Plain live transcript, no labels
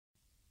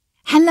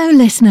Hello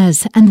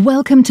listeners and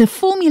welcome to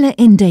Formula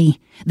Indie,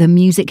 the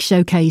music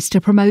showcase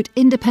to promote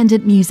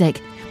independent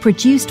music,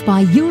 produced by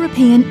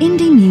European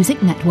Indie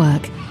Music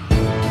Network.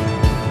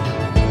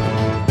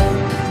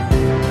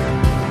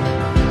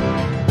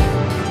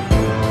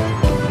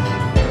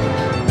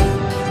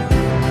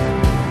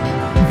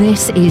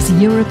 This is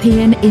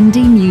European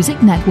Indie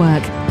Music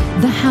Network,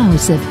 the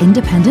house of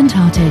independent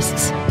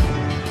artists.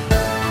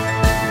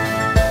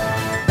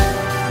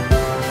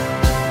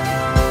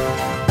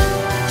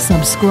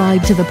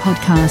 Subscribe to the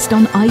podcast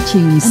on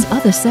iTunes and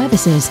other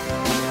services.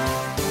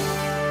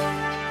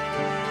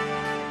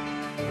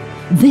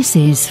 This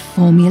is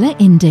Formula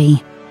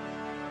Indie.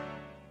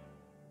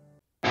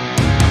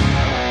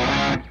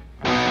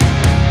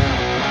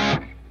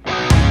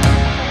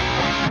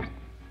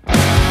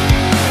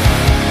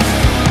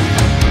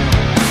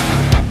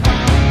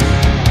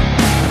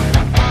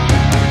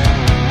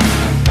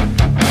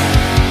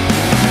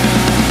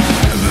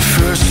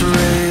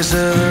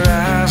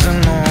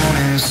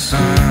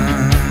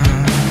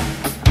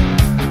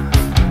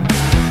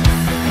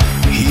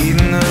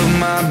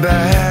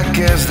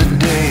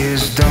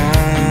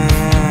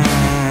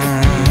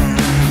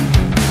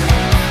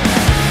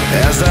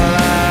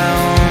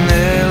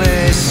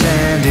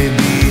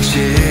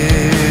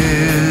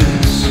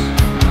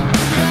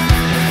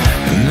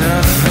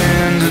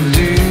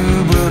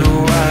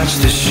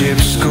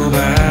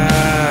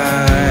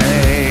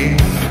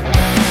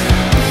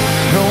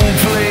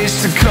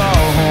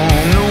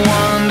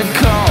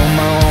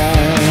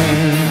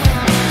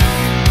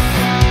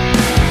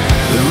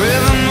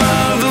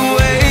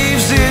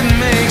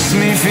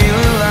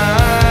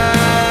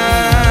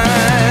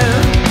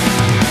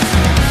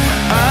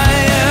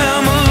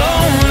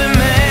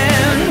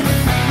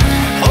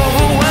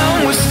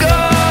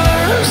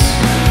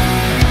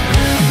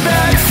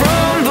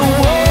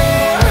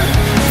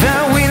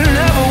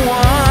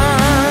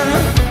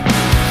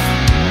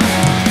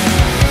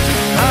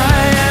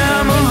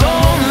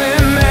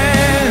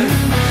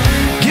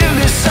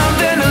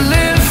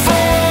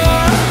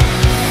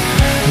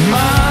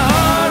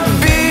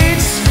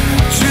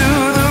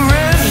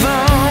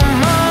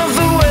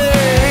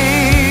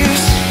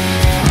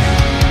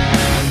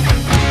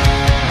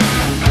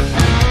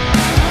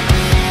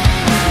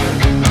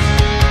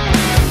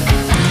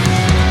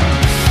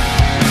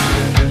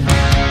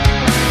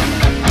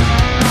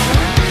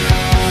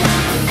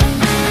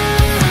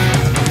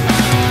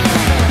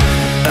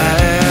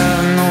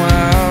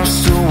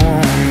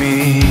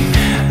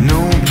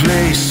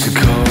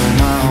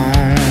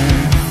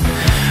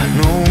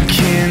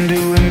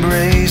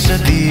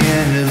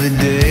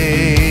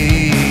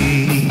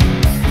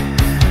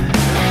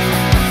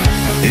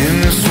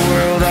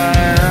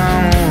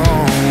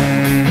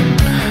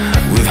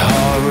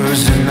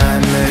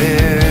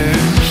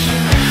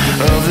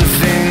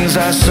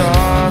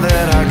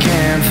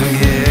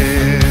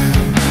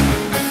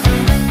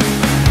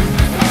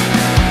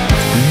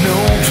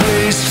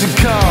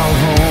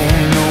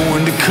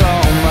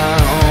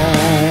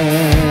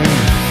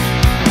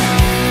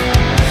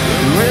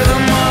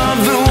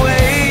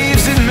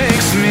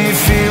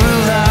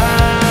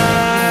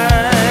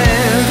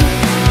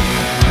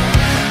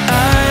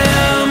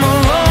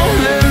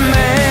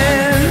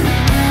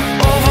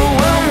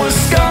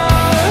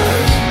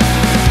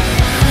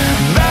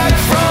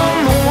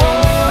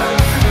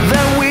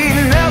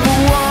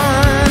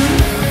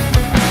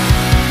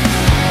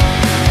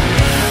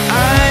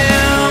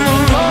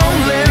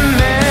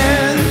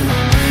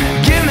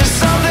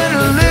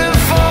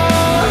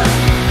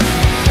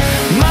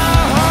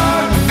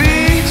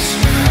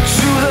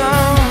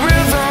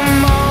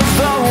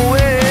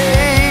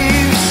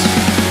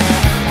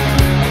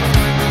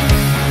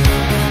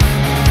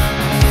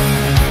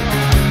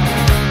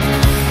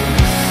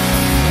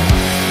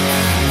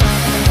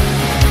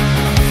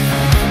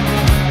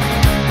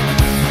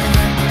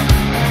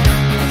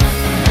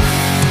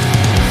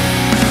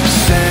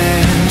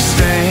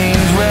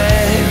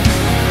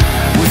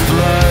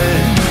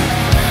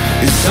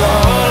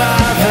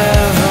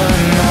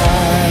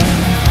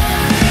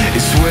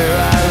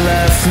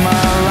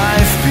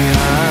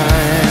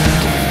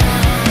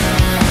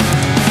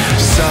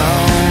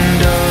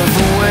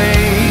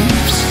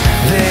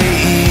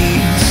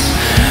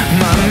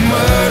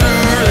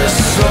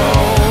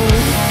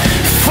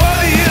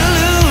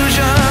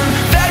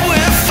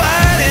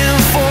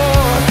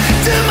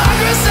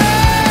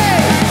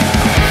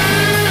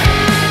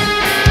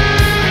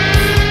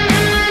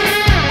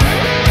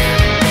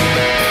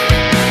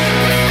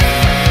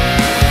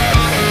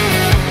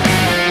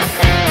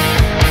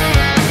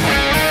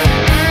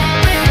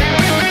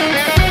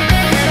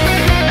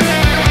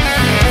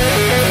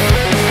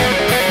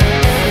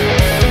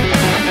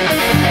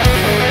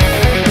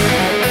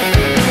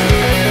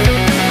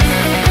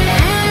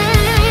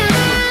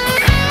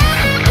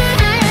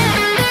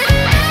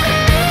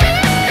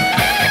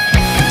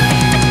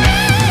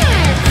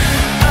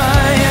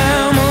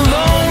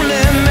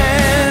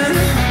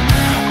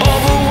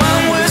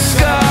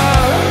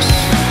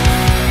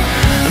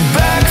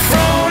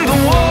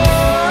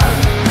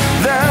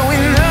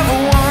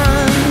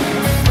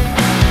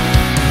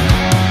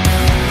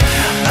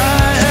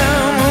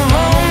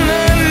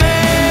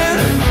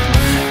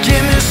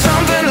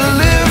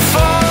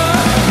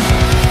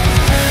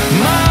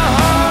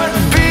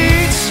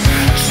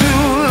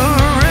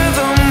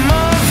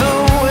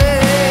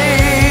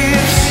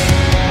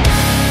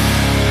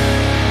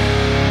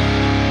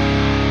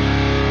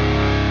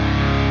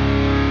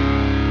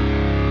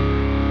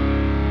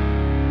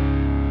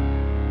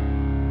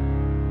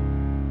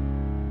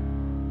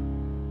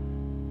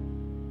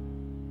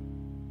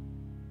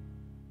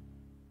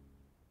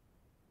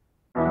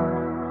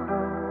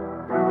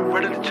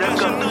 Ready to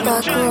check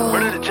up.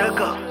 Ready to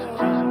check up.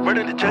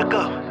 Ready to check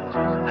up.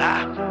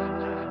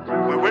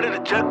 We're ready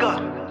to check up.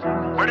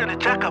 Ready to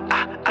check up.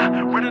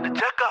 Ready to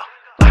check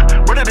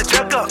up. Ready to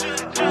check up.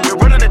 We're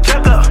ready to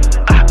check up.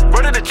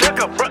 Ready to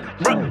check up.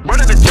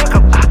 Ready to check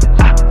up.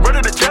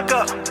 Ready to check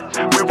up.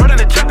 We're ready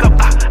to check up.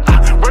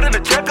 Ready to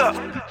check up.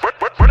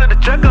 Ready to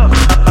check up.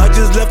 I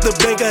just left the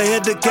bank, I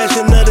had to cash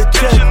another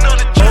check.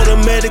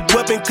 Automatic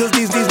weapon, cause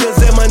these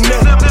ones at my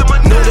neck.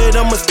 Know that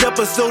I'm a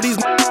stepper, so these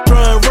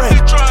try and rank.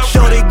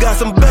 Shorty got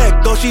some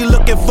back, though she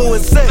looking for a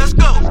sex.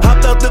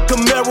 Hopped out the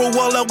Camaro,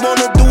 all I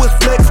wanna do is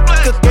flex.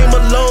 Cause came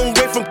a long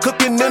way from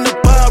cooking in the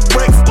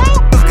Pyrex.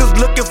 Cause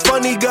looking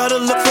funny, gotta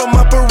look from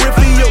my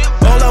peripheral.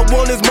 All I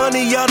want is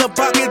money out of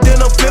pocket,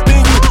 then I'm flipping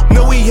you.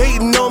 Know he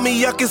hating on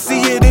me, I can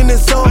see it in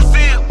his soul.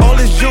 All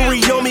this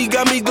jewelry on me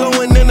got me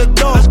glowing in the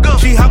dark.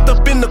 She hopped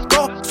up in the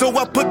car, so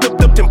I put the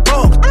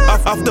tempo.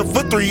 Off the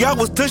foot 3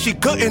 hours till she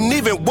couldn't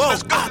even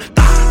walk.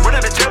 Ready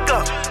to check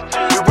up.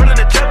 We're ready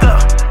to check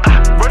up.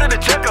 Ready to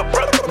check up.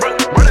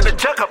 Ready to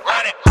check up.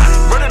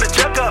 Ready to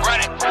check up.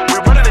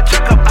 We're ready to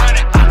check up.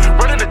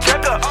 Ready to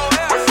check up.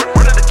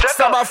 Ready to check up.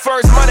 Stop my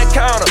first money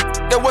counter.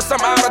 There was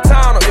some out of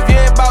towner. If you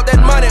ain't about that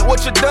money,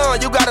 what you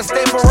done? You gotta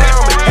stay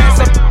around me. Had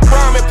some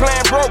around me,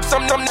 playing broke.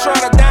 Some of them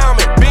trying to down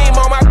me. Beam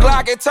on my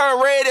Glock, it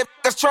turn red if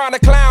that's trying to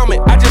clown me.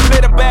 I just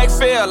let a bag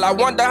fill. I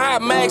wonder how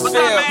Max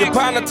feel. Your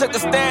partner took the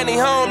stand, he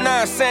home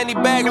now, Sandy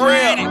back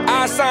real.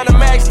 I signed a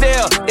max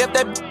deal. If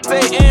that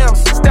say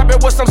M's, steppin'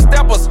 with some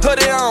steppers,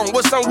 hoodie on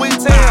with some wheat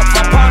Timbs.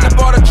 My partner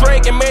bought a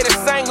Drake and made it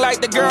sing like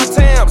the girl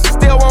Tim's.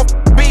 Still won't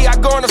be, I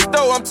go in the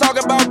store, I'm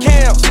talking about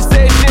Kim. She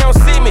said she don't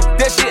see me,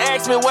 then she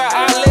asked me where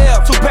I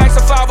live. 2 packs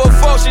of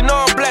 504, she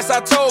know I'm blessed,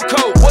 I told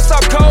Coke. What's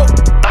up, Coke?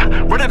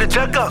 Ready to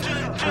check up.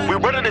 We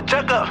ready to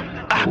check up.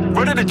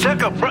 Ready to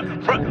check up.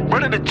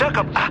 Ready to check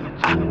up.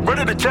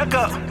 Ready to check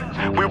up.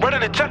 We ready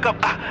to check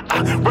up.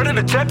 Ready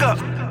to check up.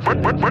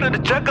 Ready to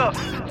check up.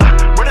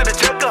 Ready to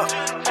check up.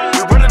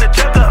 We ready to check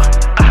up.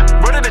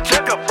 Ready to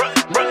check up.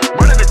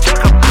 Ready to check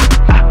up.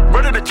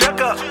 Ready to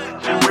check up.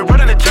 We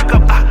ready to check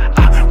up.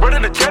 Ready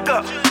to check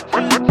up.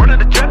 Ready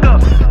to check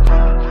up.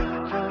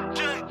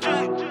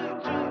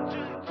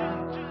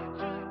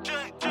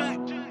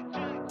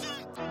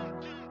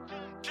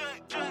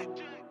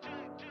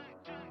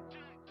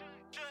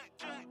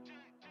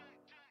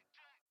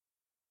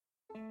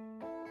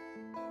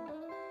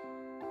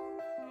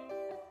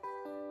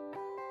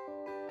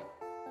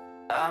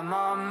 I'm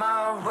on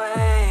my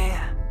way,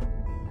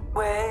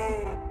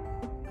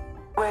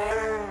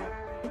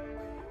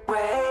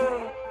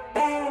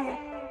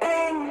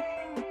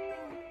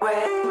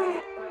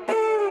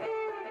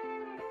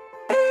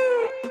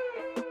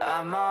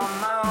 I'm on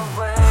my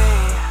way,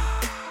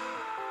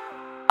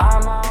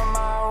 I'm on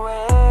my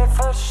way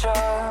for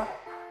sure.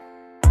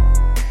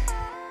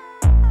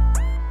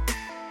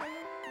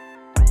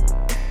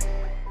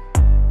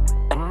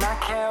 And I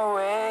can't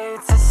wait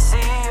to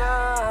see you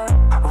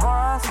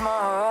once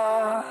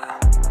more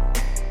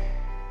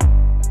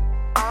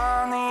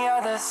on the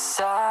other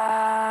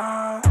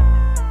side,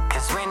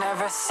 'cause we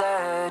never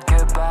said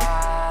goodbye.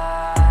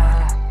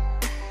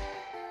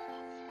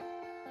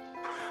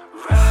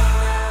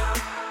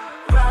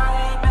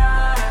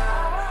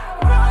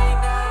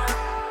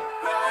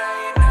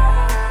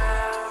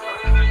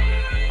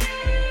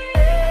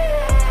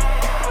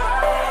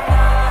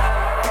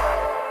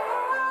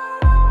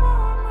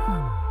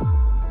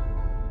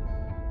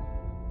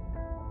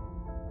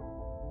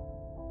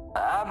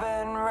 I've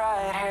been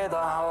right here the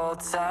whole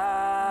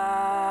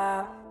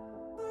time.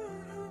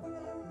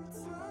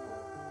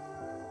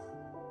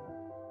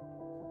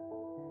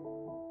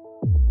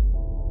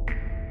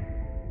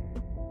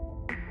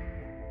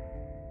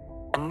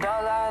 And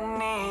all I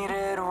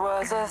needed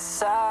was a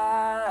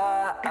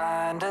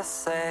sign to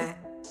say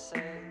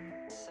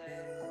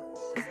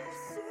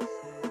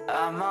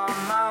I'm on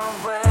my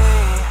way.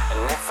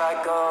 And if I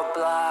go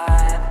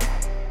blind,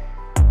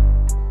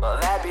 well,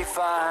 that'd be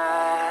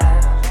fine.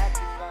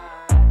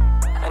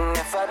 And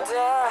if I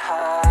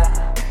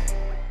die,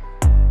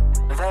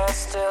 there's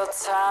still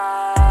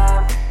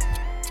time.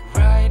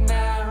 Right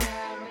now,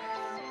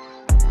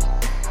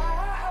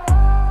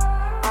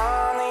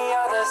 on the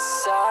other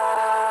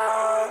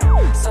side,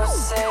 so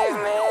save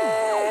me.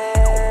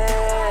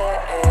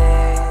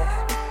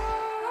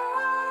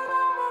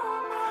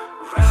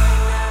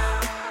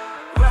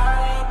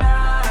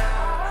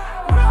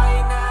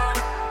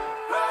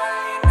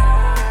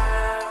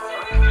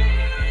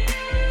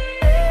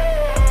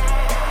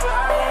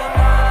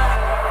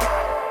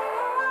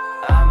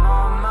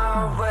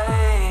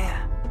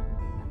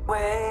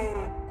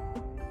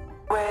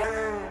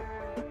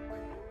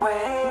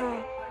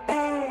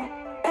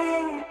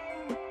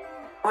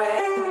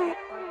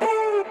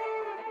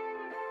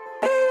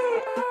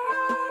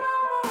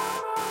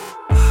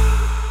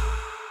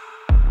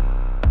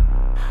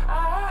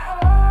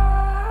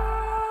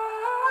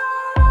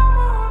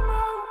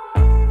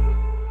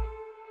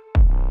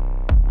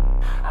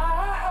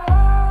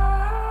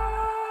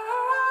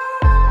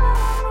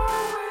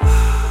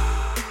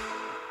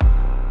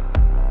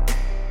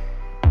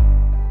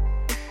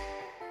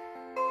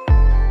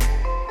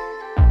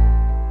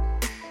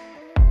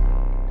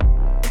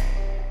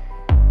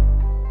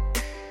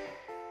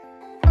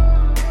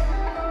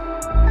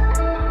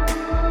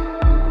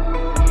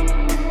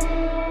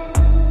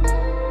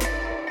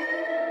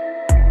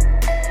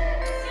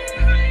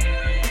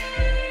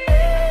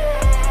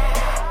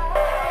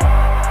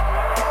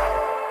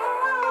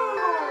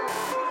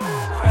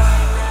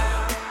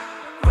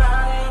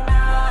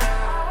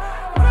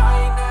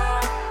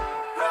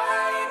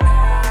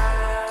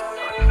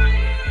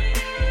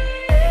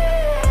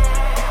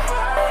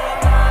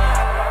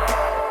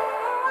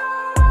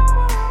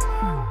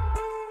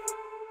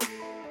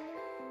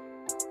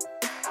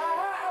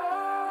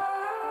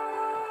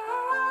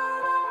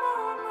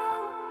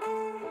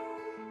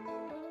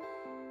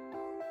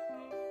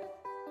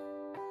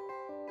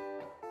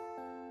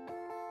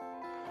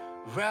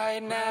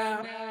 right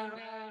now.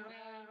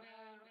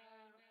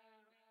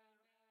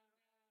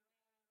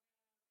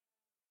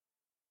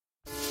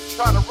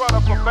 Trying to run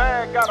up a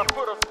bag, gotta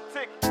put up some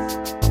tickets.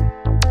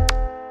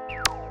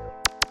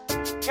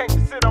 Can't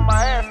just sit on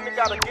my ass, nigga,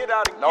 gotta get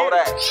out and know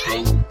get that.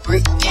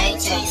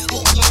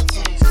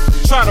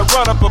 Trying to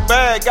run up a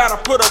bag, gotta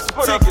put up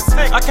some tickets.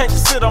 I can't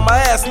just sit on my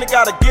ass, nigga,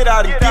 gotta get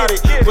out and get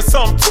it. With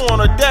something two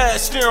on a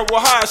dash, steering wheel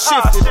how I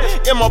shifted.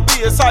 MOB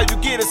is how you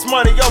get it's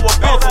money over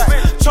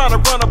business. Trying to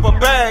run up a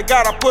bag,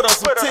 gotta put up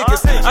some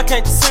tickets. I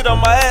can't just sit on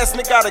my ass,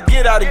 nigga, gotta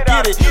get out and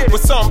get it.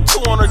 With something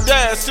two on a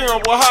dash,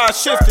 steering wheel how I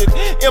shifted.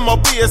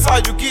 MOB is how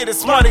you get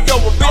it's money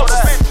over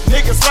business.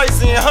 Niggas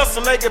lazy and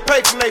hustle, they get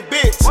paid from they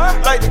bitch.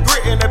 Like the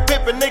grit and the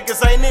pimpin',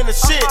 niggas ain't in the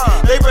shit.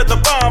 They rather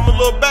bomb a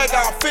little bag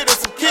outfit and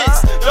some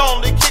kicks. The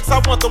only kicks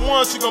I want the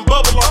ones you gon'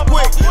 bubble on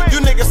quick. You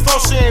niggas know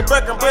she ain't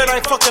breaking bread, I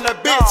ain't fucking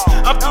that bitch.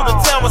 I'm through the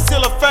town with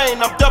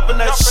cellophane, I'm dumping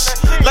that shit.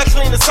 Like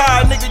clean the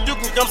side, nigga, you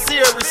can come see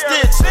every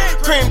stitch.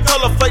 Cream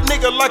color fake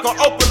nigga like I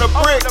open a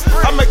brick.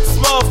 I make this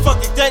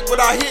motherfucking gank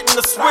without hitting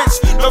the switch.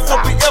 No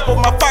fuck be up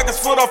with my pockets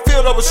full of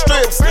filled over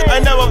strips. I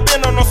ain't never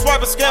been on no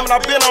swipe or scamming, I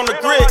been on the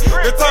grid.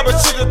 The type of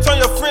shit that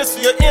turn your friends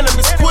to your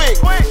enemies quick.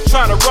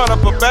 Trying to run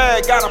up a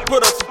bag, gotta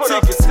put up some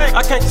tickets.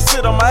 I can't just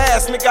sit on my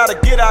ass, nigga, gotta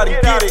get out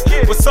and get it.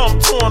 With something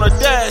two on a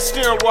dash,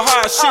 steering wheel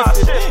how I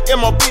shifted.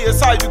 MOB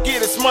is how you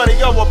get it's money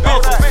over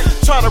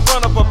business. Trying to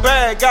run up a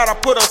bag, gotta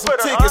put up some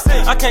tickets.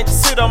 I can't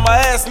just sit on my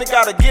ass, nigga,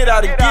 gotta get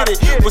out and get it.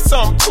 With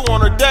something two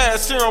on a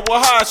dash, steering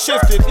wheel how I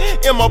shifted.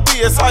 MOB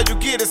is how you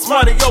get it's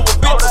money over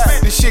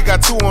business. This shit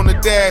got two on the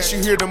dash, you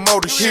hear the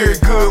motor shit. Hear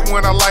it good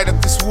when I light up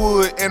this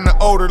wood and the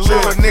odor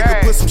lift. A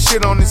nigga put some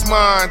shit on his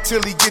mind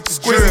till he get the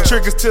squeezing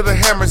triggers till the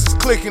hammers is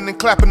clicking and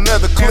clap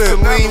another clip.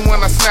 Lean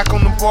when I snack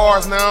on the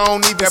bars, now I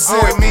don't even that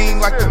boy mean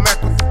like the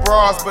Mac with the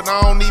bras, but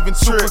I don't even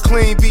trip. Super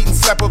clean beat and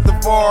slap up the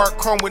bar,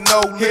 chrome with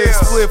no lid.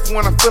 Split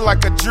when I feel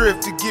like a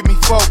drift to give me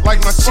folk. Like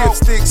my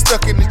chipstick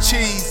stuck in the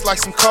cheese, like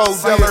some cold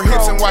Zeller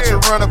hits and watch it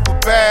run up a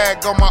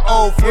bag on my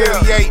old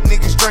 48.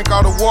 Niggas drink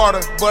all the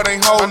water, but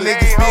ain't holding.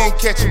 Niggas been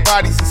catching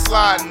bodies and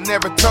sliding,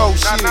 never told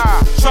shit.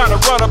 Trying to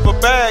run up a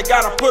bag,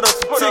 gotta put up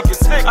some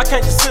tickets. I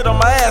can't just sit on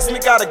my ass,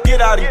 nigga, gotta get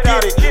out and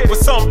get it. With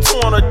something two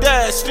on a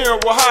dash, steering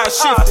wheel how I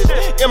shifted.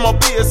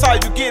 MOB is how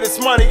you get it's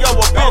money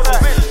over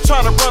business.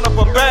 Trying to run up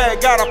a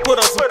bag, gotta put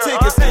up some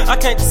tickets. I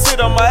can't just sit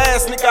on my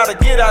ass, nigga, gotta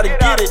get out and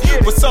get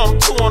it. With something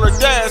two on a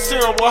dash,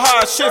 steering wheel how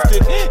I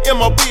shifted.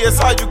 MOB is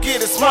how you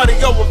get it's money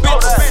over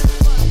business.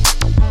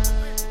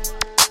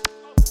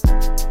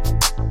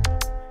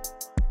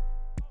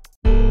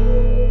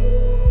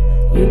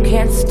 You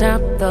can't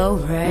stop the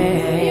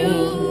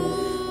rain.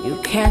 You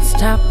can't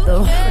stop the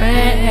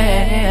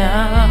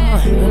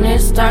rain. When it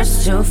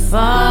starts to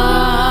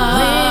fall,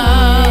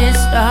 when it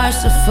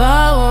starts to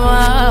fall,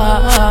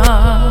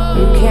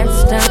 you can't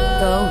stop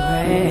the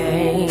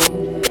rain.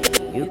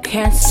 You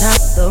can't stop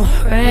the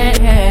rain.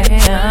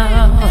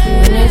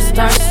 When it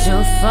starts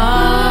to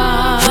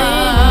fall,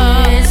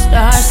 when it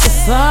starts to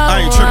fall.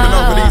 I ain't tripping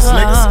over these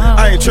niggas,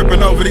 I ain't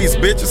tripping over these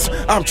bitches.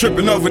 I'm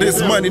tripping over this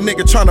money,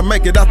 nigga, tryna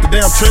make it out the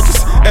damn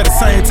trenches. At the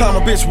same time,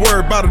 a bitch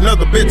worried about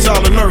another bitch,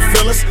 all in her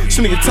feelings.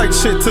 She need to take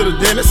shit to the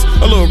dentist.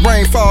 A little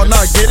rainfall,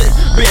 not get it.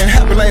 Being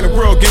happy ain't a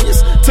world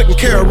genius. Taken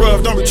care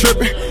of, don't be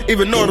tripping.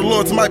 Even though the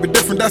lords might be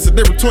different, that's the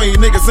difference between you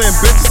niggas and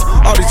bitches.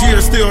 All these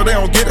years still, they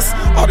don't get us.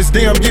 All these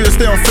damn years,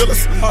 they don't feel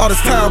us. All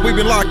this time we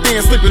been locked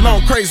in, sleeping on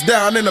crates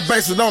down in the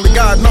basement. Only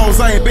God knows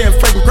I ain't been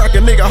faking,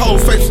 cracking nigga whole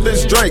face with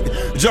this Drake.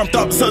 Jumped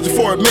off the subject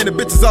for a minute,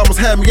 bitches almost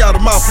had me out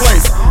of my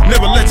place.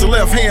 Never let your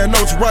left hand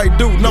know what your right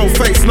do, no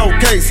face, no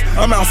case.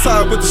 I'm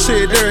outside with the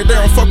shit every day,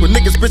 don't fuck with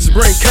niggas, bitches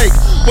bring cake.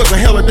 Wasn't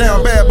hella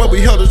down bad, but we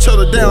held each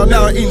other down,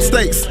 now I'm eating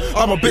steaks.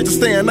 All my bitches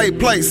stay in they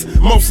place,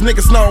 most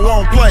niggas know I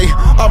won't play.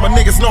 All my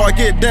niggas know I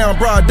get down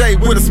broad day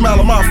with a smile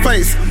on my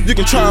face. You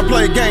can try and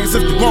play games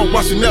if you won't,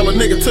 watch you nail a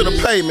nigga to the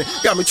pavement.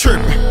 Got me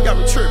tripping, got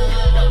me tripping.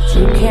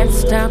 You can't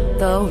stop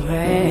the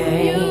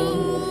rain.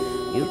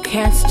 You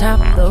can't stop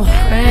the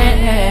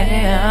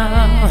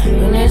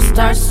rain. When it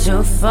starts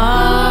to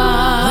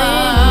fall,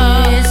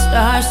 when it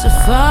starts to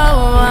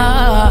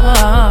fall,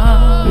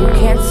 you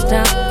can't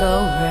stop the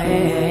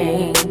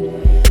rain.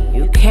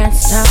 You can't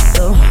stop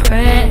the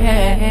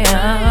rain.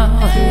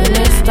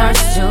 When it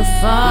starts to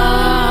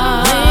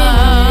fall,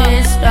 when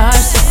it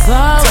starts to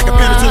fall. Take a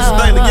penitential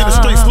daily in the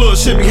streets, little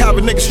shit be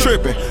having niggas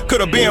tripping.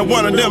 Could've been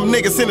one of them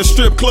niggas in the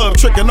strip club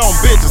tricking on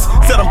bitches.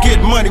 Said I'm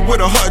getting money with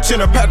a hutch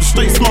in a patch of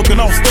street smoking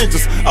on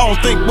stenches. I don't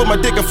think with my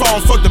dick and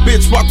phone, fuck the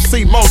bitch, walk to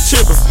see most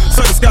chippers.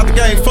 Circus got the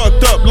game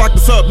fucked up, locked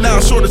us up, now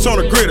shortage on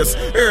the gritters.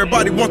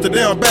 Everybody want the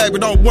damn bag, but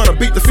don't wanna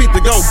beat the feet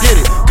to go get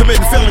it.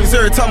 Committing felonies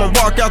every time I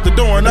walk out the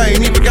door and I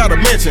ain't even gotta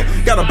mention.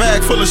 Got a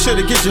bag full of shit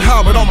to get you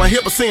high, but on my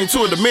hip I seen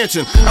to a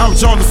dimension. I'm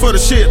jonesing for the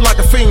shit like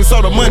a fiend,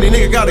 so the money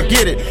nigga gotta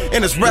get it.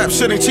 And this rap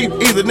shit ain't cheap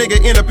either,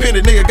 nigga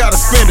independent, nigga gotta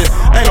spend it.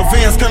 Ain't no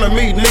Vans coming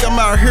meet, nigga. I'm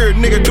out here,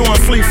 nigga, doing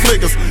flea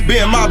flickers.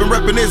 Being mobbing,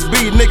 reppin' this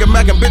beat, nigga.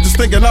 Mackin' bitches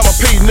thinking I'm a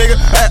P, nigga.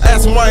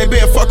 Ask them why I ain't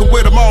been fucking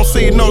with them. I don't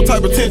see no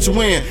type of tension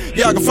win.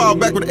 Y'all can fall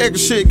back with the extra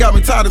shit. Got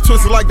me tired of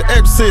twisted like the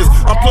exorcist.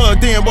 I'm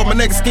plugged in with my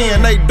next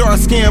skin. They dark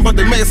skin, but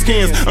they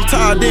Mexicans. I'm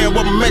tied in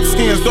with my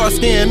Mexicans. Dark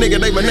skin, nigga.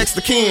 They my next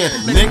to kin,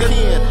 nigga.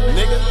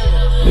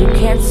 You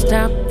can't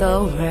stop the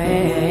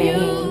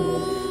rain.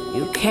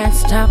 You can't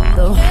stop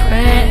the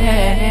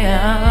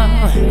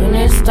rain. When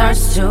it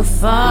starts to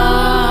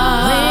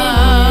fall,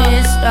 when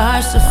it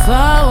starts to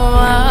fall,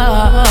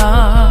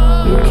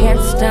 you can't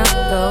stop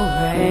the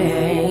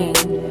rain.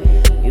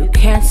 You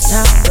can't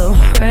stop the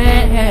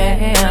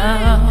rain.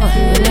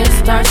 When it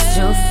starts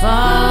to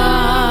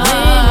fall,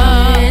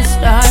 when it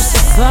starts to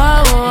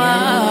fall, you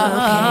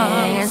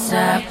can't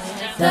stop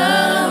the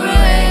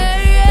rain.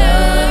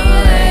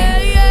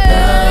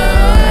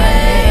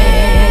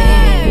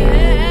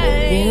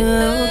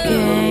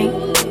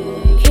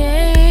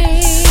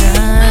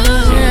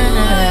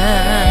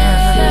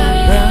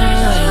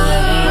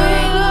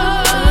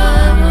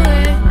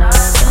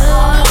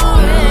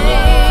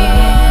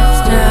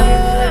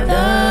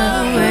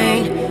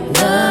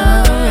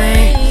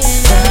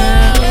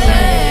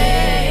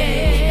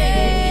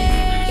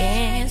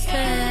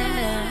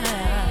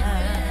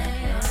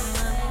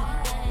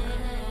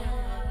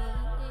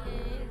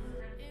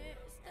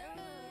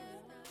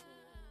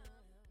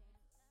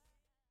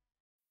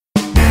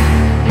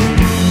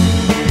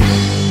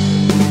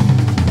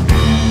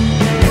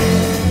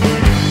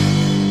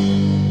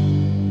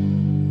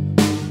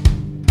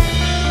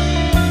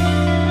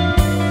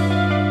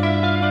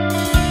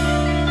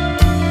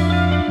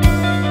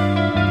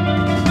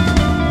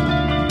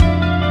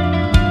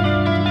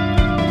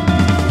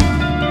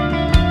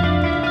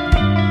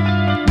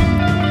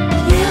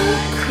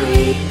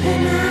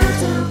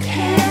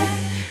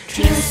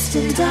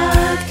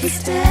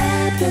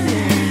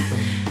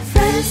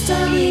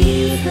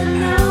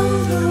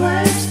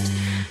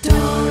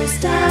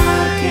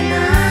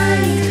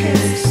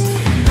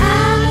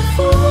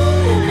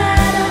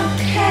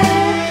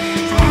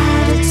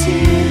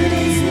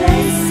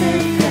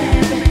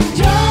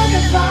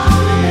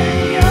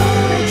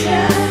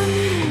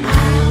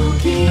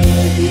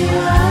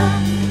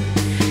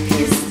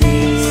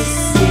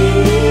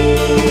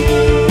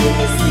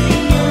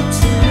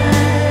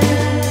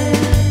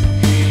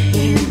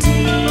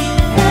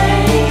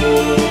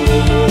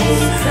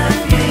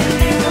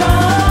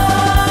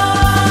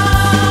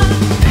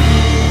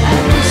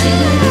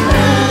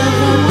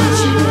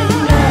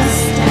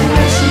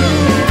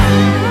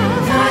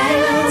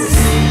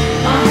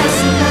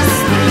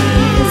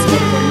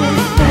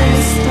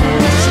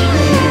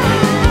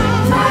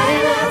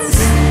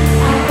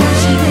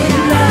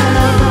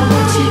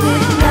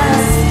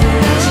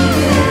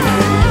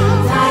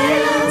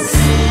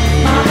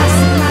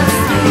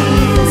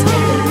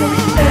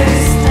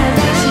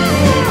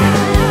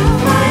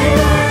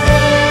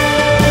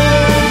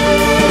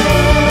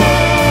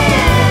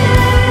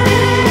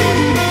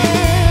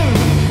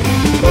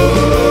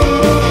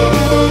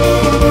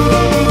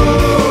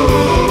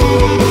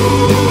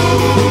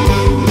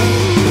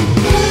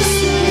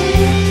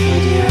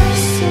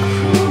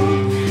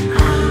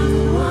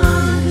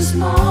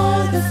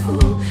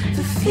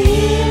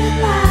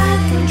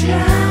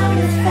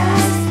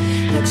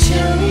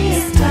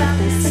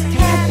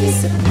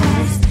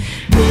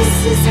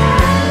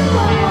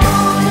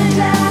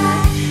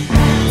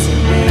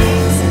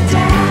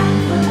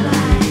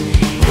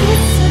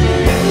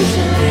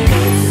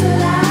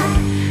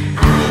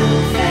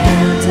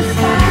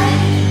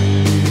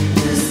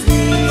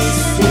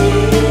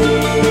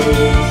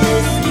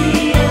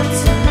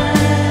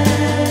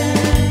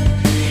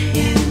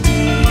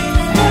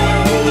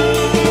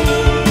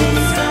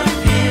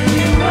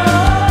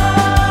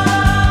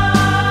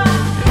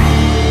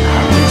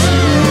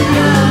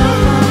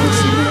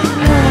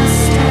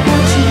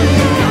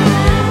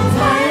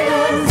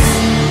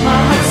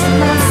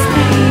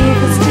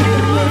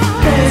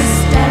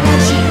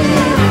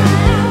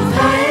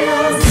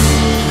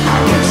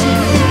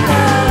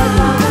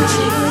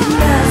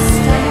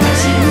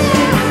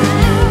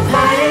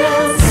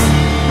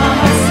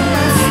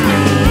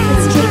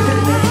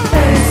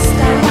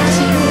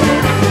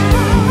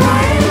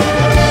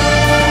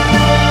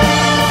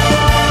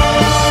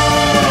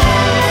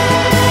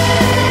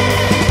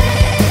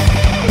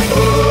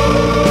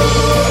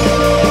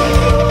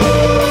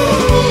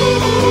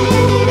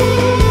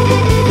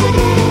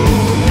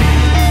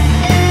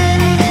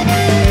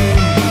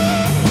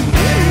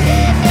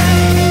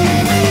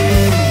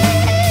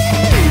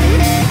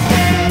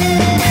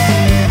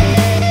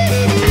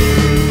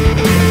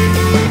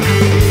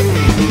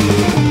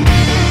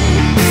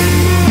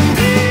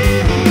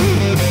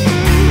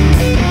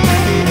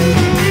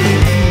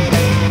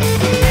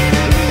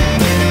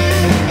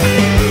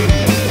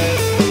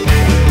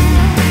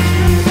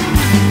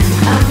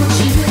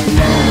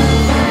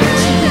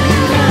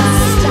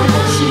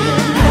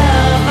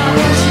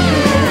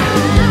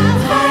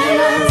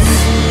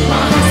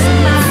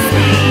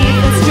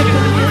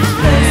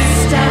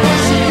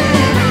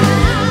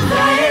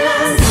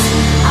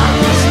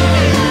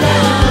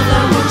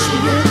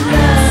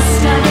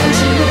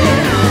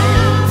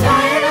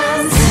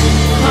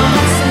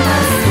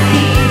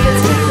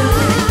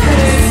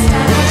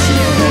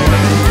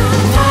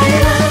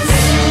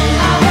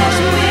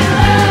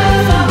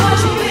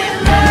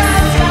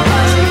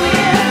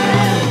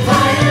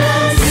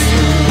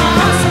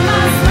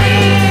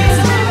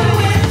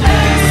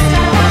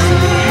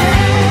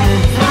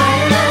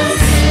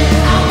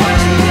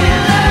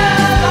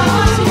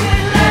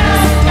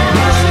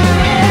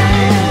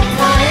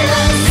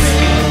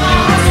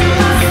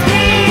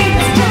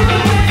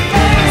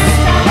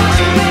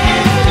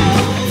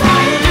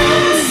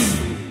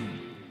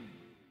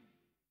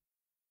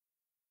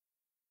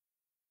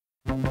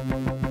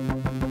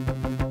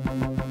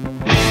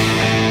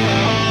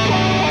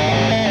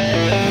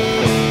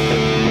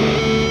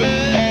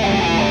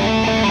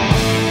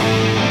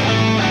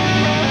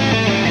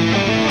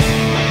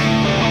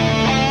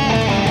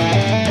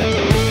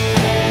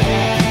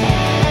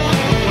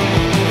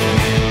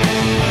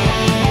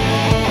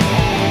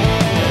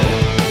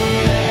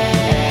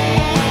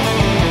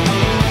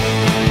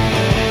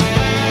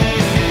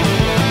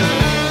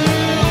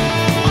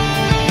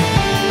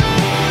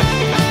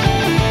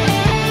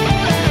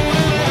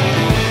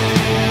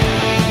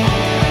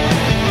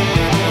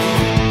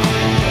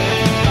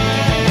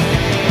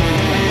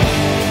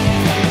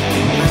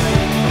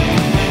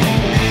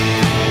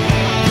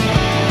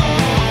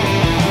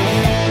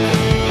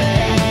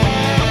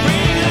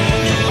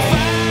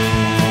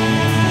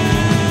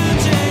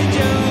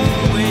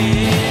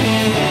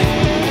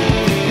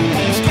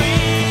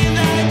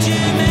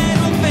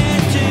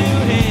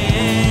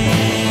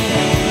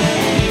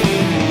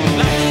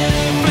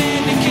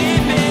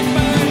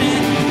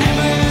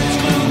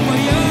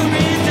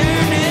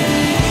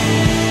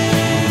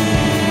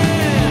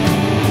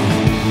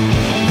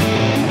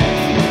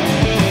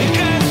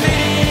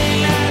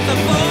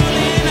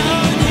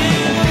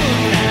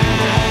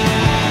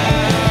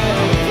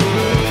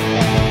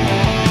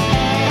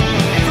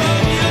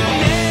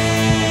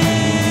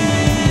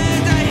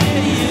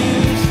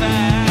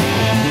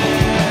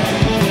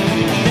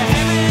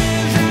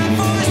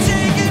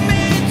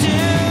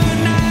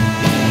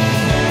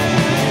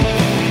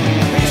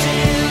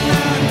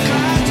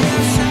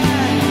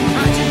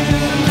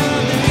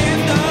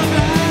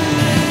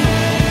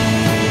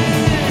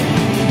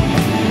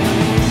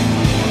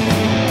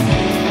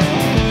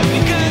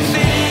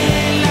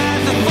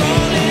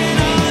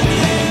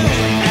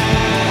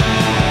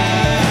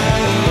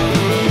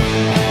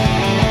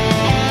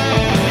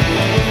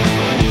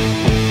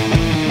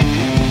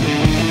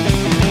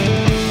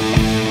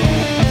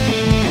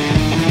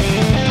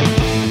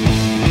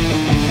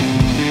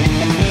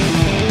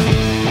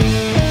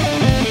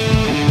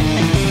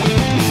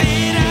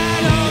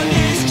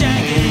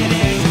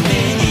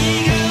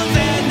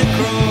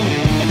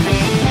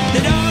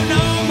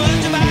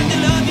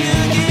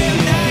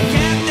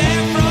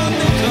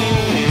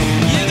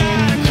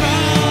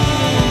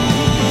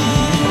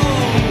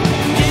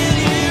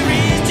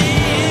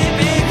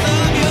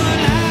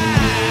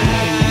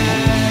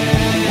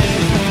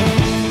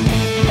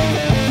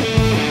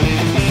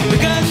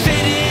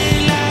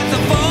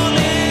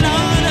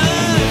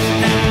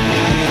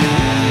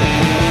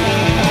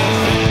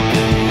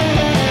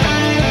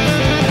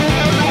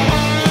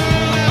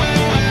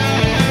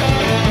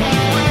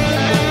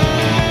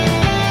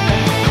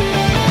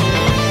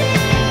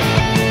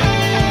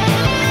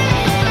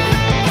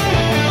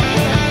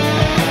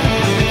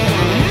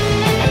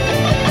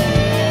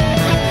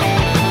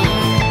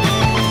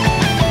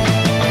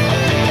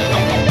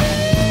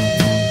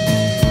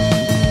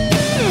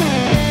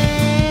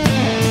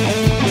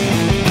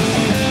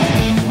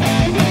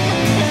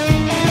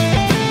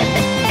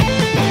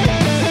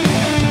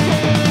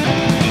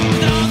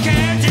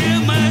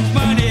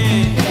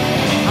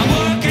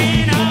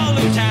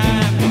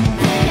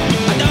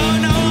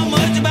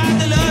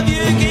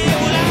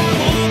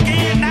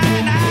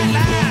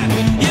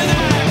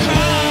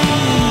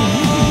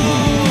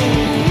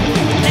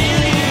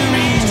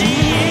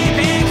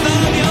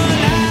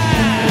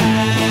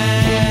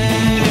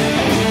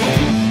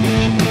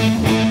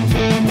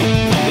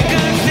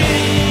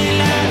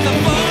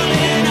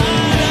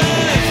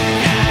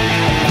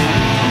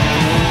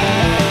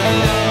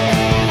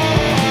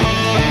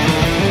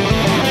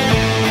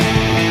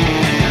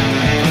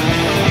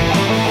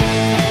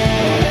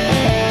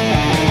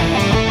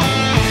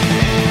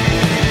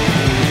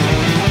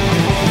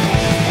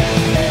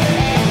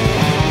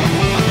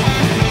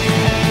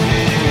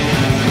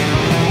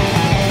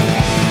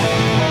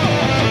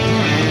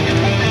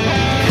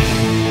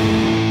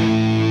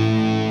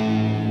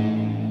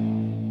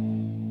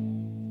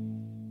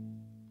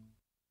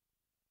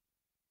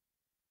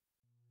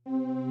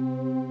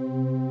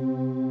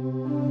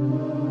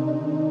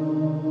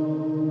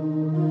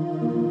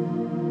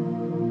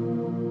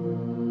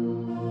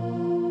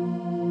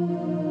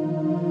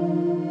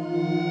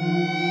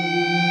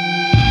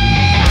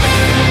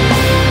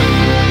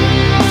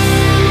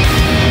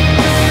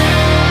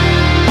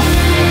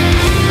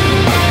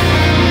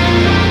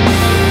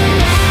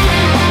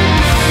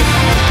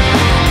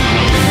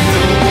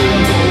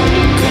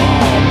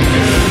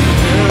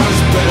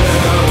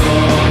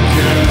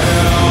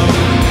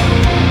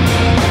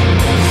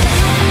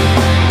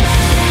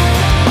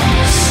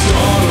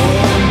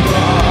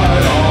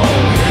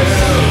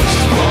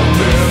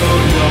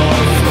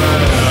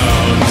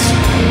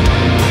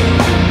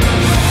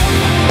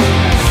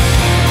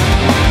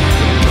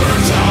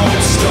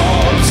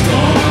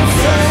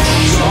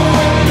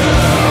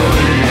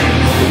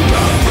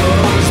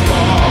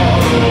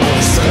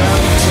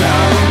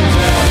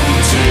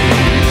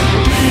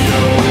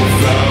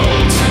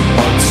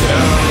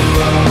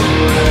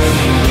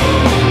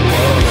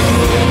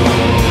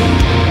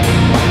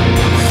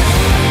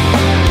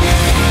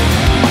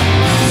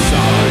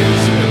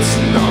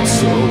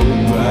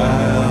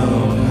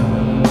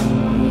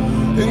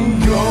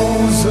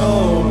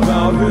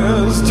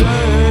 this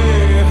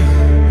day.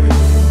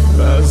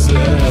 That's it.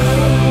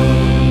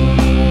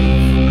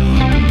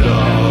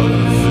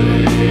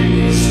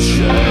 Nothing's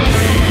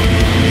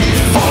changed.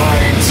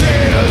 Fighting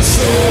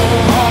so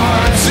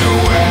hard to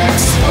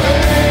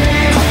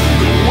explain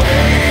the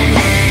way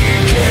he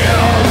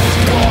can't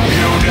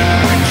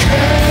communicate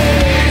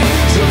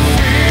the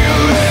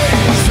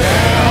feelings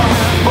there,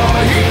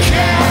 but he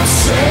can't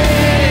say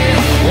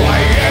why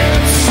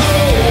it's so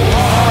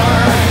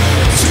hard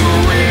to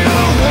relate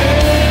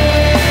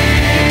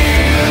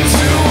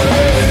to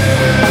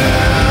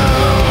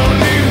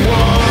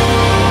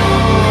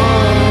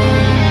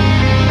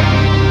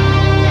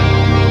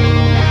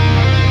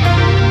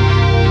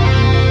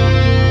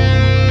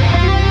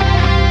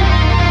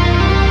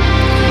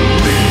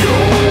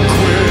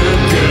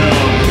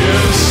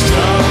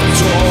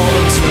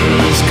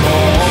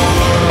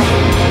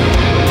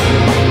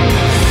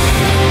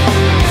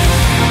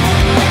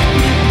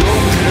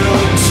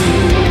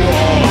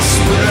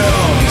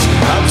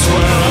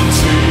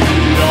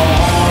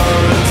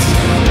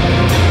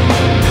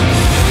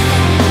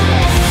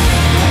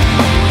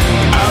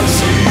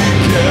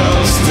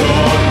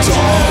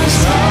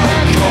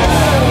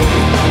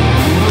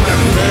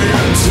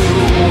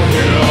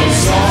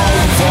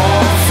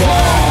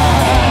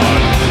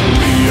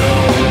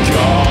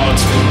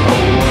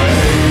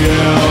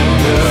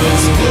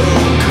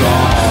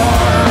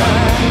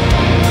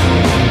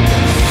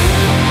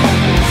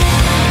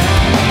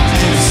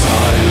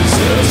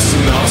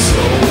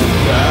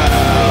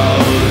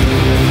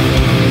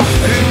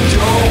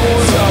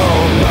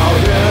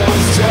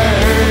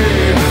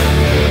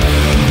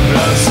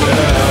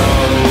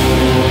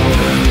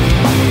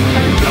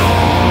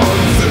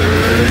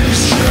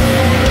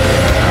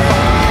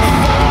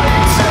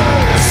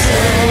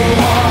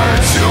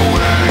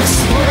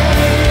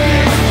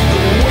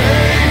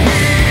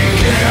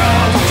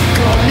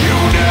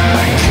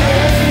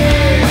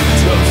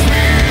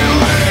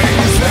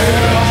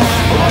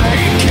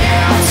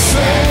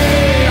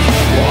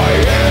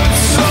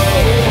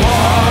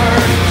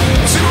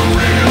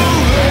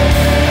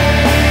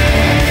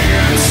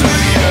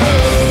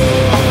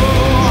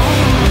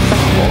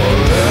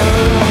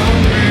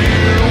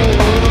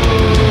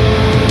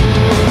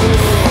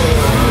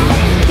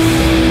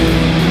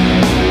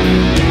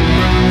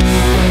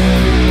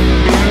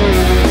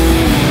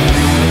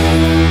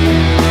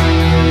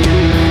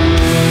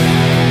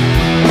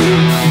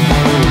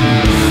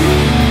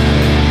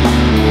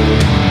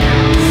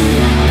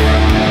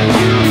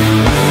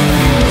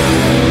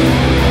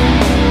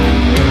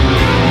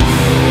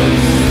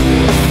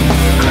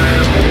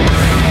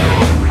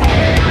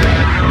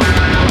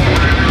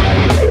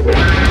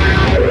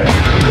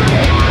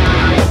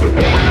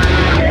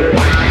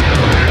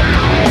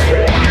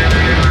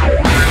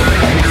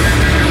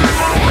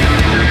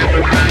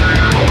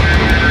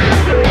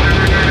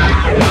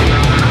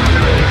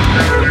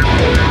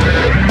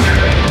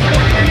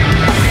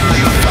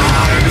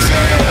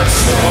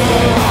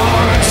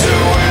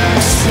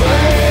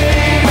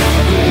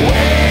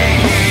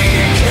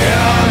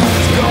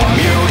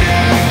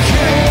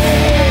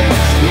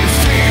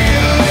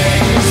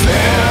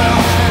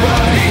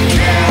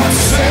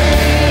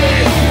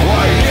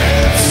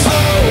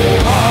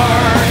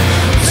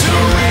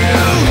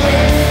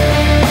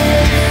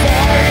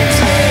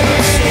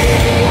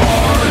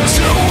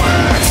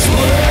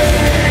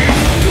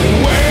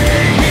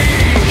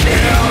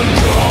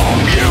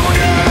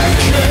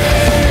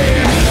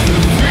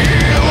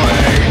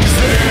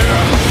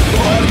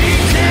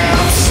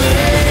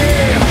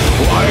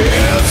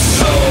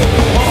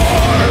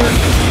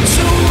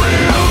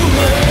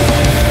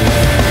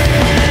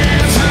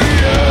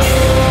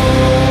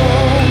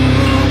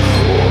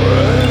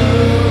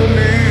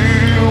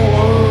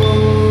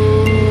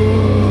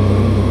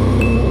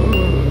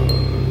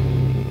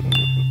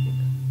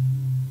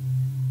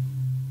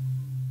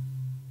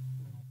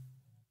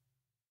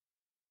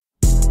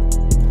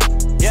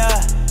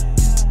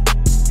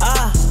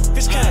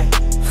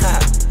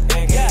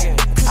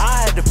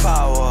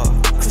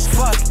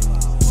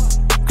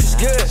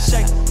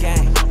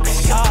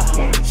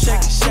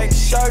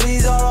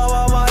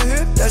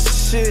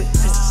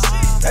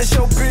That's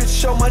your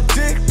bitch, show my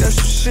dick, that's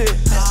your shit.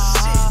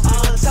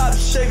 Top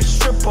shape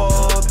stripper,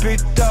 big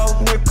dog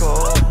nickel.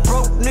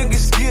 Broke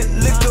niggas get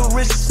liquor,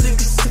 rich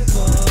niggas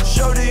sipper.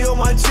 Shorty on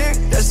my dick,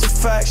 that's a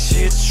fact,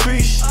 she a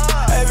treat.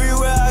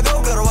 Everywhere I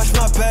go, gotta watch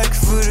my back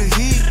for the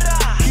heat.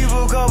 Keep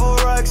a couple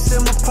racks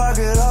in my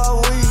pocket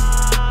all week.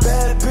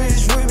 Bad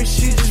bitch with me,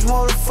 she just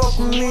wanna fuck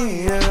with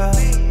me, yeah.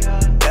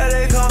 Yeah,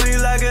 they call me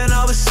like an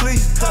I was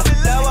asleep.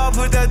 Now I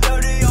put that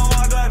 30 on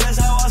my Glock, that's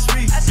how I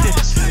speak.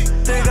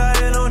 Think I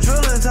ain't on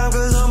drilling time,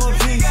 cause I'm a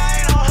peak.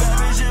 Bad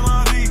bitch in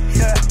my beat,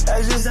 yeah,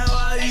 that's just how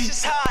I eat.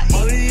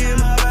 Money in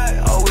my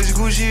bag, always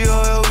Gucci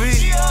or LV.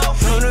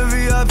 From the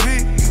VIP,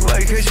 you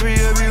might catch me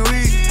every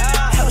week.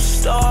 House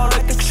star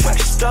like the track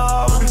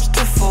star, I'm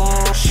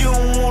different. She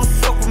don't wanna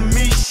fuck with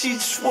me, she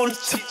just wanna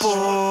tip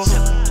her.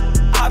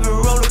 I been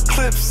rolling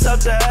clips out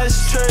the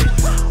ashtray.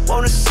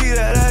 Wanna see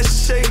that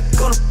ass shake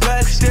on the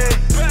back day.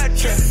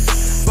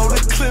 Roll the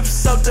clip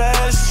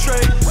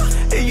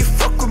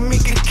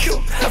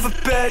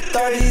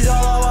 30s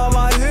all on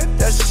my hip,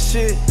 that's the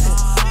shit.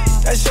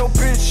 That's your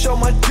bitch, show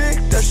my dick,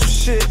 that's the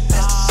shit.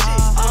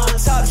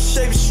 Top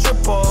shape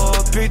stripper,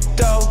 big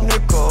dog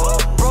nickel.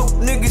 Broke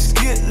niggas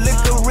get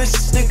liquor, rich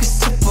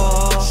niggas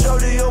tipper.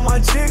 Shorty on my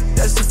dick,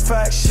 that's a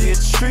fact, she a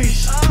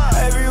treat.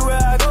 Everywhere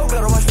I go,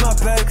 gotta watch my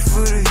back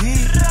for the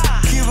heat.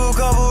 Keep a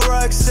couple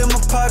racks in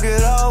my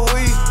pocket all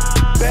week.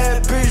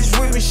 Bad bitch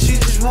with me, she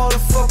just wanna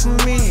fuck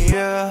with me,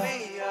 yeah.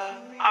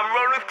 I'm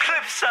rolling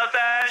clips out the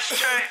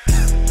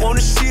ashtray.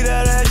 Wanna see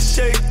that ass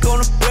shake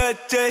on a bad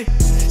day.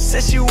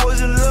 Said she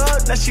was in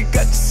love, now she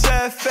got the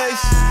sad face.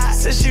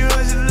 Said she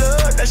was in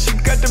love, now she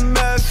got the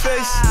mad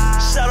face.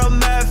 Shout out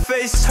mad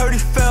face, heard he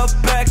fell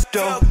back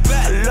though.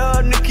 I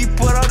love Nikki,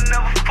 but I'll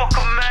never fuck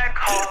a Mac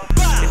hoe.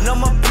 And all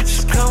my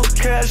bitches count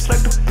cash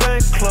like the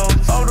bank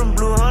closed. All them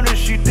blue hunters,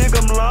 she think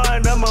I'm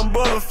lying, that my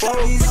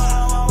motherfucker.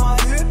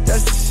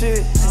 That's the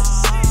shit.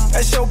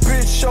 That's your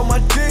bitch, show my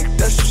dick,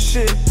 that's the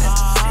shit.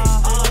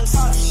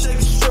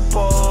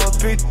 Stripper,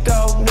 big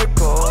dog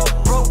nickel.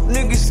 Broke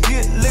niggas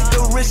get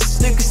liquor, rich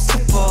niggas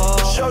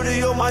tipper.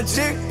 Shorty on my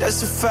dick,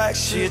 that's a fact,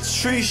 she a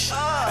treat.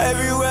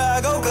 Everywhere I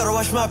go, gotta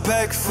watch my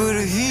back for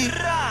the heat.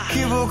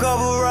 Keep a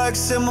couple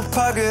racks in my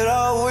pocket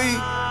all week.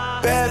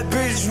 Bad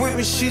bitch with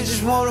me, she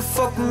just wanna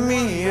fuck with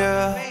me,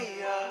 yeah.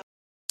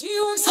 She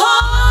works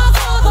hard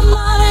for the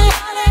money,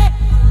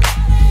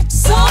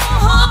 so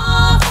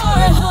hard for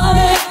it,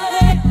 honey.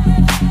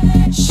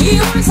 She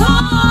works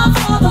hard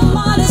for the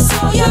money,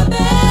 so you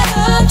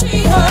better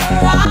treat her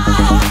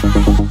right.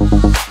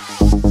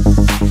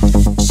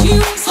 She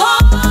works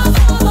hard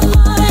for the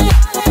money,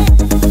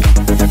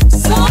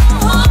 so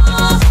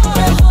hard for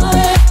it,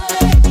 honey.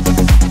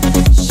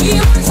 She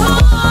works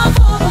hard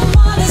for the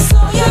money, so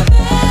you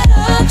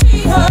better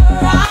treat her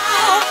right.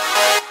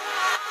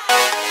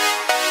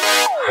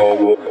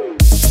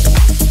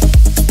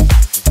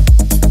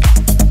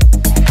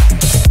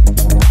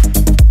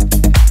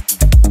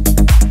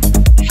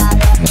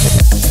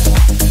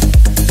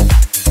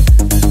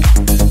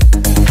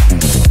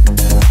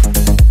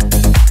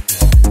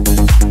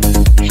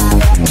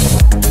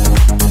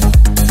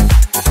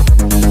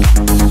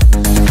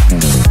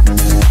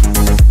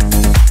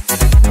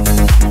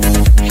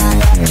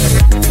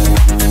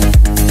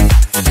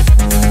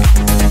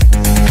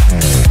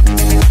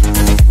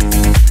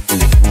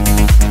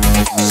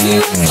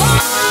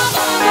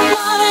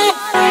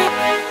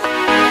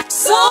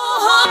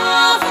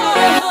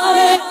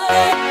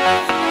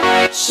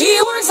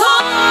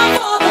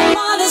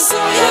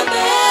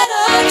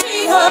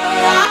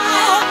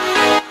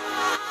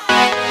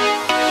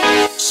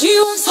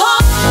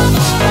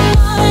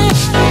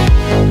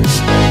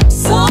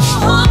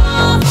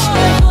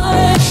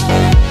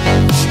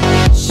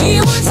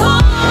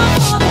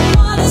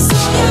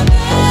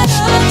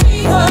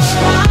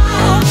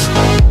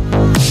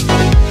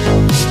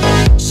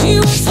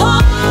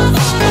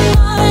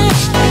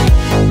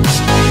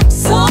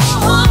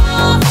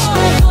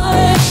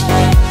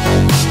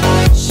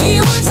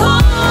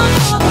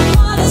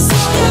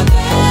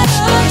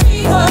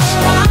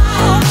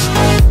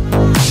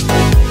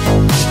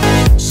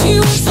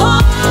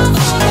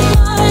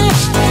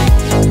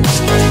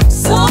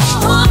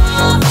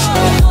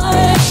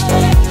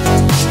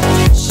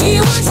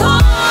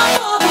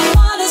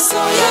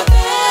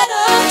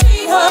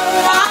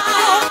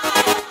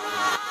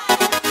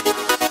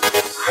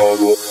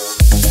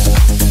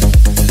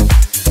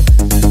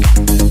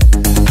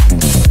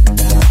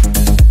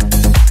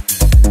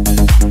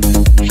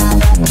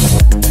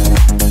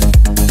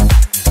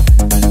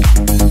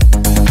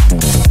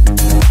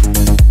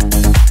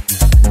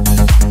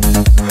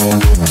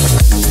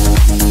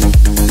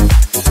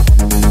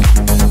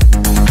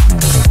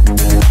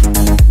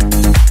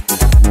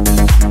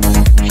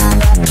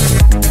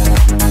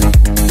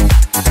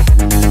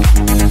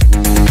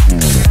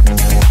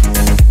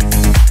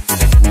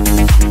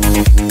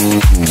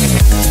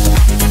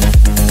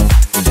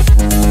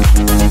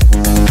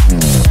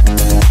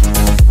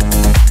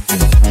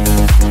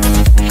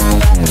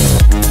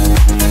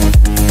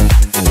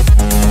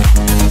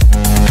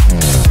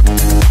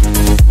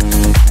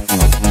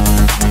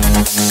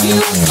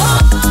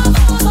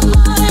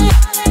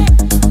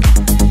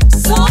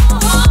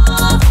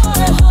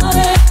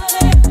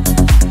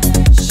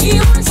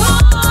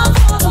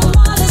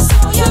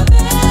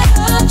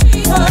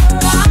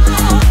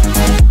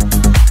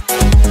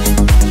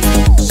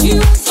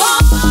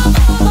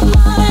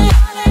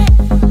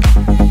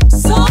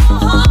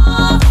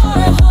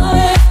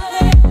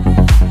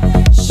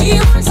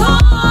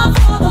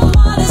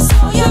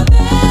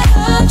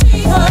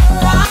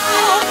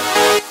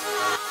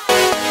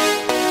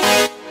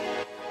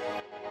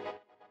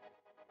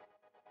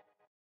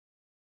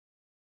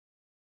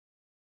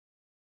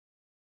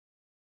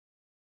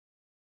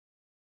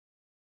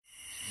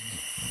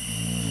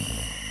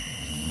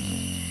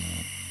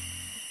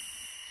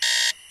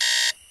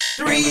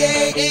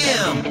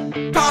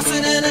 a.m.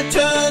 Tossing and a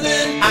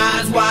turning,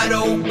 eyes wide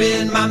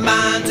open, my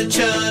mind's a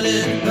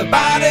churning. The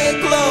body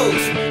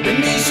close,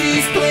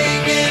 Dominici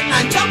clinging.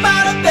 I jump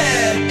out of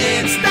bed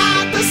and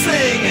start the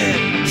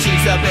singing.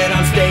 She's a bit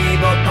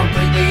unstable.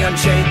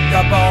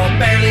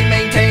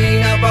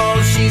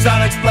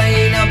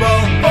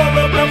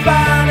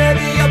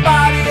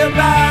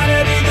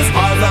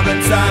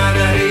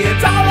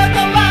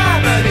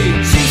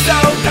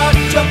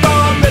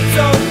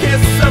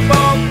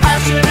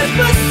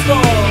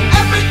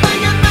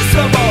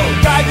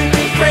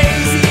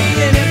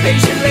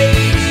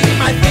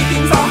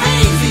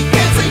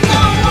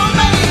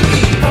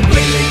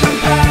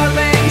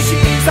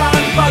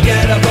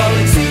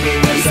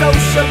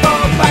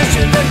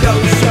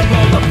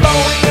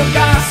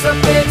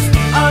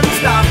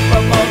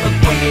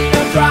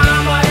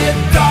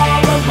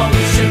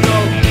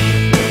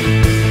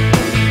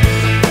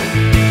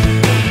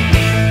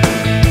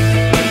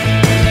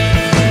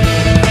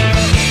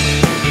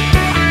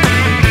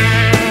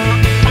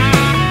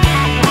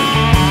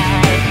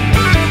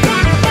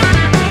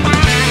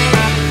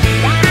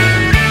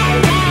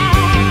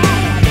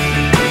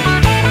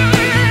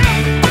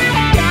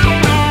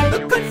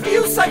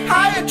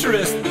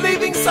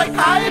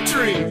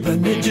 psychiatry. The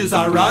ninjas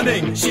are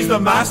running, she's the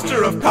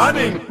master of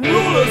cunning.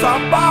 Rulers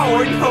are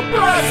bowing, her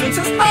presence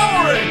is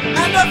towering.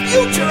 And the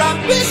future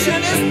ambition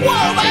is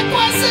world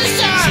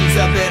acquisition. She's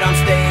a bit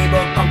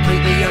unstable,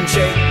 completely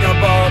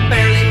unshakable,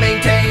 barely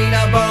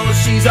maintainable,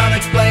 she's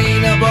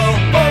unexplainable.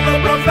 Full of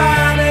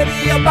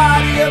profanity, a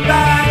body of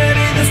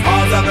vanity, this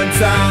halls of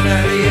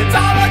insanity, it's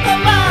all a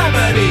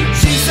calamity.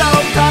 She's so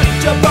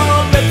touchable,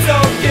 lips so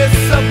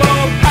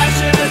kissable,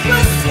 passion is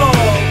blissful,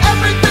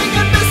 everything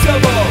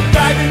invisible,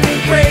 driving me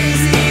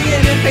crazy,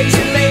 an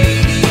impatient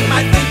lady.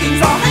 My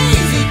thinking's all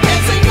hazy,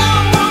 can't say no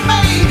or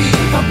maybe.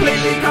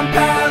 Completely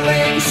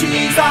compelling,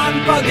 she's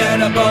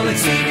unforgettable,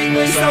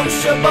 exceedingly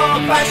sociable,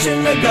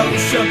 fashion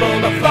negotiable,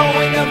 the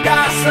flowing of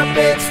gossip,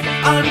 it's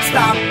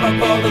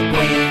unstoppable, the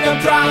queen of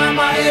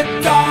drama,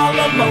 it's all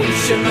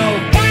emotional.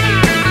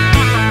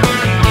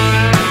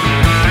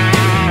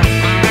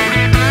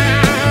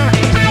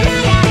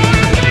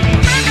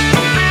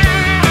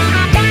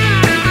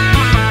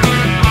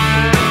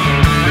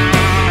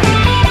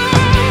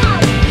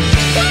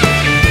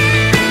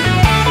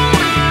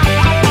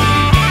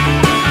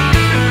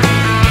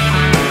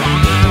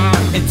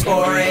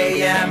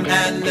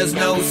 There's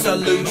no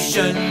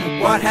solution.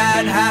 What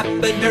had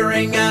happened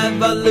during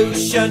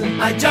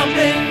evolution? I jump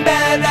in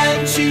bed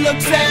and she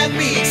looks at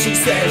me. She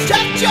says,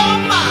 shut your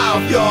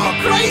mouth, you're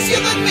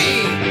crazier than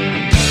me.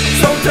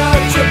 So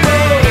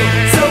touchable,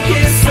 so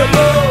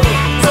kissable,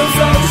 so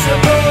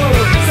sociable,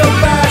 so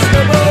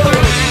fashionable,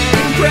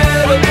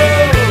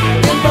 incredible,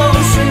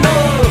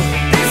 emotional,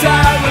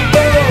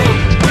 desirable,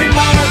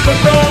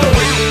 remarkable,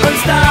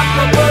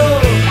 unstoppable,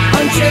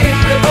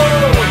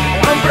 unchangeable,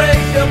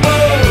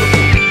 unbreakable.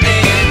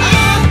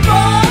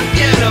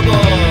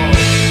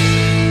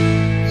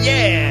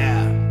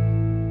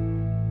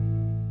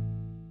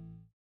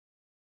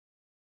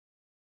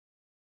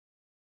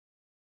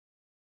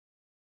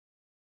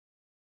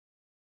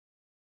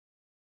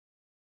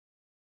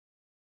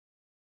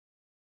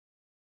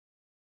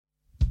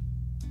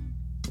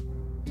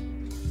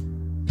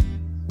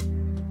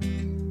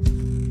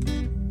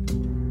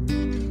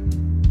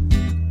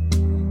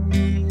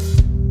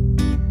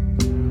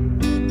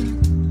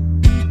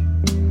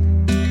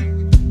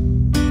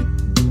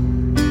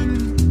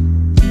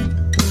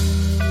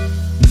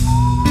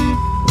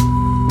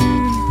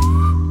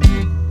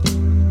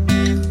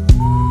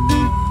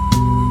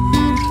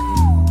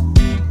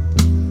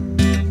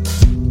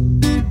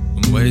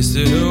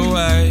 wasted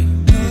away.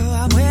 Oh,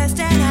 I'm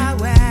wasting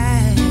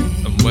away.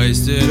 I'm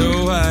wasted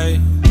away.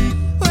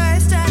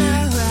 Wasted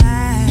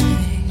away.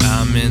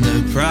 I'm in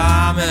the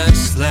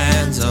promised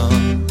land,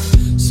 oh,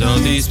 so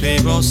these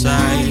people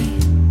say.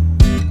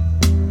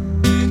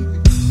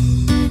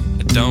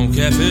 I don't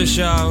care for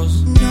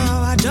shows.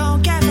 No, I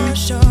don't care for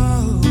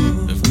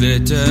shows. Of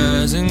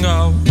glitters and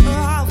gold.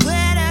 Oh,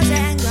 glitters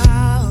and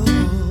gold.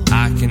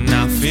 I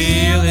cannot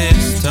feel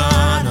this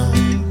tunnel.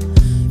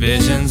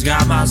 Vision's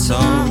got my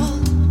soul.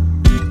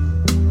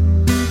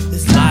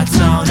 There's lights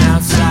on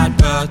outside,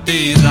 but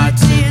these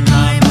lights in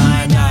my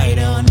mind, I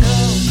don't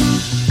know.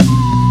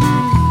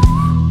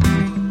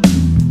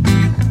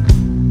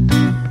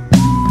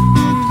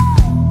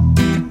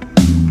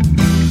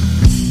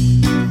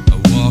 I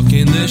walk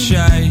in the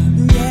shade.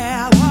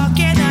 Yeah, I walk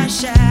in the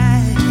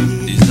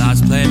shade. These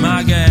lights play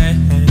my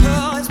game.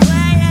 Oh, it's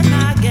playing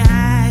my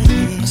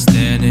game. I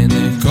stand in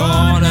the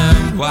corner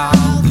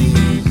while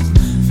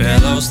these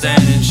fellows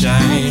stand in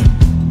shame.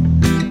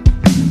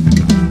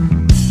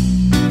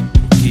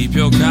 Keep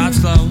your cards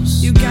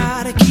close. You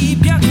gotta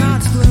keep your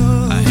cards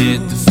close. I hit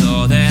the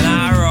floor, then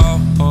I roll.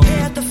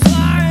 Hit the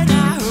floor and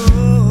I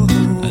roll.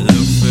 I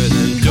look for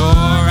the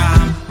door,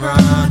 I'm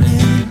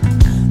running.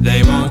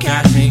 They won't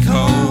catch me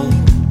cold.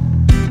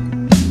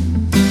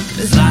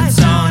 There's lights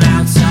on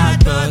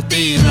outside, but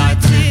these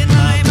lights in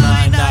my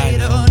mind, I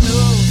don't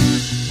know.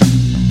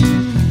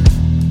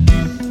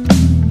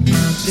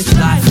 This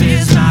life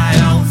is my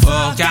own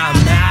fault,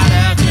 I'm out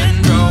of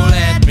control,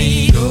 let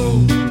me go.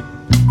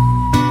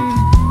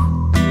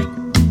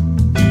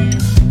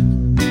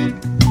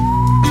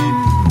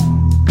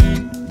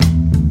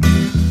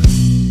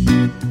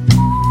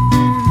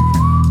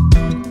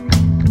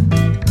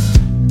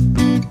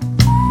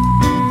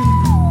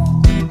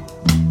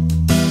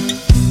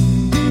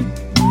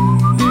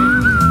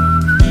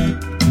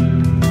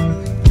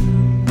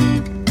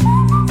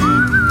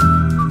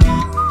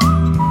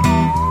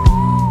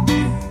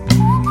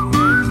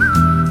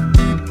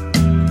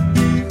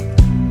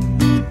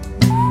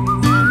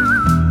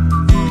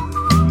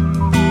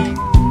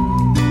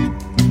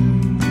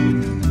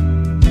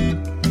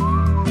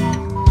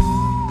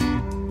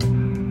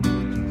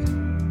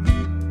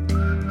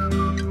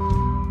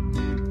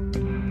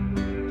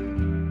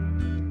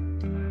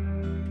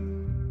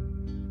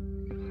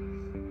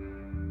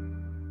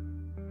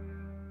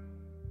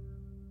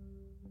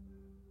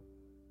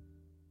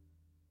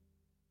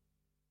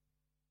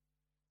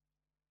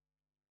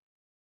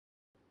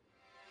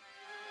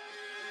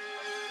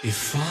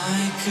 If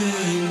I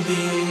could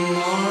be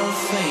more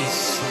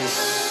faceless,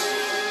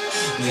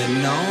 then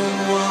no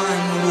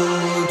one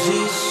would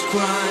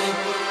describe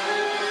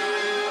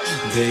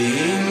the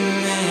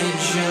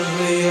image of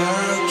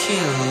your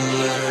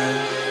killer.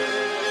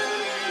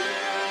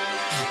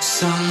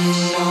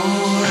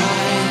 Samurai.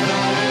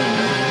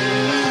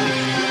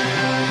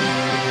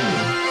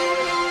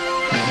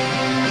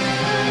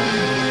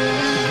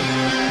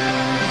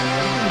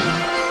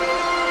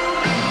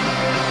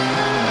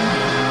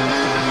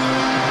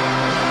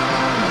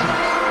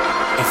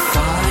 If I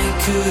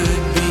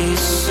could be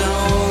so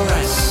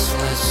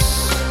restless,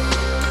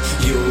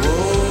 you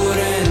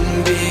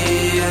wouldn't be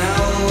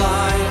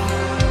alive.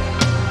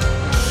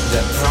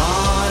 The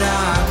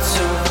product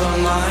of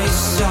my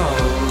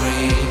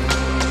story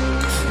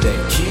that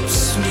keeps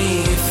me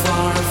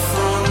far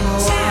from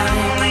life. Tell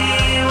me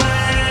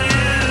where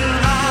you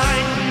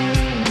hide.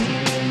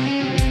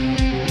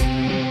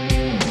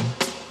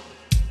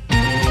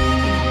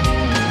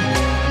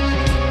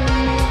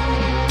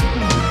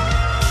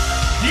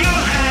 You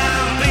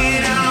have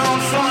been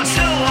out for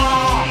too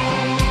long.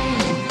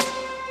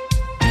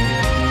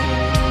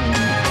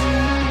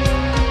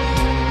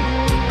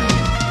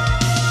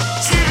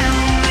 Tell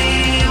me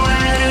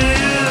where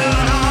you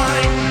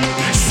hide,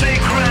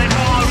 sacred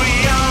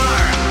warrior.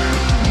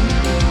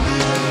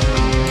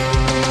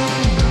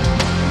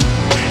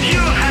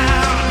 You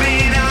have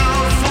been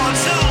out for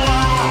too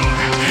long,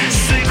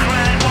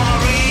 sacred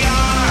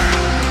warrior.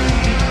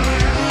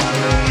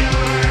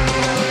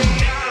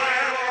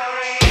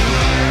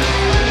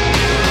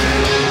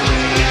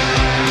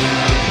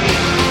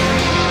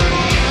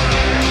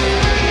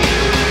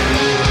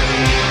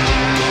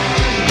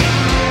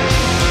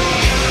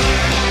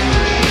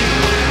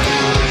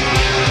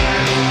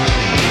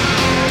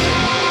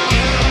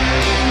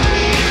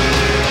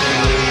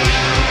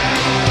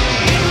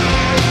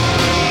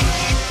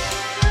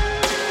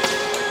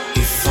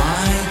 If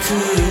I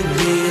could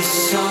be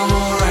so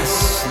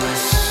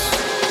restless,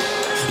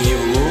 you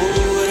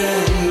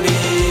wouldn't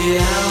be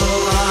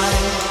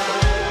alive.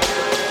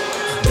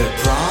 The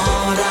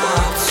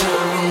product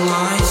of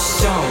my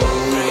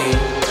story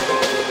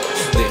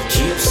that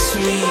keeps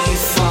me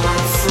far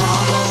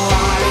from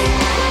life.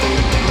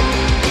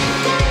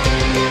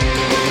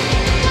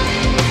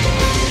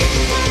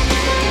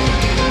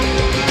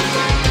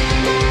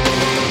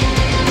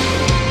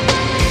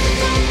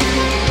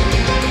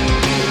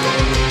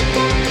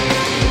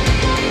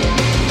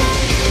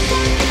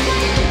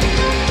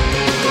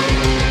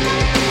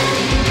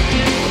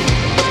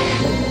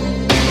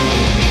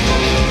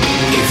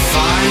 If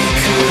I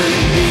could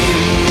be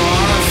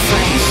more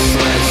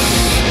faceless,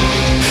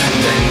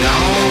 then no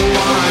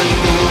one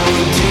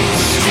would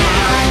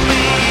describe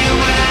me.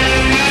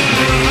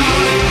 The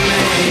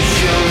image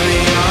of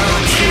your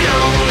killer.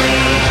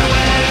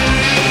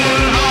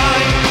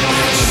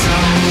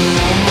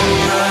 Samurai.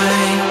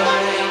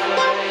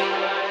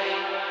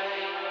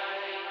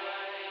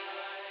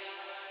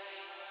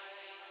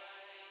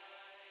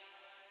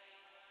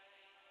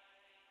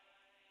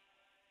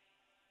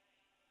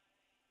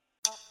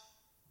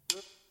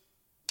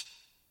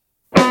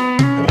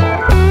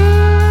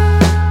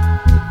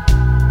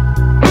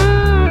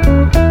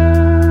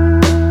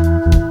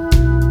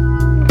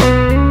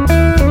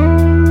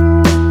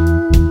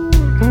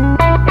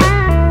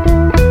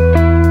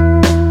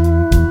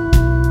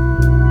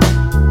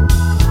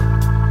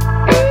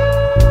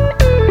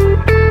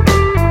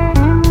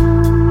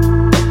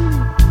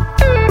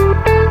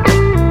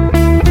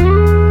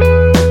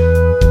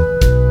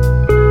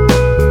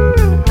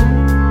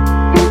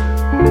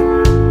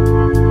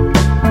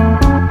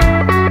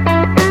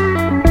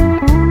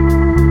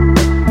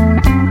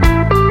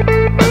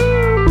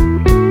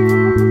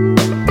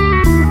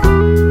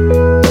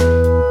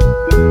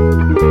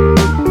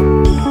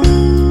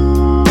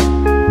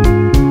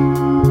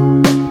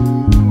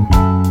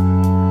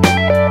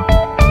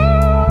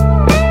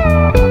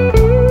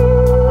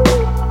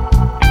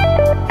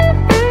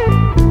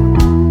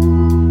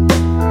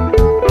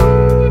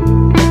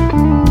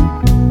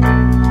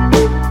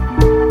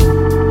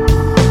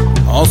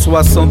 En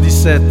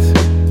 77,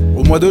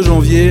 au mois de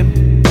janvier,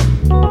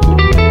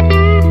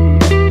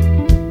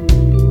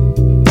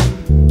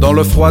 dans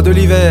le froid de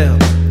l'hiver,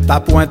 t'as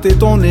pointé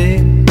ton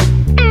nez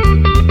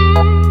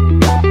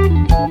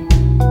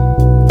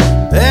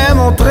et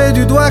montré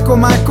du doigt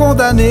comme un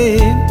condamné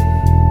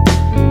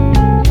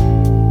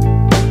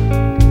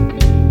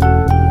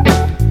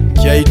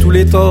qui a eu tous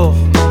les torts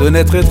de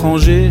naître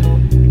étranger.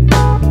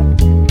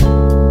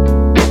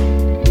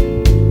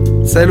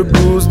 C'est le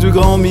blues du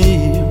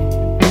GrandMi.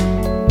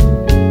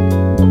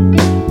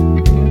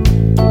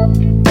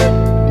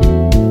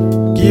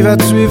 Qui va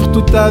te suivre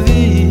toute ta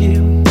vie.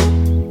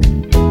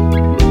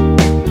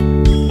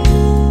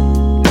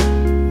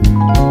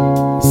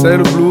 C'est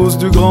le blues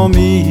du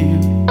GrandMi.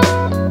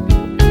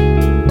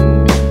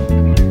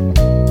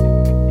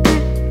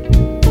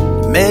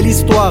 Mais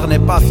l'histoire n'est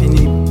pas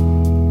finie.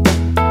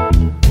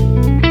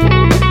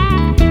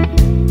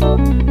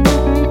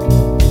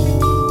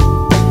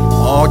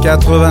 En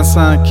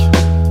 85,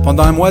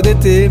 pendant un mois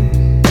d'été,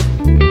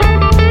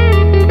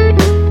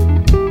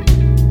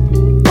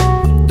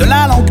 de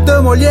la langue de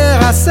Molière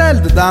à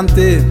celle de Dante,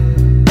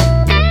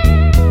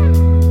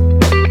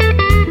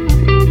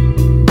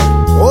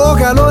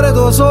 calore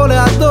do sole,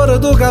 adoro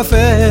do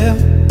caffè.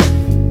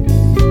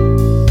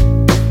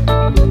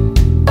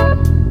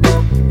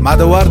 Ma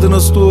te guardano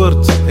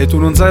storto e tu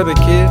non sai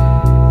perché.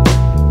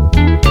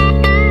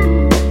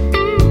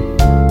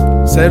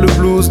 C'est le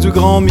blues du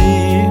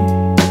GrandMi.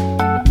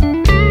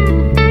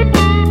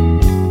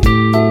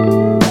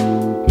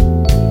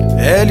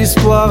 È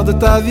l'histoire de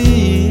ta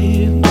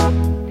vie.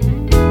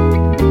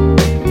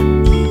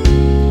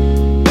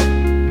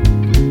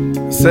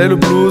 C'est le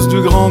blues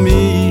du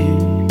GrandMi.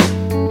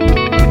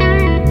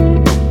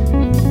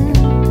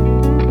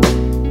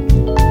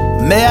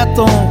 Mais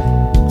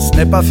attends, ce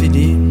n'est pas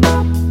fini.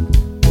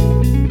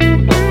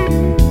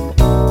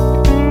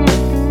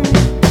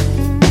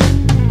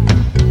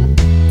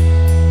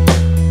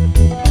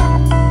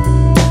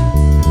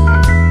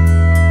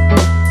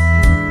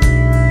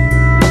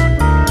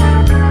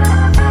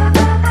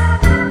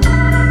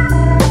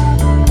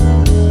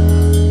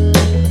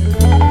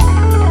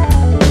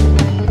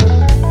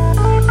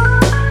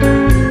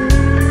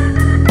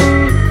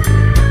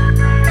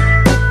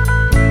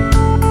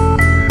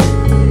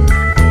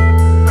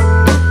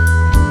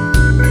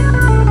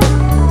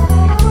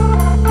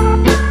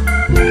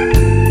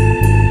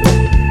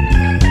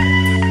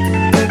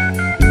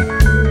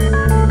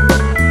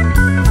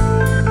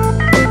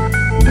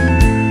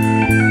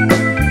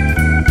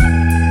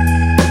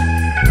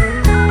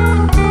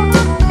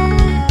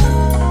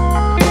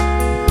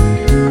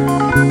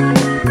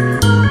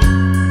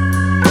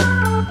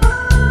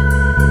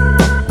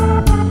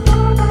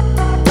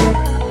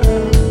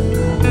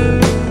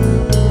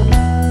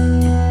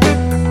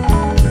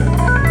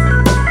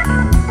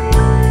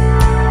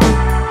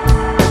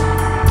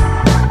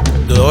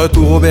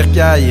 Retour au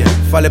bercail,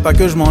 fallait pas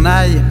que je m'en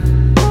aille.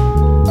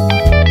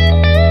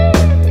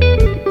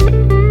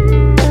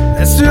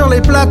 Et sur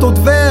les plateaux de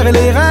verre et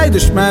les rails de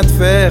chemin de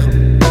fer,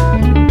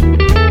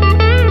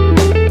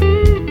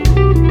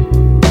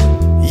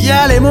 y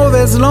a les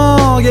mauvaises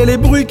langues et les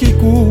bruits qui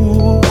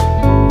courent.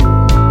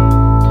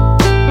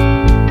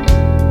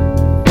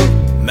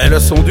 Mais le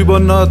son du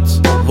bonne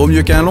note vaut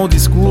mieux qu'un long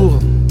discours.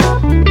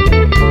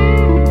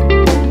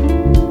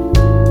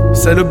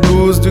 C'est le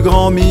blues du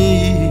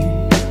GrandMi.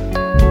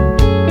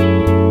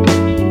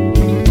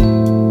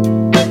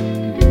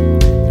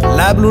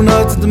 La blue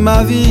note de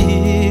ma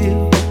vie.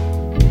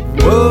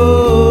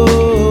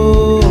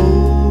 Oh,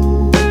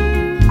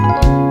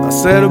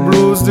 c'est le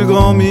blues du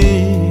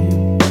GrandMi.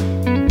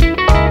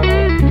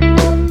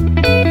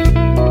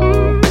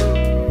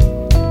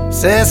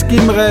 C'est ce qui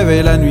me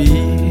réveille la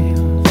nuit.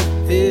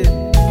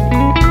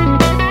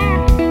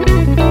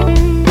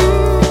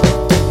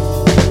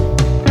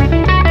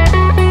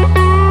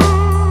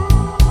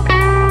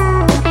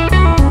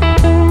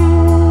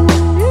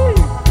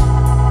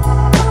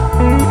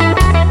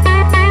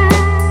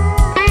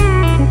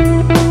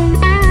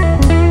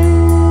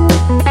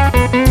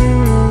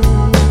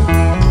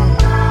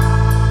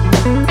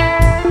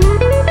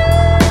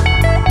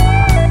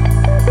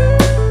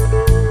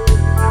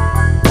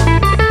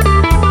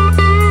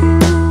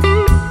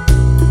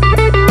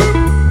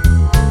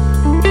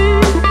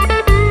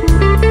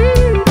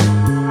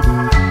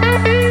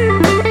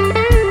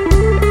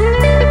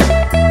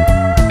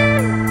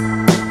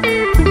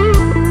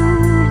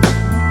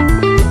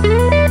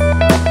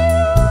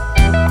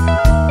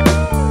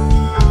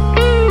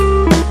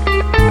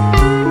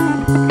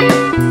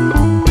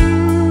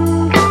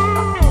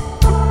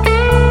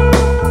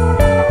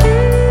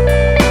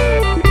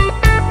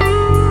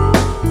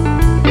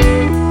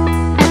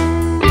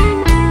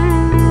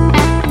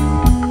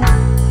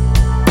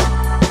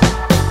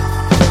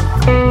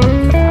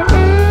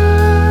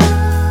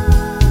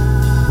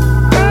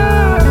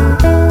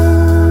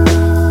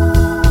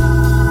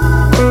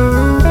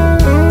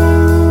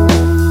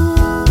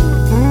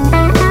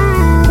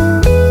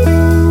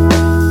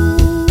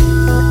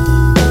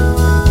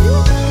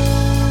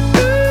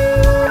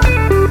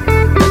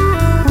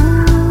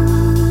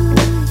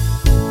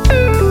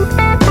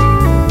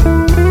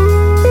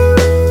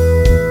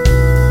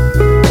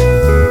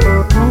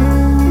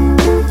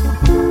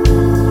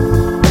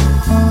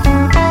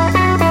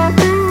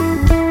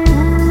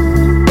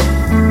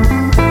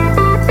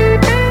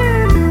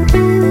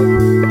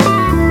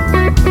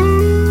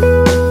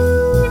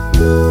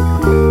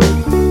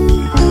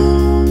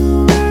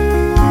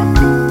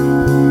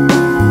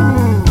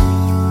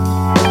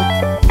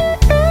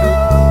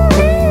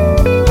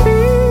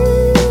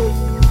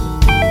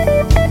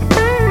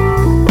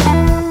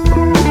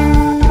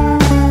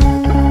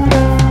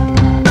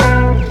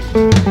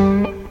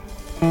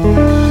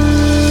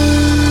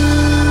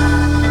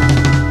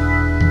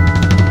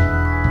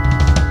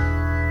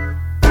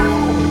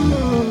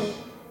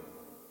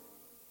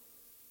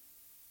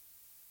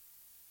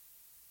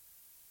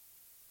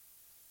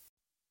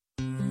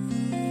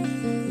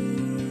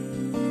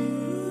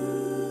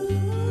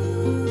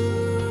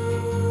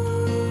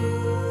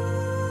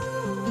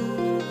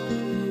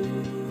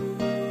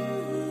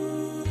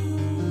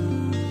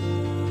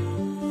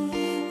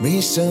 Mi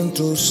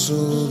sento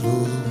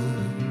solo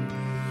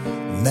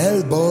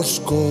nel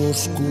bosco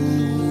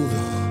oscuro,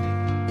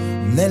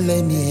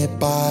 Nelle mie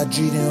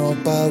pagine ho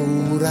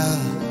paura,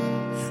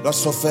 la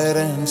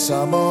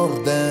sofferenza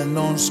morde e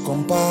non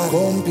scompare.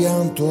 Con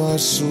pianto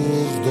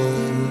assurdo,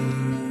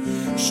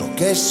 so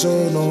che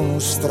sono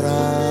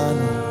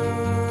strano,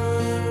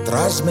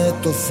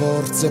 trasmetto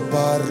forze e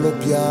parlo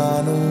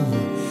piano,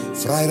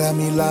 fra i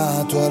rami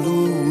la tua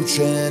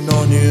luce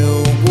non è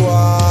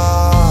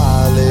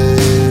uguale.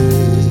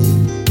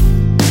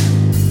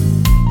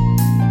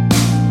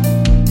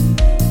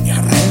 Mi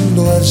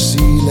arrendo al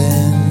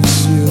silenzio,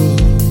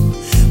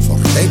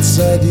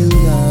 fortezza di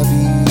una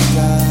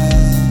vita,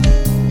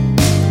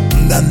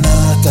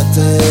 dannata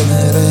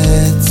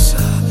tenerezza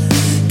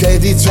che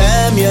di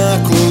te mi ha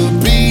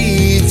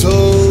colpito.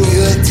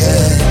 Io e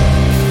te,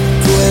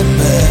 tu e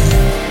me,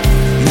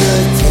 io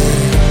e te,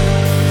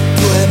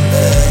 tu e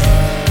me,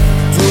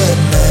 tu e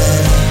me,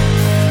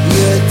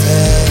 io e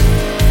te,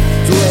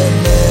 tu e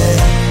me,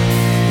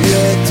 io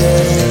e te,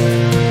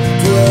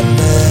 tu e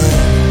me,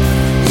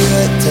 io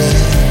e te,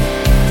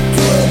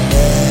 tu e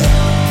me,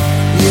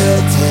 io e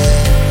te,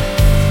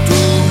 tu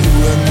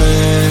e me.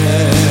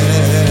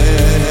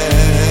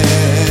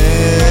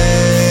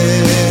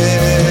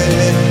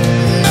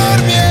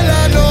 Dormi e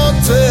la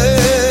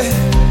notte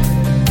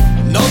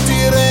non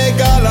ti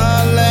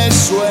regala le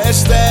sue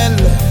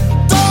stelle,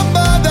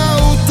 tomba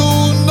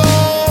d'autunno,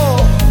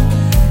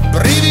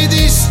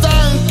 brividi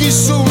stanchi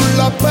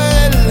sulla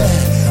pelle,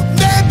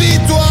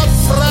 debito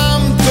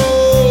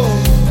affranto,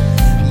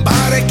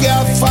 mare che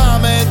ha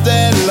fame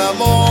della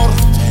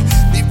morte,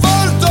 di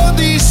volto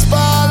di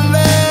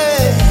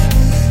spalle,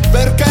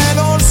 perché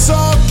non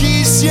so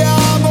chi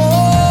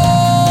siamo.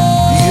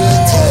 Io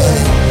e te,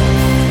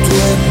 tu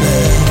e me,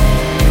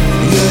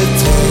 io e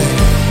te,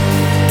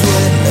 tu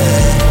e me,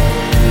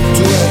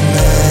 tu e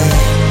me,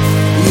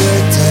 io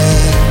e te,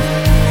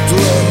 tu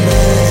e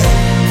me,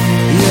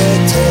 io e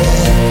te,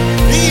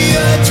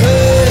 io e te,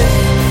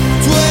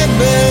 tu e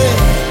me,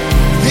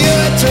 io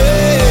e te,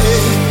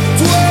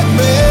 tu e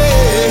me,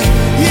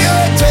 io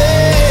e te,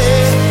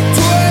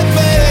 tu e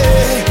me,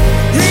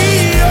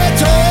 io e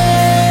te.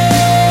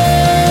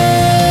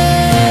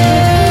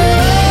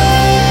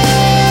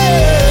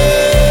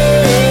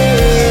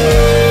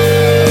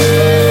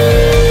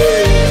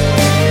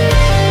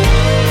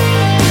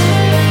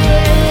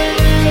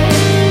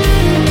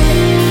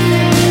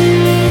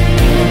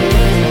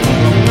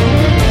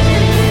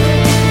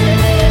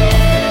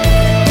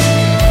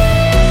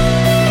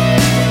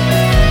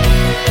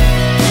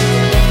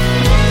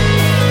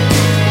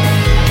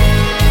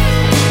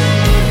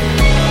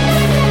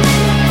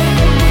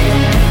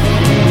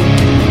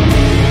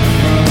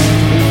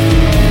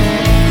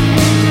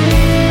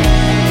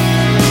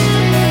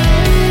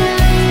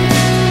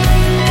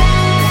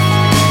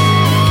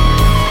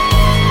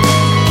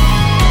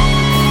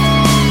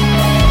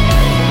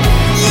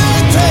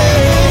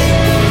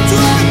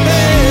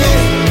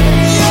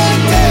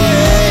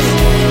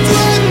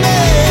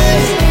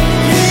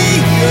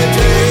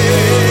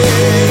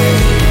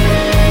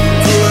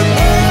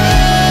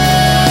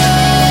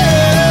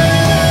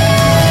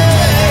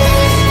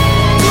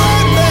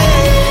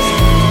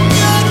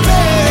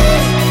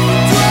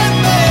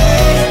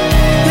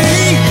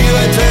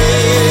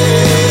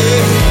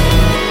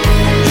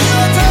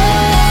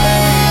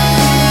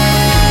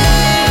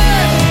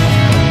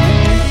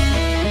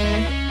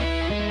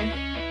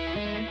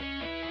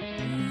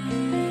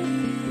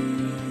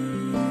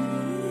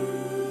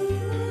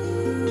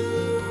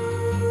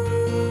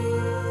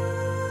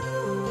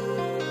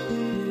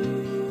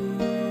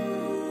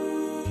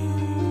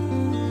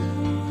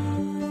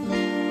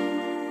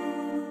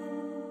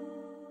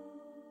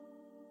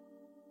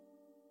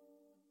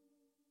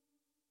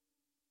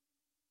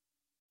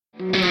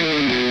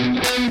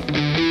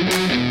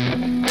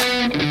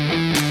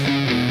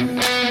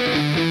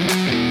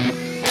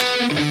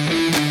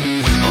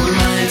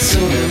 Ormai il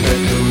sole ha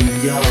aperto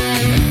gli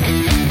occhi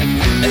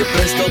e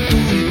presto tu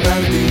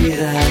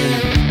ripartirai.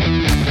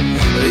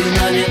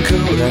 Rimani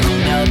ancora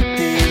un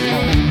attimo,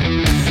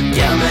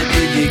 chiama e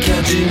digli che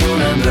oggi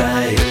non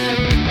andrai.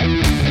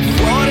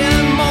 Fuori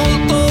è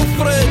molto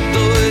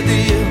freddo ed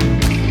io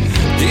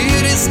ti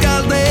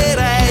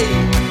riscalderei.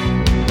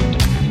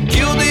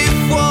 Chiudi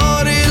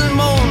fuori il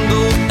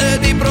mondo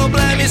ed i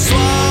problemi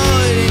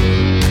suoi.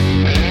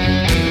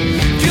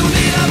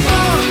 Chiudi la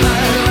porta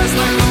e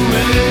resta con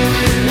me.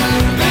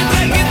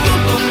 Vedrai che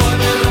tutto poi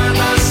verrà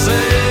da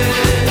sé.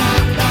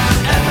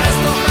 È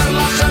presto per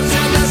lasciarsi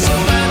adesso,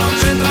 ma non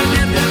c'entra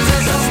niente se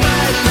si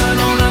aspetta.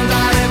 Non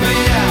andare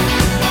via,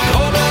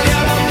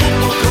 coloriamo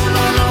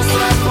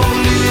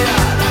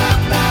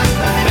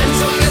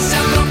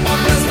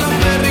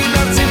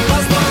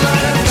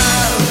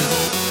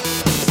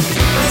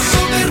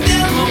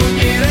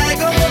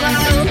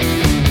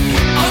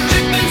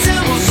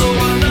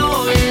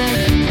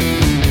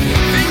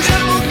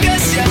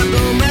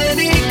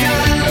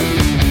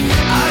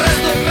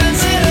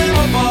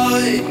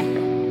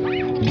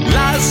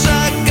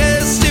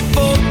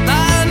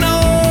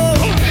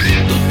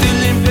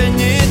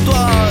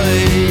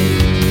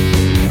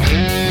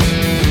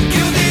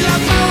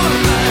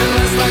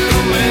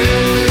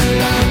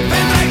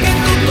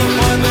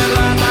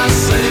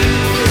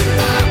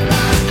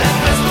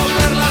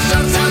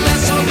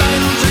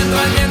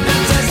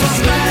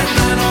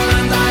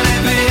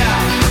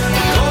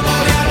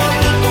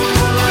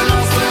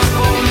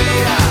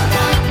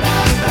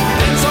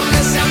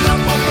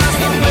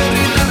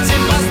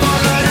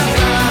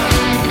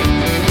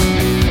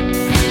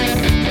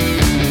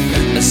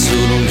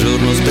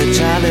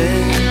speciale,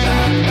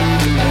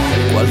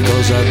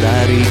 qualcosa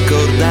da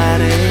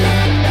ricordare,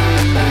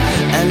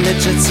 è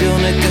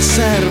l'eccezione che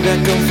serve a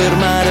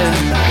confermare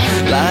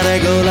la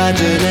regola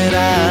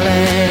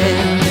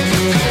generale.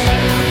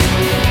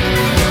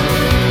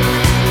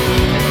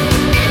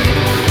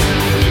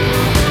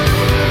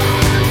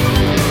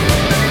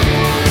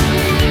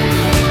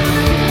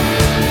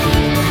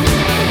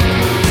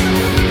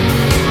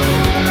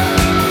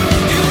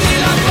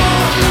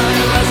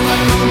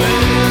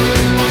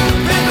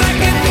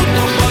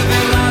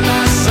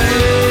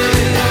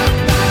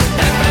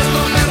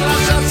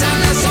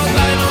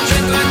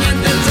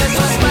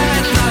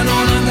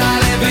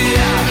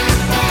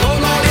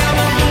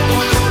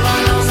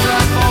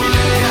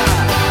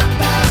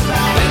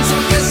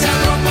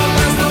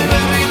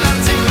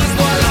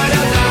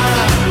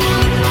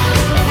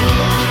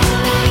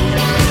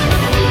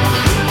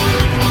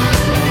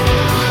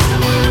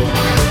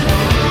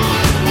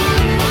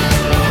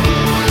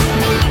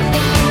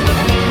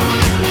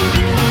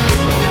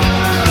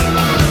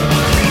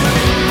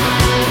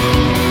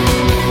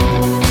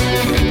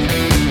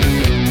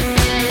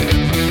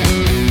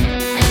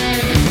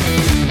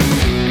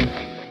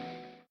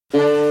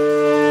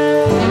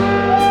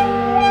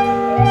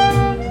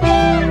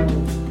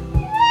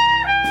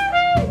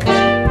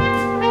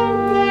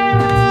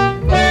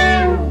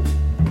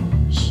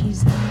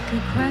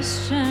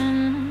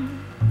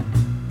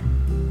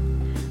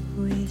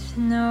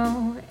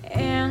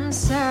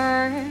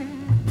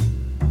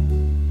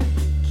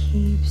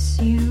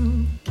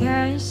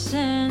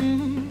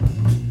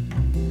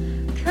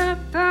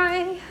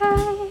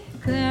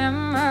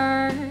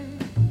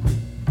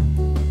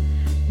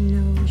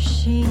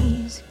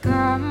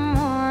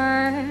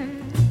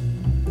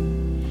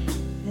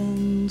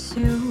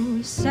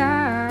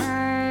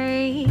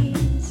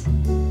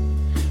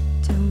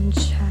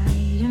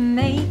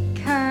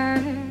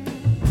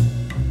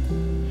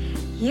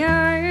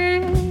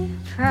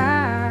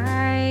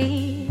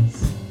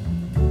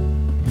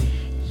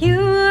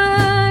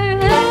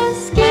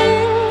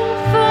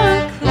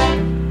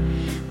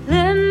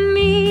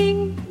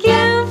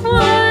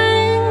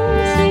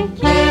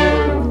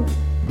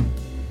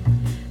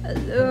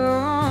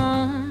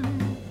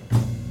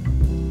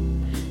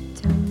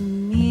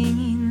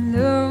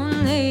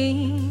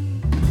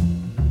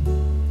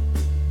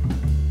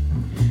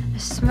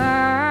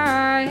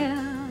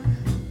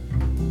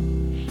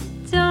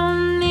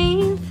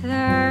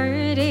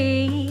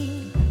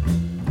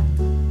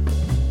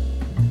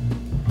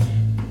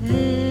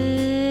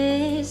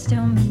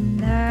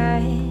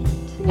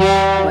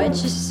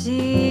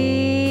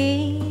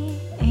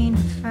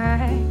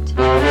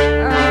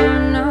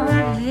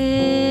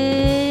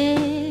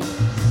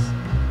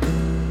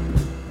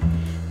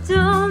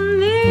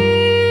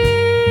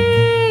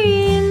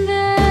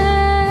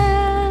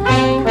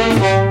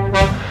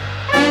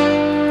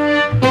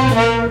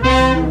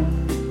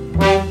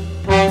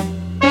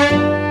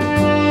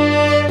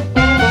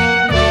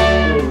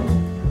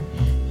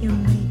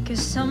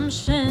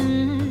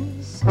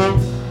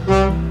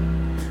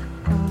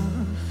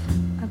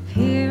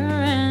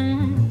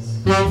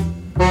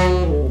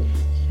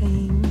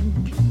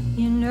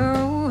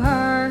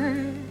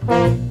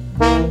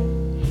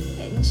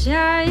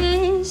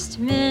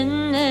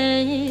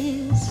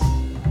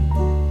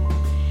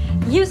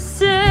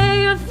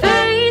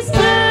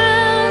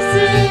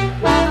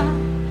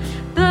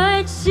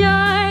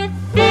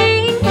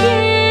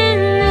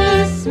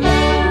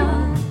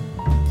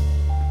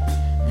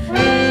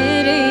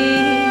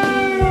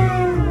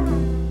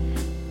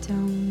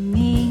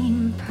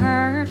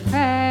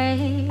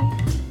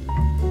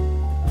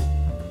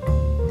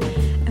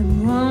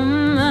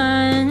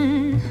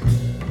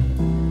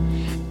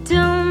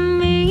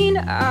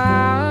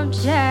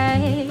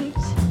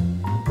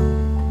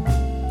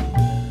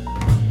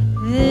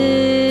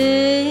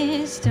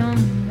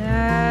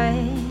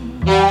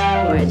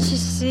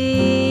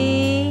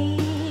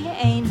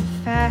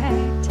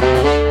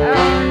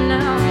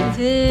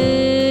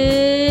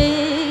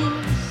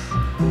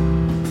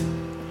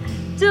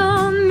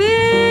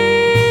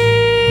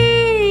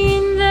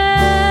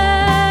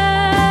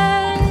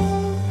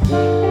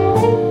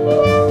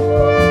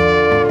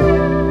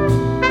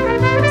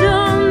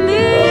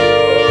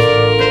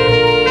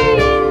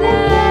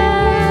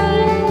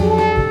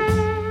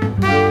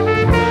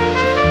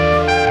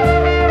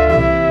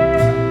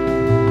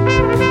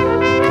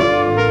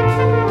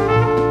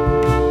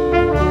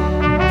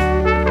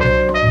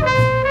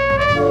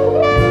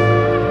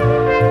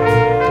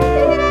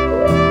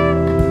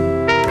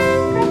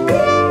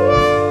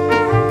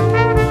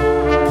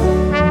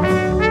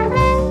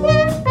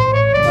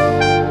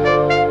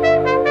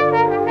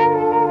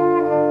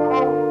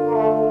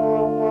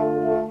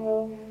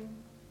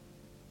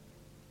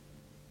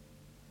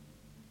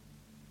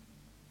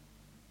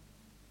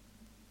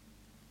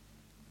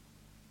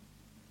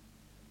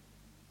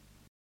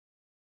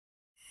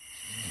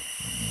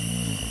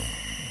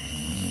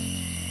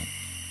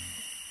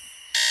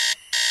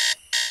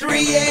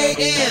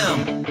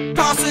 a.m.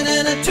 Tossing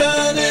and a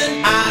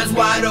turning, eyes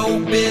wide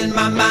open,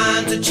 my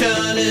mind's a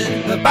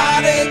churning. Her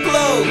body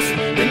close,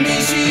 the knee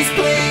she's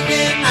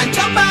clinging. I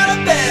jump out of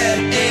bed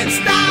and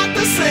start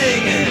to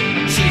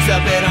singing. She's a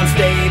bit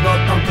unstable,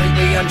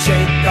 completely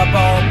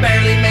unshakable,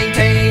 barely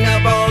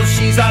maintainable.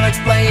 She's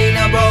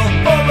unexplainable,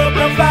 full of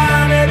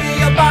profanity,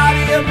 a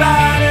body of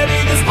vanity.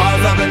 This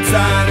cause of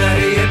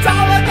insanity, it's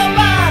all a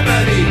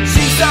calamity.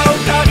 She's so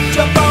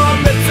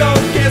touchable, lips so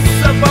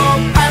kissable,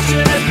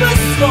 passion is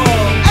blissful,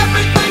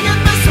 everything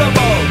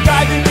invisible,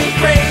 driving me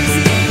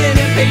crazy, an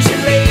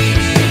impatient lady.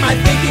 My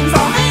thinking's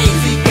all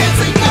hazy, can't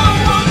say no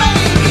or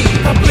maybe.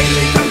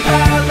 Completely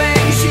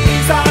compelling,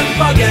 she's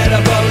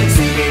unforgettable,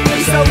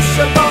 exceedingly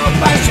sociable,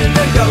 passion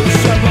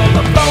negotiable.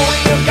 The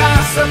flowing of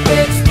gossip,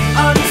 it's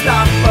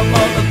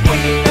unstoppable. The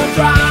queen of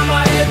drama,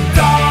 it's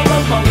all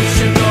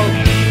emotional.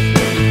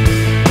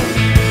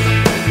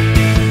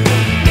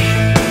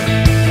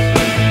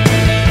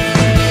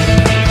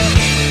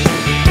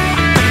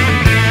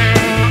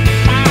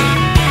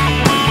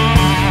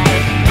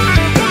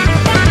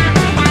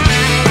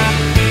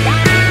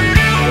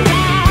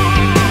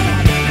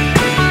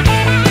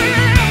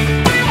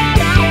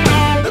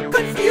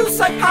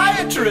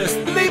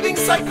 Leaving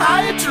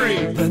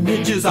psychiatry. The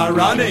ninjas are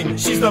running,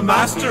 she's the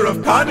master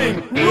of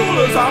cunning.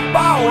 Rulers are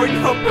bowing,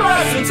 her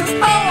presence is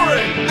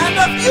powering. And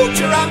the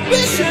future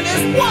ambition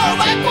is world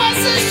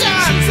acquisition.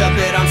 She's a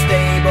bit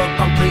unstable,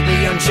 completely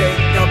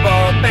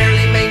unshakable,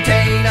 barely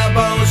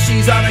maintainable.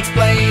 She's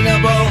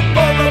unexplainable,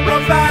 full of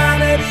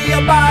profanity,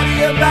 a body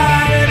of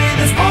vanity.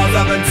 This cause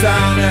of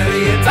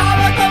insanity, it's all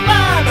a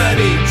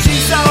calamity.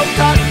 She's so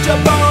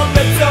touchable,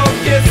 lips so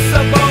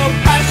kissable,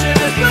 passion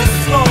is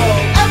blissful,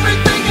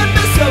 everything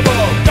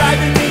invisible,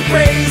 driving me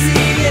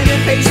crazy, an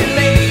impatient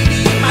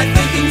lady. My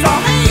thinking's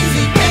all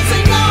hazy, can't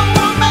say no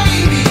or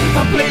maybe.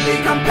 Completely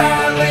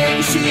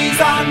compelling, she's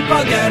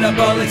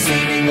unforgettable,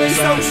 exceedingly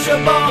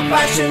sociable,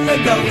 fashion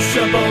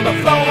negotiable. The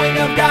flowing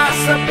of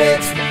gossip,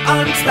 it's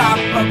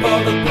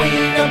unstoppable. The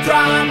queen of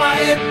drama,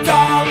 it's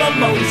all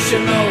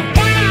emotional.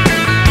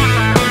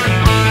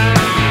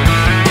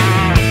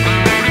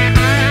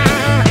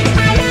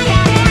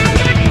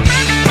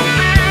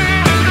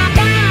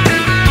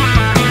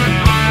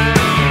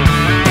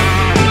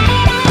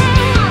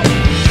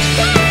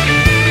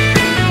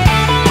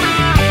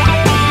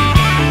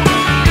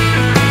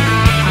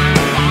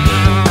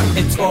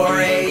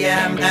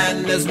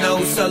 There's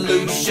no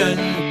solution.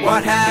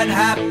 What had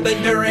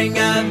happened during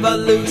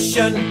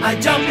evolution? I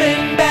jump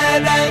in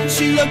bed and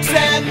she looks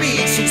at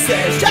me. She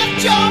says,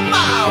 shut your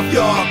mouth,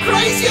 you're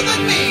crazier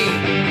than me.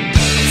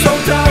 So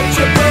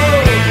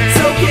touchable,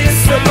 so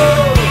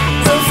kissable,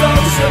 so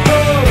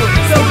sociable,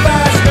 so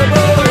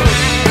fashionable,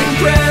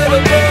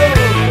 incredible,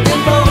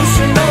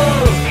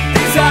 emotional,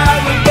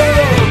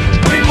 desirable,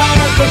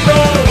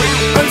 remarkable,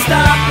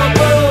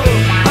 unstoppable,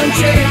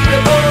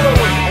 unshakable,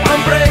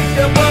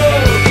 unbreakable.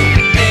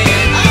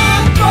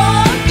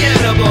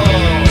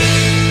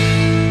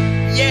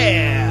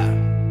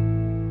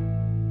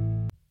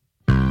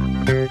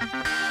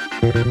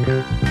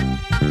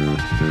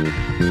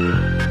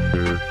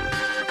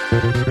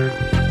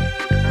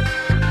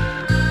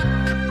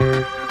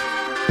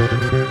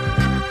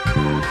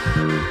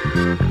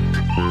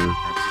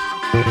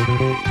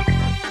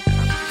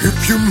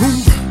 If you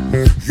move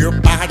your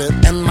body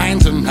and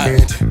mind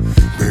tonight,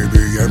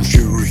 baby, I'm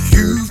sure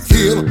you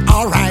feel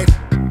alright.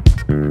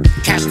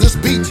 Catch this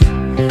beat,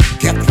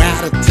 get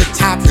ready to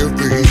tap your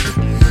feet,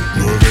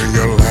 moving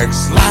your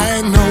legs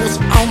like nose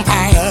on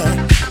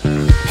fire.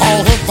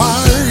 All the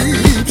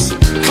vibes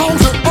come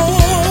to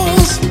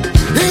us.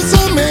 It's a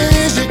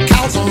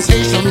magical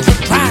sensation to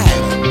try.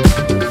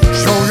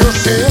 Show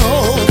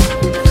yourself,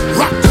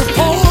 rock the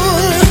floor.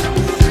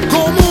 Go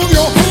move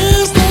your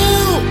hands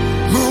now,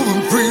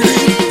 moving freely.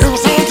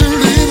 It's time to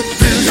live.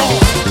 Feel your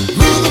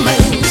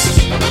movements.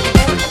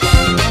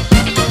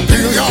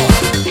 Feel your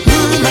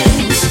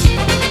movements.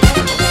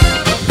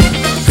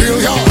 Feel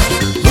your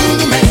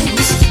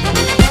movements.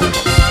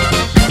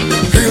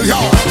 Feel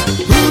your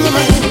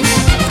movements.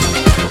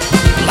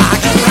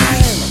 Like a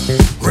lion,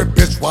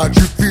 repeat what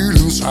you feel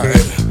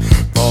inside.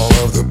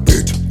 Follow the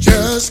beat,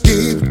 just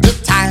keep the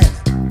time.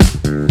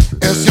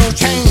 It's your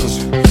change,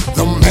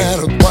 no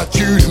matter what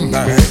you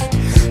deny.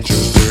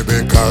 Just do it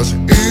because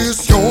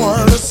it's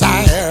your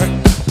desire.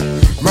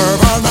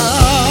 Move on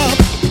up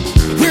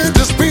with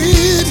the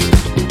speed.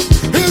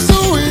 It's so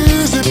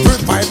easy,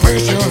 put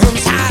vibration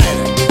inside.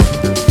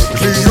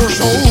 Clear your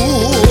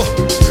soul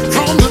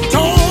from the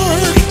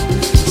dark.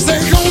 Stay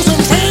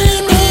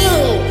concentrated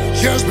now.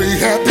 Just be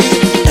happy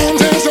and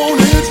dance on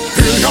it.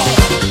 Feel your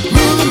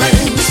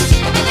movements.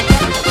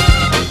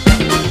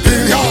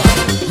 Feel your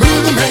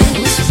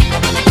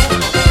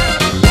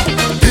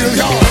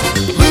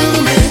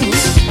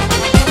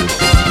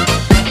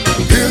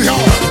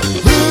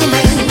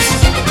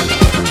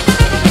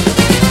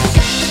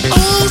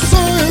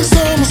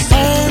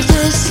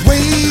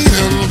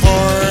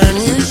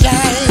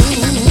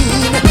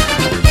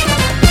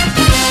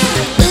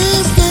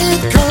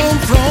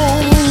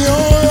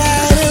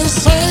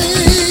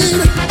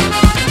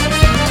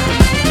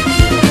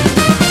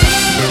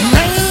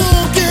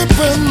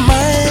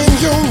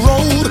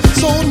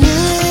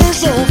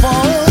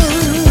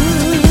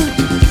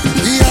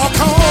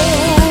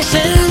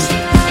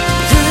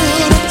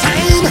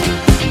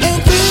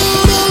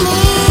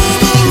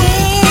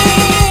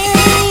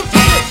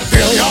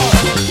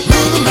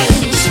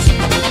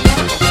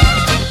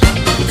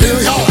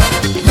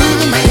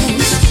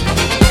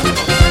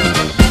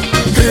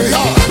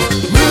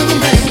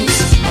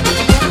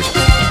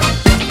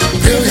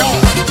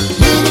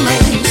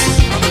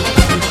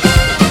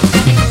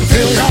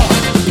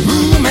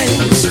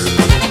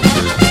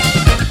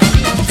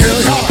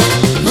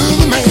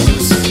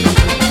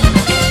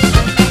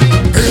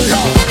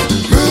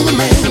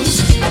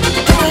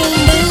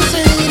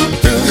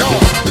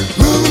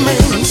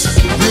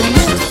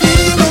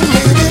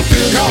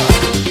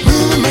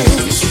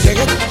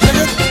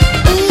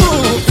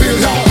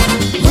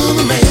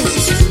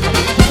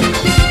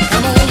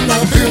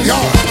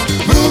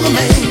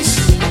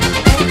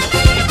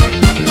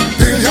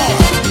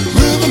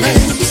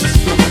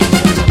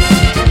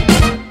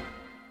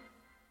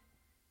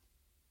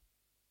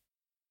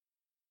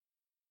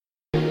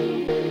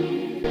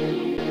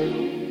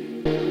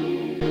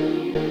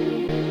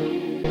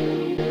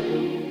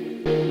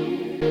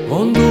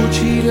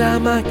Guidi la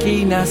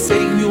macchina,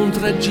 segui un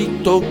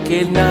tragitto che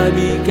il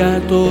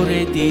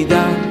navigatore ti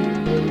dà.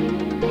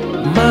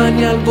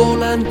 Mani al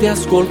volante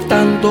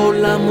ascoltando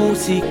la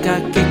musica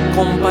che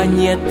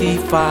compagnia ti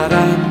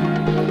farà.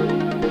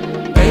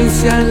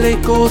 Pensi alle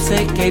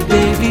cose che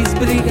devi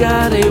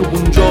sbrigare,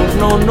 un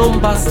giorno non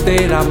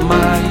basterà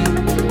mai.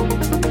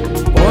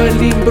 Poi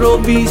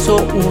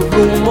all'improvviso un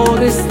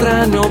rumore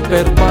strano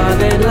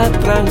pervade la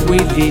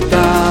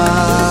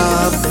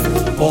tranquillità.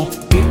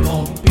 Poppi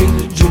poppi,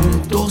 il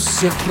giunto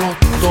si è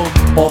rotto.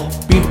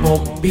 Poppi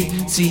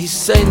poppi, si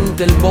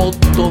sente il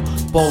botto.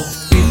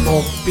 Poppi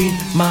poppi,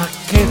 ma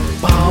che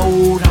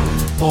paura.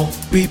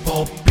 Poppi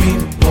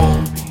poppi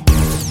pom.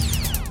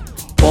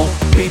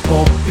 Poppi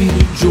poppi,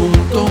 il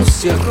giunto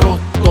si è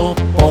rotto.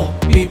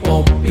 Poppi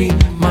poppi,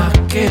 ma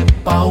che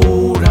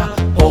paura.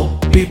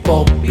 Poppi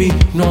poppi,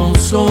 non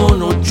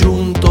sono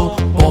giunto.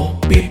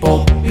 Poppi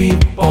poppi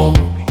pom.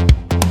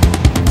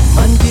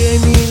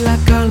 Mantieni la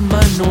calma,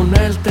 non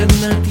hai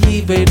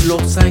alternative, lo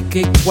sai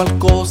che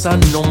qualcosa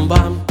non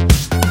va.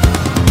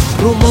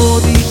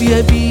 Rumori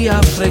via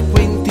via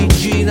frequenti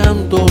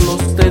girando, lo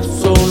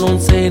sterzo non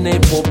se ne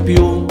può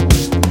più.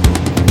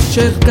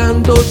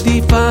 Cercando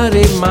di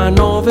fare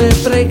manovre,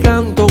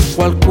 pregando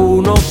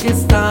qualcuno che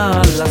sta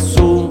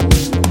lassù.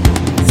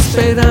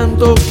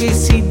 Sperando che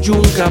si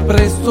giunga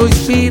presto,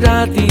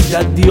 ispirati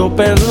da Dio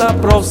per la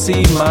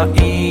prossima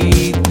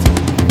hit.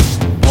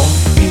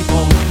 Poppi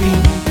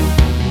poppi,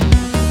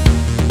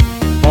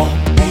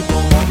 poppi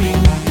poppi,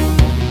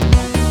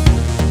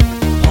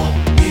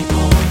 poppi poppi, poppi poppi.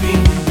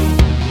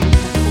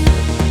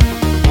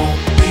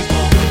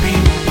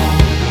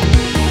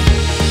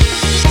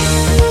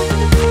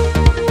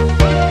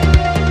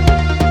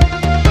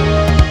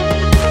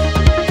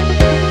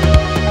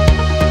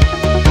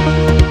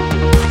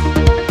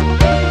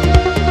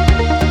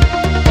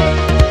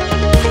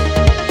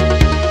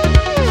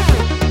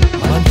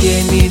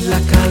 Mantieni la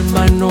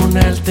calma, non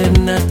hai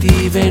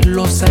alternative,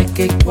 lo sai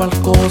che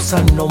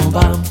qualcosa non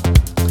va.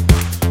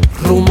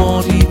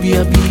 Rumori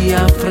via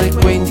via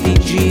frequenti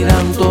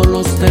girando,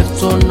 lo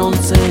sterzo non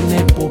se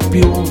ne può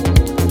più.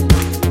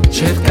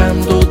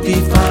 Cercando di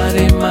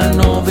fare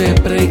manovre,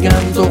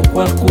 pregando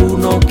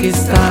qualcuno che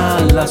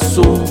sta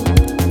lassù.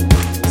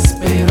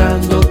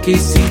 Sperando che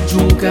si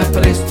giunga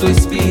presto,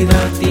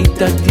 ispirati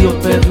da Dio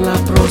per la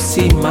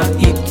prossima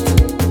hit.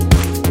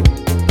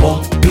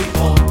 Poppi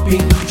poppi,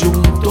 il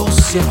giunto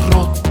si è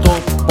rotto.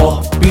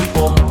 Poppi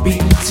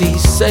poppi, si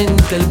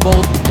sente il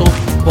botto.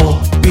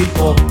 Poppi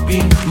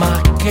poppi,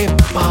 ma che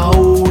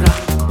paura.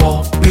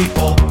 Poppi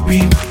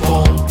poppi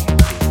pom.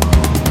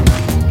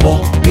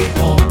 Poppi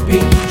poppi,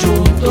 il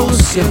giunto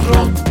si è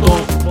rotto.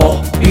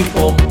 Poppi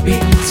poppi,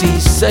 si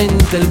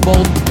sente il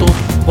botto.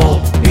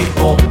 Poppi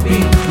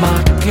poppi,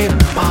 ma che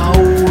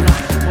paura.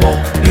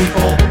 Poppi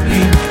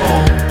poppi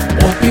pom.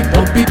 Poppi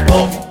poppi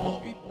pom.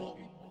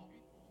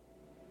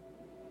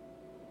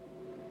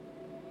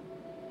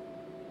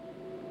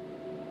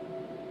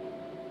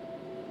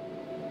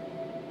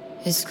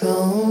 It's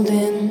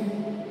golden.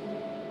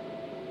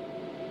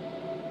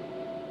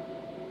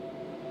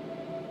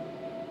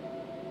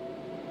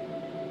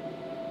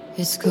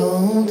 It's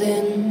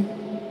golden.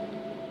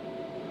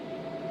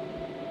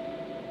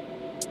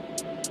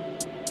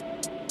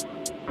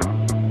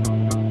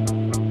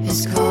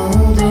 It's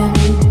golden.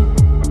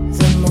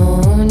 The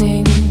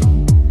morning,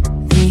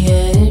 the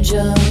edge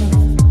of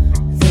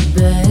the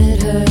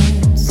bed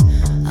hurts.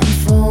 I'm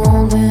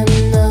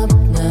folding up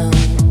now.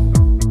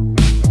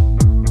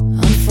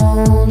 I'm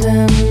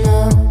folding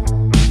up.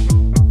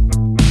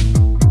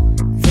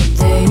 The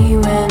day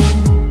when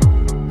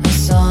I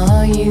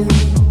saw you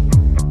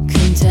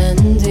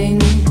contending,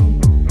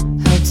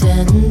 how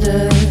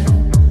tender.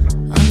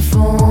 I'm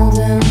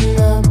folding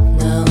up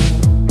now.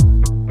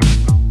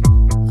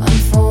 I'm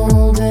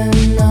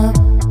folding up.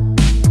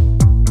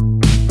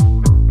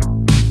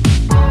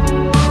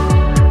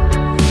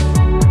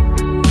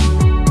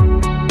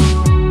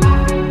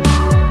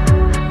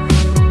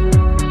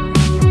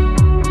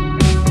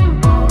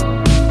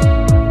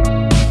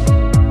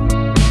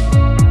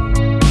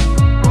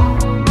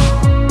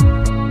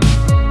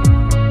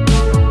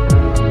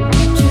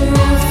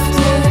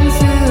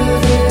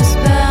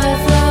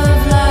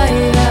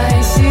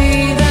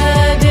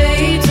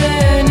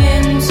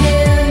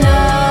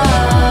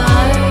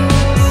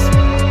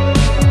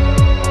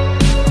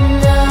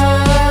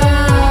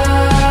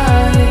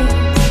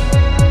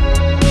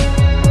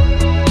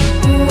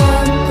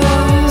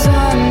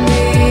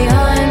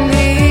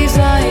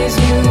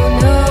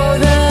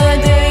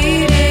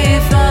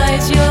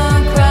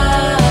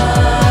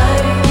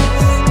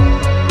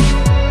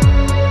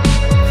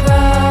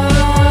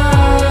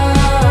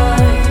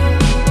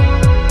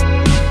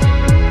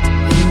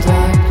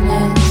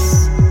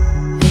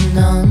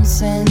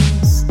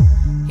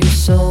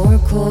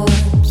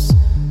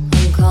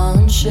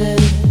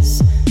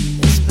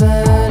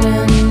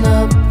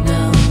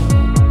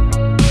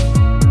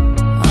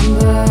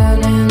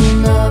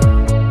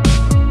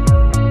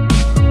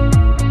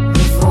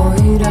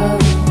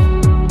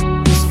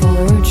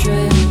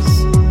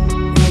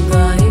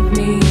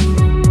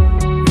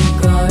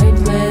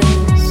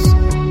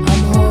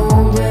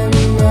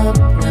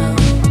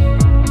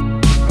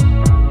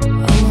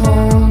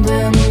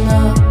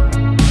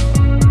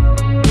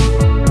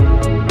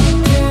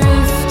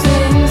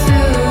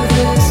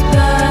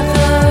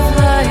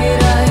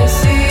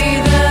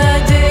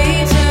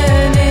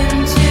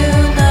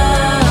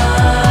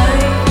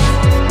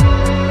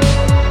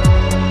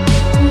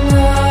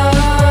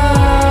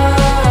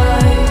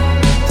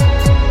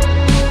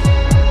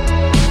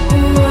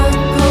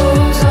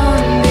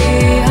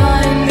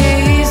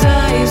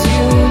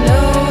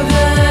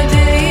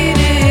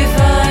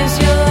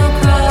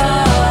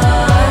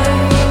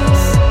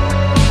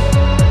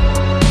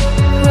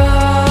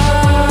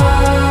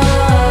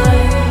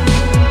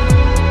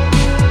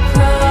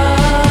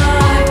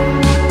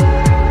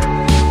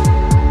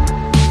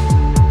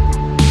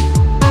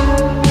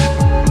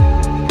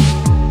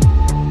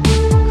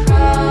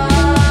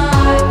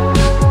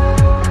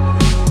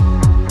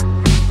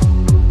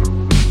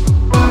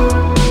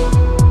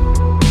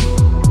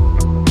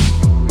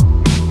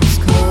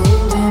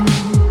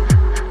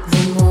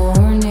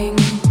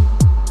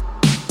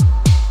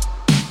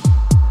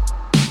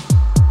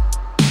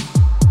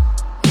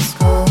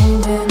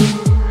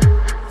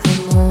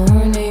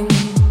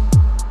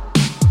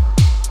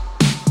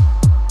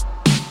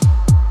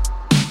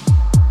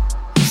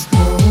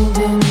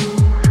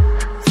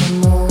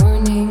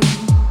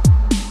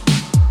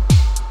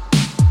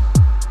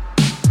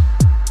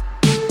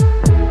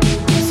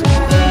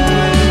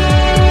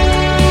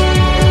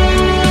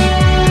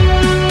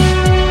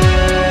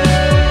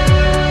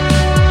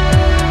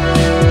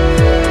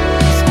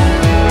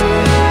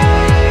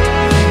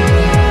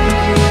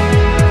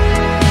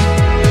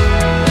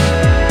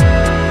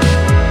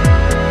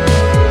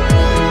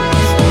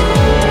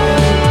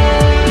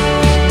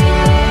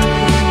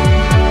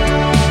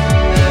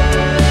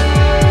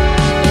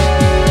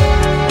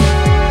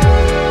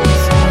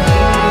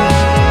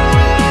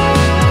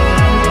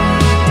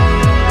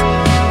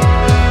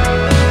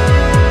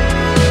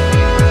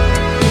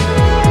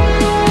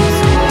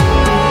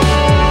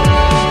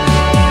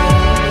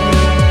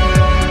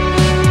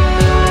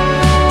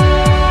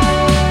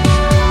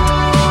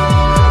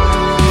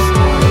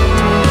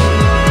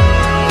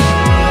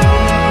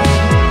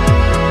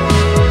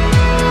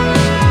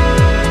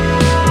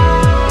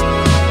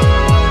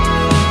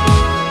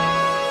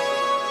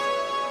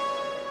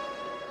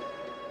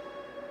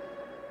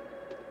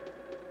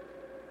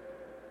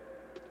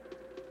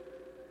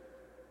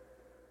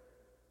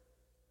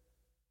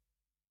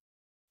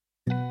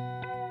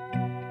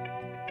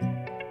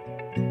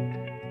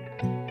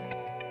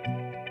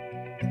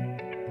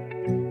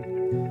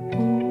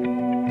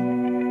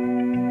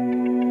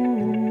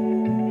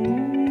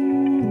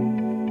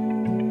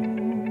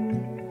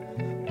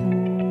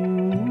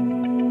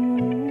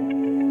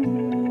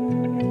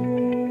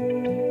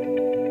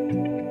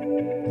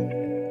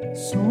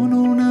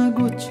 Sono una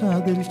goccia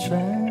del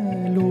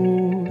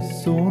cielo,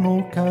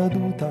 sono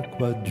caduta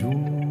qua giù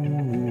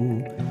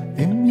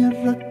e mi ha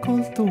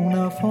raccolto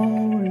una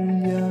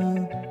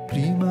foglia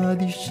prima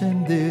di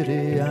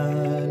scendere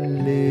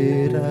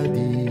alle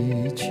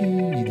radici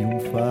di un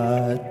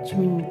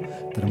faggio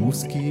tra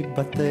muschi,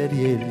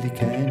 batteri e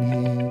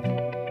licheni.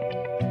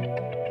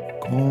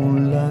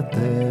 Con la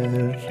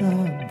terra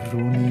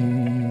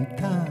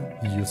brunita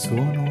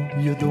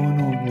io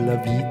dono la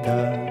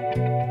vita.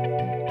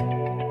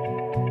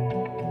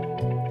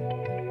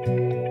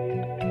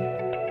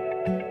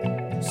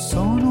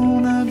 Sono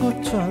una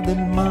goccia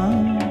del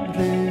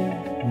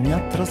mare, mi ha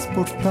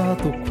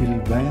trasportato qui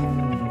il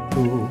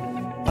vento,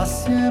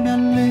 assieme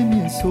alle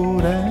mie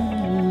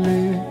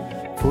sorelle,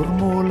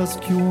 formo la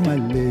schiuma e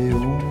le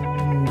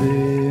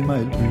onde, ma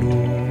il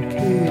blu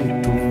che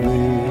tu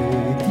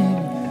vedi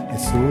è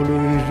solo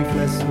il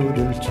riflesso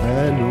del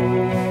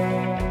cielo.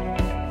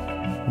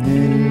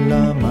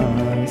 Nella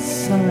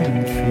massa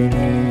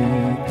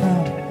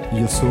infinita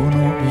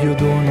io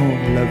dono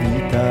la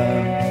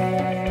vita.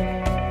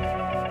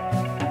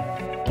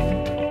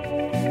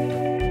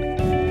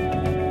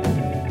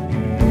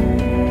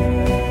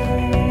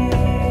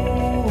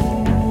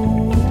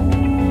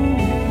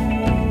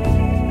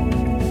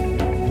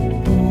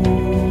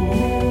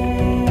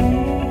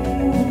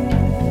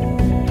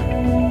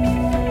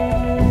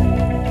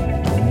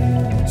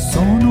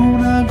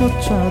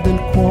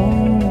 Del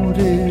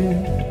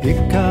cuore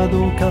e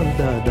cado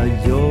calda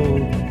dagli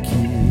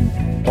occhi,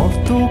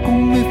 porto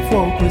con me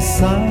fuoco e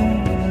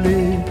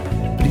sale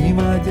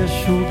prima di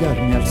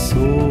asciugarmi al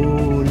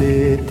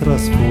sole,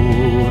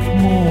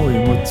 trasformo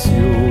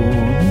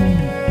emozioni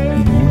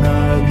in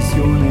una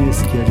visione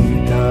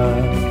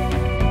schiarita,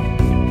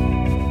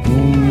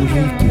 un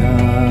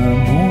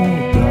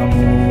richiamo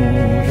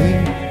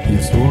d'amore,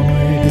 io sono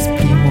ed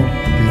esprimo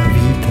la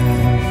vita.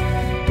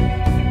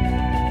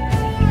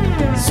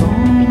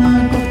 Sono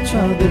una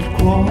goccia del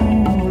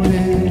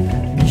cuore,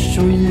 mi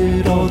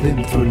scioglierò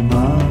dentro il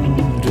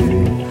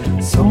mare.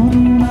 Sono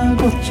una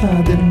goccia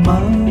del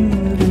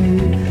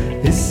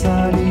mare e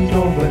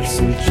salirò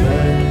verso il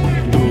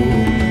cielo.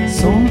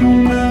 Sono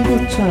una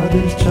goccia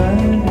del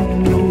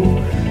cielo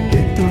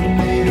e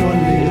tornerò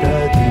alle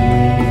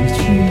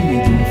radici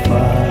di un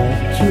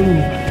faggio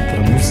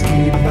tra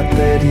muschi,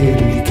 batteri e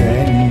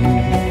licheni.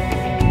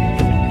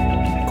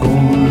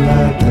 Con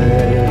la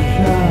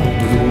terra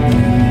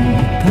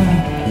brunita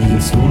io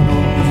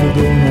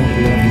dono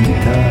la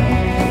vita.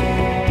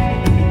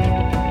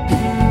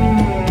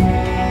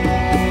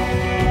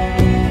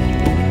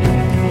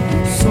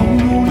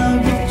 Sono una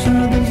goccia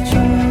del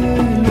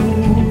cielo,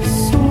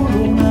 solo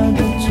una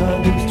goccia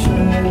del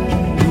cielo.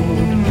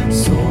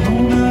 Sono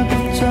una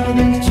goccia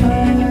del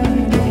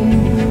cielo,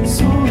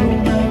 solo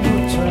una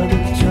goccia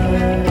del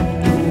cielo.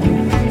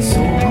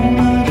 Sono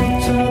una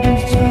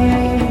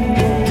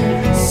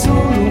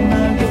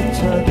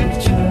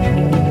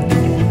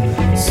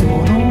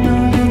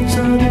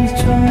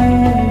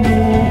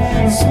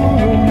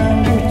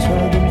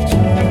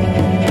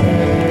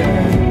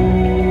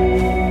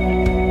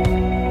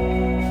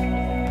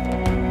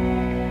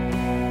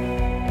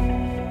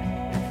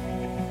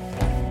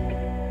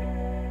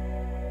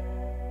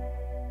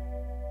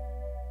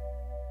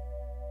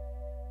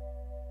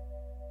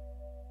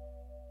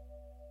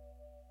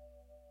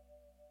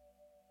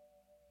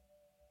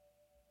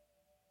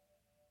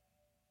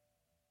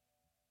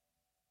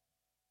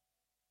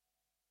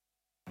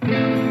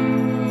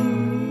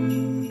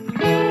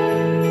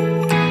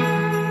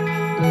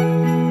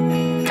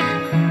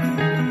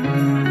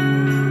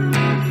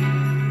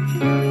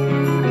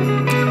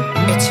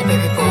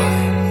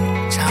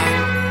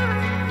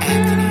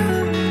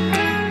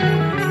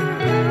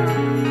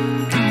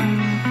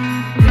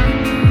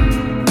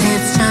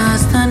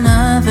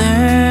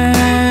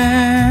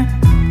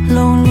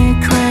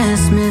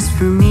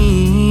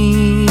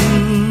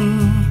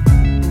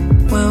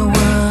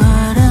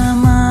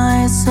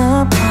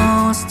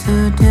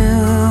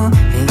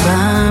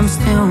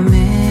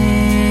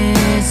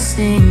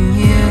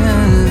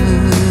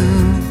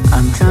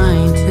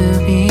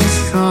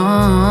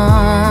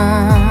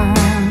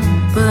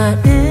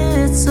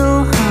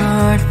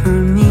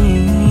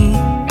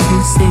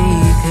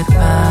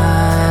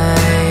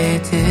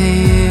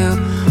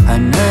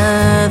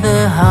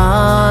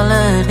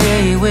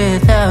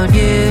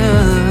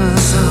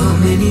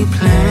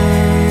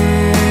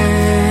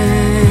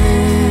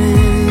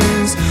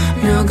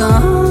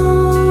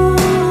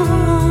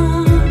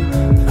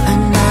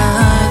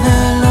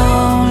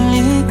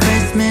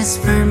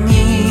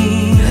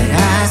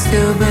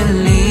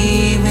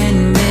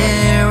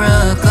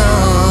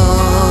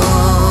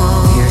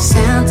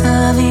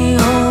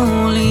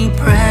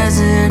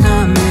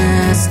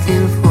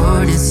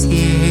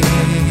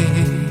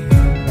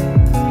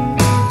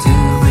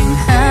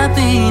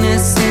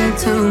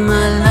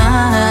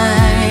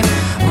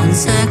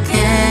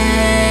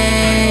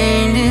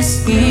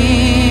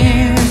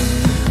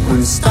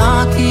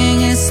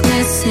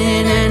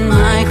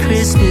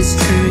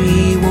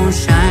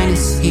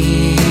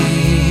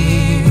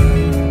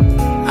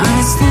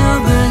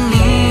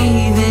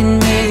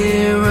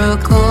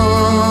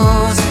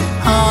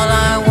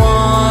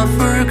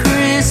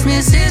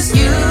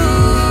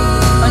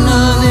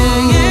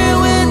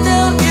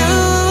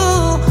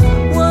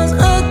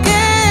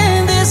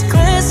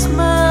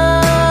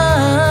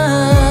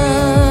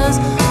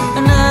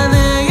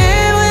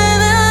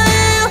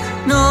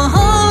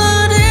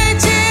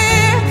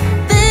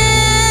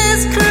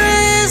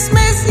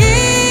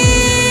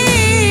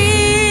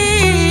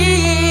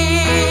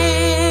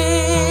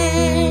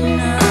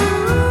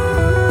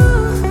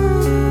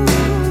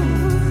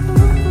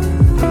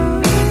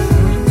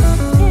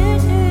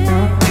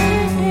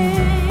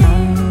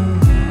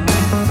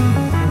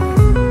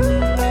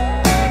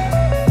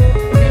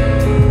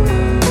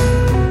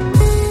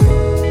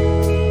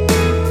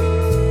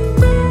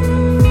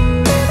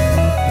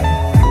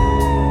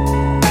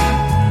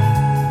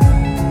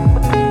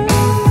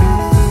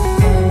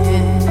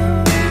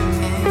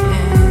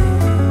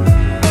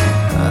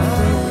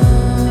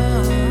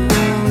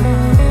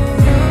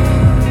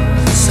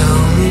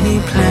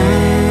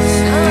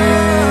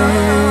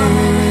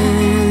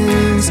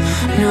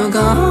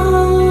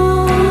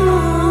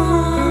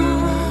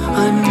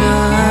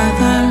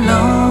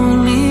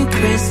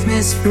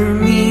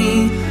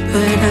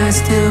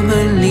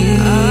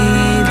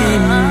believe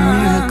in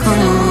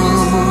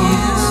miracles.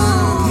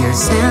 You're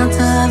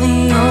Santa,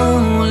 the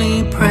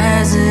only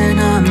present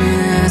I'm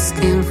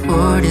asking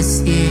for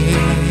this year.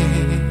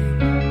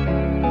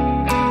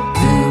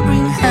 To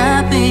bring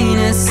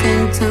happiness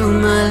into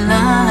my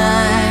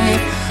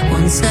life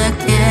once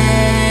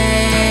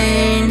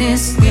again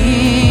this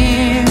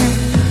year.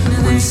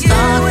 When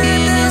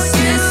stocking is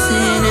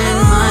missing and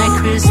my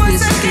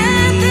Christmas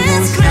tree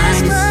won't shine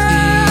this year,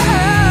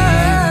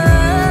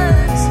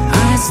 I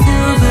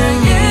still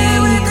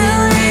believe in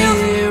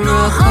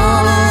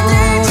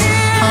miracles.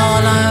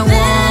 All I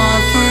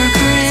want for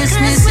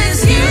Christmas is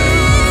you.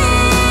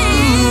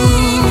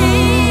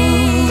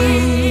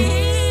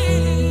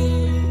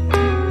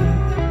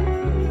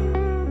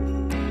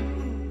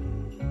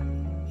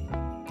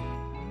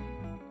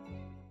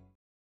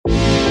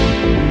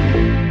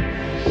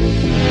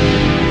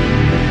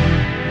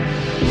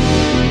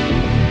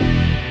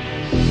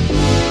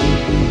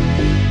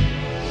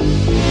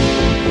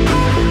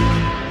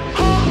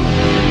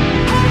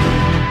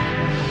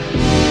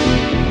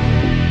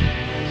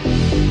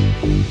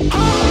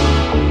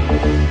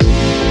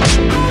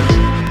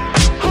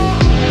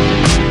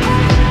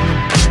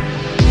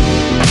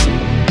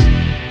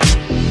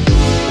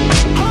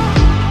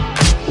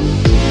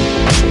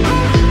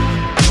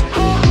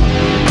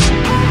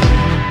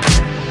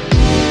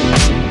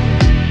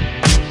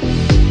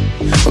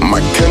 My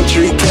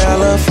country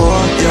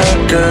California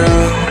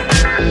girl,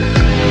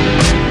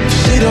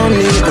 she don't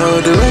need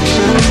no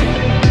direction.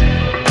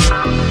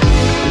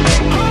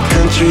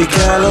 Country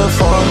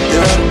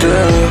California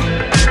girl,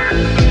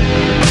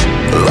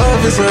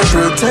 love is her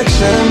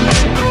protection.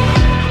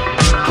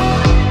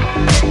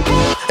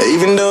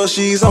 Even though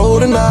she's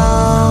old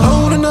enough,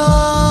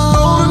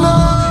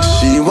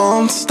 she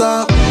won't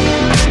stop.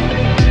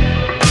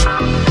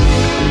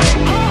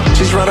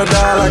 She's ride or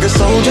die like a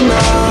soldier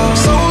now.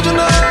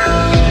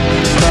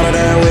 Started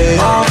that way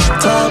off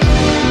top.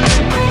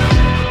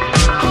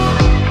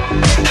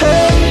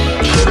 Hey,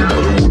 Shawty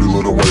got a woody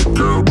little white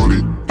girl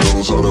booty.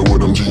 Knows how to wear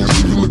them jeans,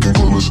 leave you looking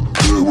clueless.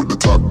 Good with the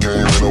top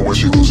game, ain't no way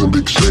she losing.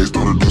 Big shades,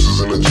 throw the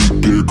deuces in a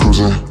Jeep, gear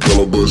cruising.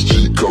 Yellow bus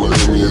Jeep, color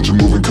Amy, engine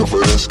moving,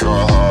 comfort that sky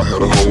high.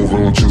 Had a whole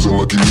room choosing,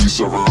 lucky me,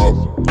 serve her up.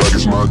 Like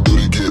it's my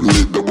duty, get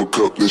lit, double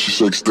cup, then she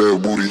shakes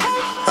that booty.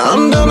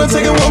 I'm down to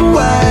take it one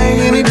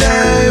way, any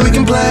day we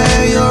can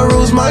play. Your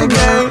rules, my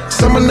game.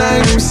 Summer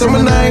night,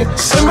 summer night,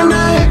 summer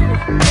night.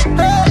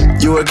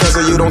 You a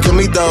cuzzer, you don't kill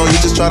me though. You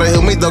just try to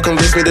heal me though.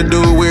 Convince me to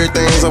do weird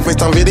things on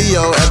FaceTime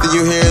video. After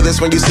you hear this,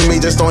 when you see me,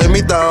 just don't hit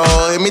me though.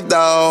 Hit me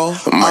though.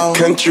 My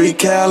country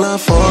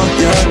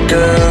California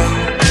girl,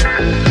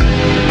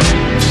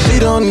 she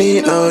don't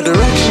need no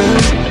direction.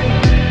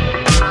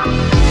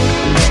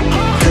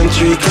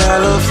 Country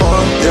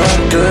California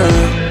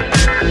girl,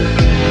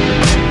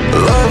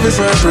 love is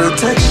her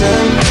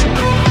protection.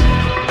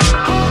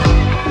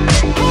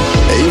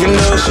 Even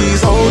though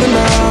she's old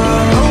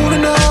enough,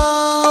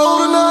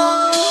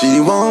 she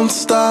won't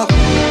stop.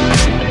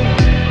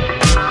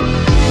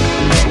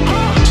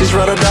 She's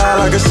ride or die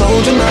like a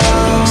soldier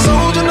now.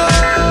 Started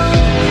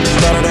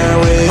that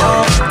way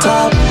off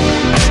top.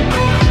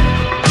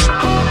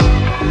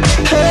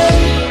 Hey,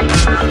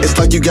 it's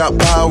like you got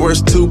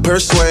powers to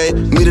persuade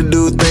me to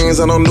do things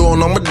I don't do on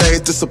my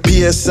days. This a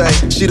PSA.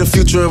 She the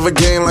future of a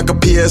game like a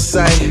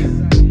PSA.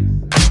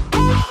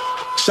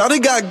 Shawty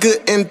got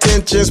good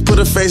intentions, put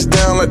her face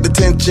down like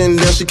detention.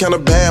 Then she kinda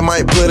bad,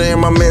 might put her in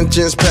my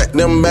mentions. Pack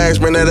them bags,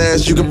 bring that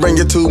ass, you can bring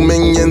your 2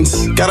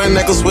 minions. Got a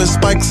necklace with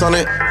spikes on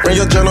it. Bring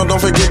your journal,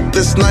 don't forget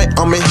this night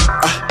on me.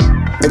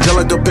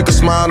 Angelica, pick a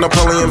smile,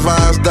 Napoleon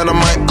vibes,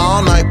 dynamite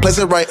all night, place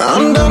it right.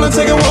 I'm down to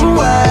take it one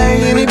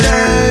way, any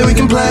day we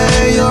can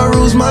play. Your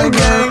rules, my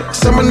game.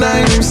 Summer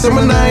night,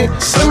 summer night,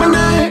 summer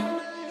night.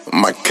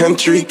 My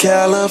country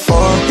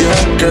California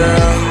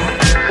girl,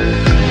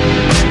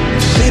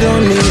 she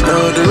don't need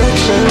no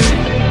direction.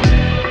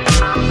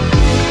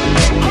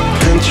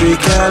 Country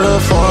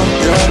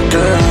California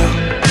girl,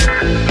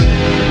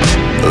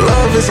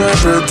 love is her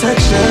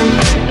protection.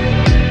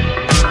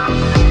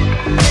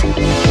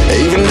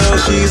 Even though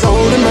she's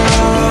old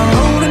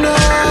enough,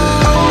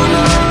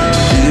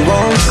 she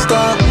won't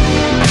stop.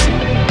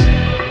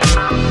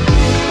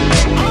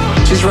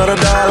 She's ride or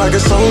die like a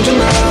soldier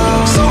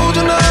now.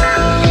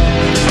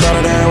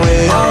 Started that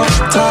way off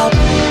top.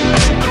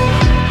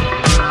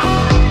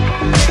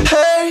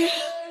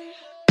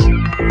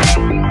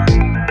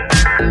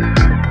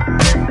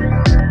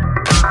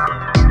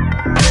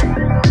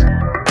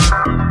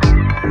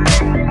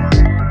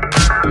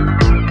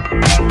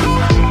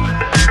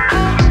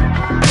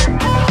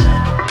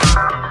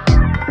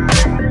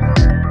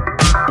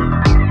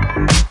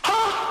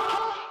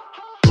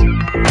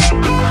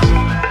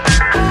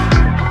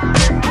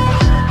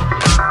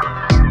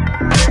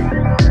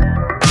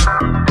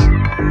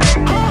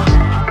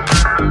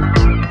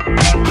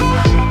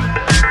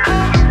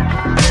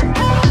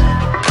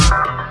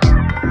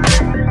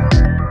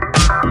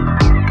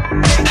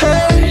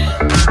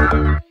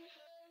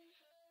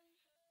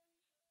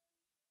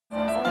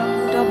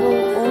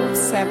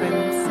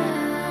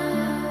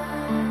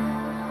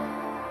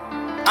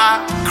 I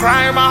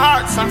cry in my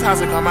heart, sometimes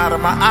it come out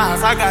of my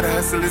eyes. I got a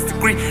hustler's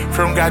degree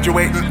from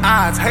graduating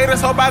odds. Haters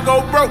hope I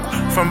go broke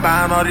from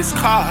buying all these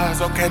cars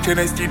or catching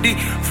STD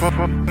from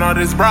all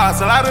these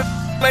bras. A lot of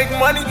make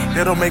money,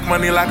 they don't make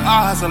money like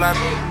ours. A lot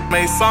of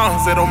make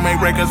songs, they don't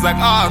make records like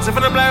ours. If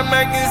a black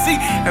man can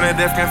see, and a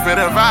deaf can feel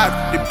the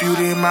vibe. The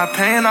beauty in my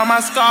pain, on my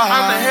scars.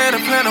 I'm the head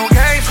of play no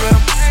games with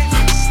them.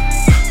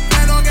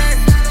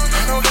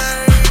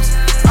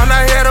 I'm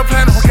not here to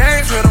play no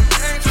games with them.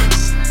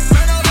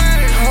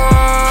 Oh,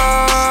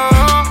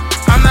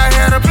 I'm not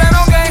here to play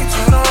no games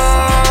with them.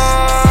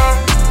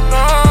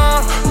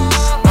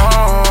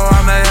 Oh,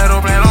 I'm not here to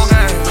play no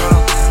games with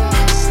them.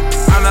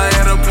 I'm not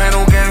here to play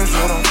no games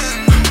with them.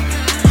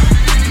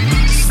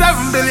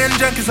 7 billion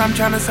junkies, I'm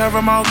trying to serve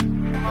them all.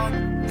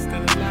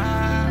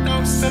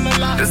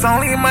 There's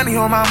only money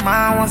on my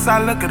mind once I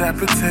look at that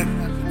protect.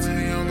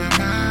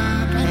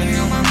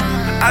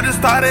 I just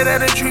started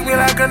and they treat me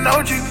like an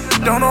OG.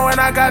 Don't know when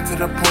I got to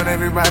the point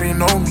everybody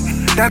know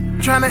me. That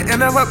trying to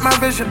interrupt my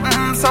vision.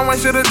 Someone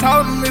should have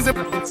told him he's a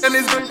and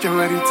his bitch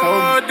already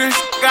told me. This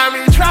got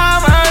me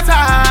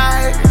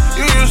traumatized.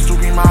 You used to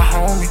be my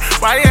homie.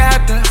 Why you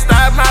had to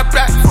stab my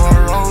back for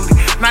a rollie?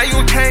 Now you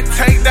can't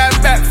take that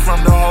back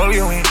from the hole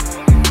you in.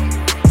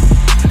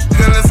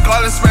 Then let's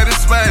call it spade a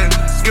spade.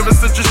 Give us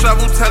such a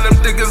shovel, tell them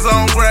niggas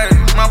on grade.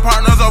 My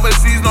partners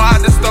overseas know how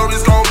the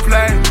story's gon'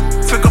 play.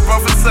 Took up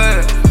off his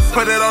head,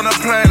 put it on a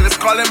plane, let's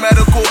call it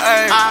medical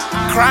aid. I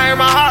cry in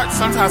my heart,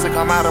 sometimes it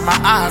come out of my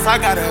eyes. I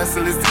got a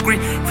hustler's degree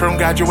from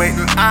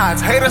graduating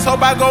odds. Haters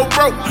hope I go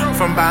broke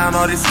from buying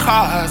all these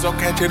cars or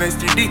catching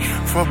STD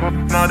from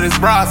all these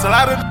bras. A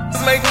lot of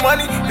make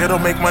money, they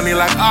don't make money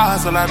like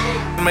ours. A lot of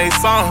make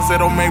songs, they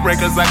don't make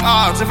records like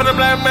ours. If a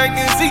black man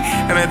can see,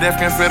 and a deaf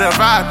can feel the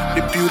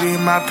vibe. The beauty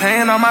in my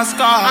pain, on my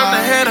scars. I'm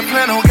the head of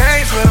play no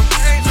games with them.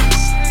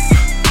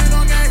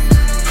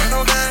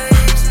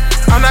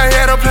 I'm not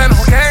here to play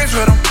no games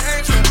with them.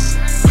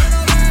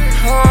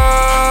 Oh,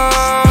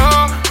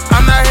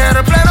 I'm not here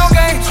to play no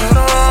games with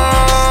them.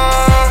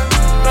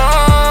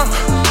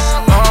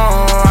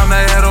 Oh, I'm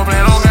not here to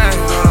play no games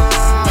with them.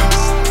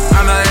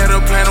 I'm not here to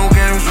play no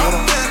games with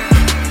them.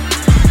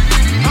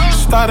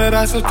 Started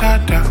as a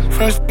tata.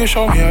 First they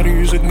show me how to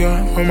use a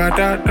gun with my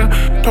doctor.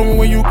 Told me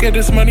when you get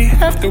this money,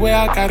 half the way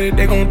I got it,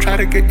 they gon' try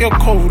to get your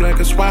code like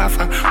it's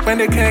Wi-Fi. When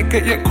they can't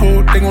get your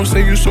code, they gon'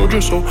 say you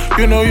soldier, so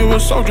you know you a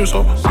soldier,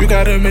 so you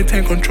gotta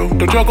maintain control.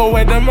 The drug go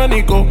where the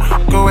money go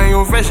where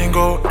your vision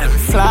go and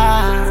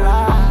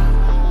fly.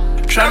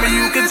 Try me,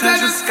 you can touch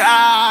the sky.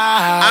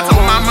 I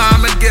told my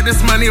mom to get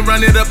this money,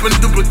 run it up and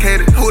duplicate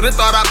it. Who'da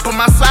thought I put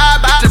my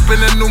side by? Drippin'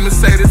 a new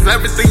Mercedes.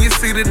 Everything you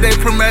see today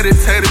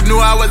premeditated.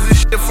 Knew I was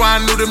this shit before I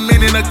knew the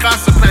meaning of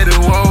constipated.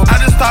 Whoa. I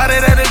just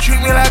started and they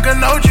treat me like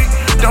an OG.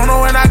 Don't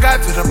know when I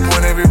got to the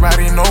point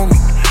everybody know me.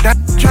 That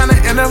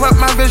tryna interrupt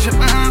my vision.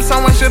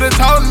 Someone should've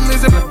told him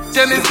he's a bitch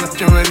and his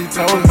bitch already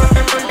told me.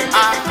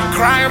 I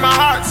cry in my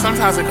heart,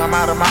 sometimes it come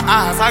out of my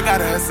eyes. I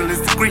got a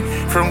hustler's degree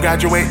from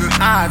graduating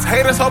odds.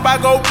 Haters hope I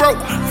go broke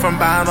from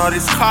buying all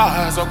these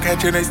cars or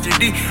catching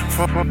STD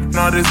from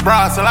all these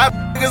bras. A lot of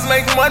niggas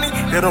make money,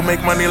 they don't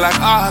make money like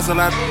ours. A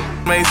lot of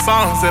make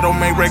songs, they don't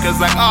make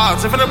records like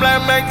ours. If a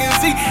black man can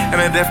see,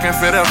 and a deaf can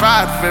feel the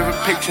vibe. Favorite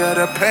picture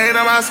of the pain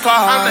on my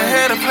scars. I'm the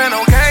head of play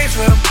no games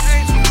with them.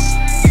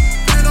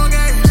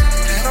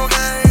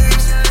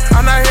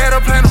 I'm not here to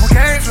play no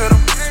games with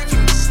them.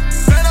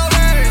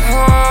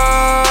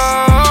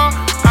 Oh,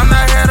 I'm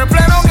not here to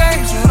play no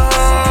games with them.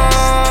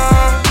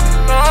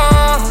 Oh,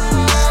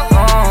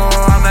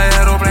 I'm not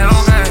here to play no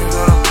games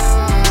with them.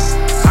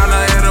 I'm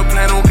not here to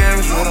play no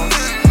games with them.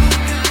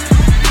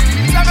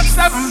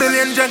 7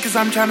 billion junkies,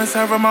 I'm trying to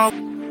serve them all.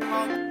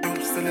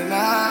 I'm still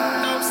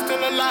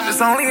alive.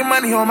 There's only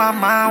money on my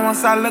mind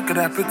once I look at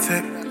that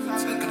protect.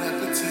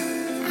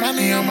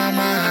 Money on my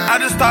mind. I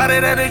just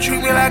started and they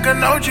treat me like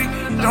an OG.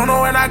 Don't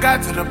know when I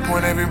got to the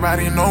point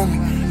everybody know me.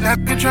 That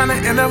kid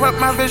tryna interrupt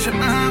my vision.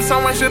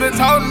 Someone should've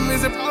told him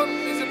he's a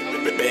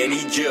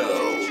Benny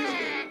Joe.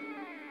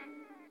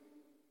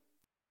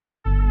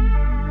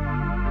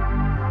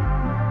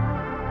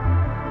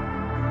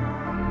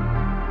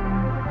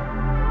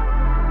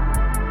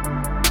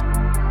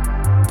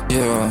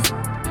 Yeah.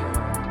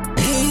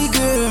 Hey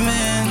girl,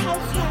 man.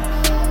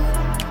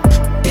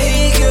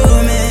 Hey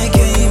girl, man,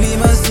 can you be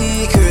my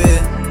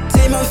secret?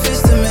 Take my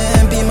fist to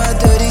man, be my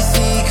dirty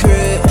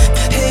secret.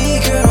 Hey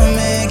girl,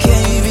 man,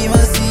 can you be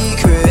my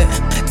secret?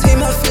 Take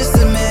my fist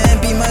to man,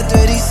 be my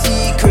dirty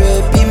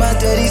secret. Be my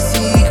dirty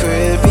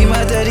secret, be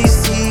my dirty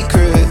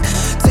secret.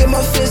 Take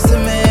my fist to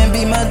man,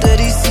 be my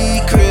dirty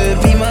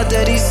secret. Be my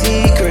dirty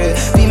secret,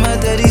 be my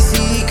dirty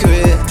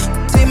secret.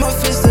 Take my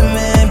fist to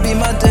man, be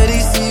my dirty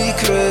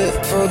secret.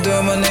 Fuck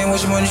down my name,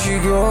 watch money she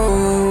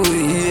grow,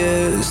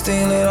 yeah.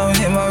 Staying late, I'm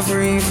hit my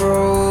free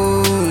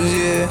throws,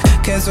 yeah.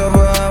 Can't talk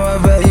behind my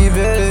back, you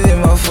better hit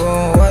my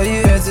phone. Why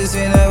you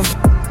entertain that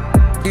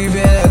you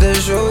been at the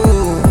show?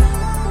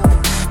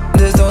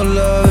 There's no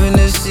love in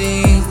the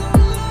scene.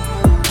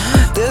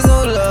 There's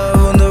no love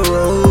on the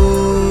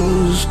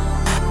roads.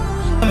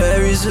 I'm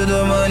married to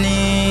the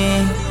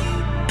money.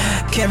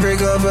 can't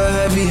break up a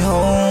happy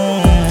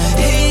home.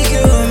 Hey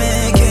girl,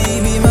 man, can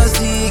you be my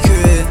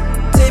secret?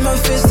 Take my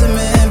fist to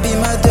man, be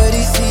my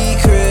dirty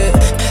secret.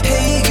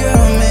 Hey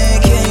girl, man,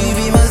 can you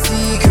be my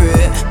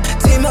secret?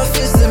 Take my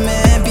fist to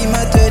man, be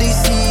my dirty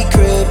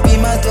secret. Be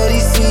my dirty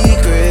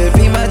secret,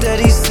 be my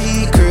dirty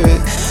secret.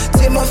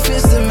 Take my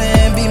fist to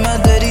man, be my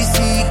dirty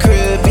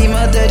secret. Be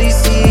my dirty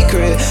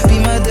secret, be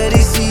my dirty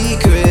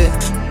secret.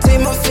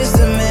 Take my fist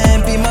to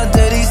man, be my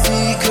dirty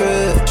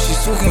secret.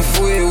 She's looking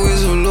for you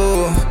with a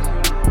law.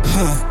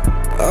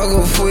 I'll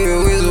go for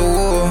you with a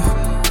war.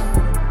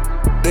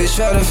 They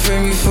try to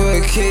frame me for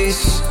a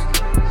case,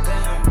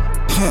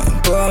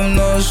 but I'm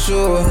not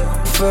sure.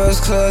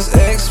 First class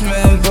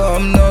X-Men, but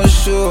I'm not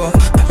sure.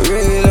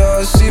 Rated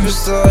R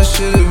superstar,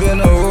 should've been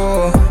a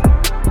roar.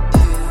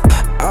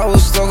 I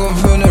was stuck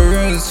up in the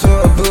room until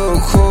I built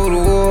a cold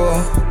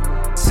war.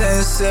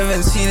 10,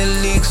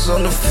 17 leaks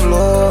on the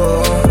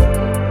floor.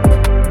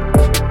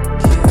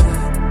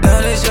 Now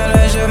they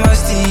tryna share my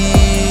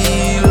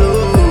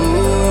stilo.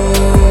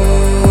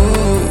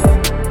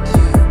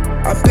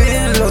 I've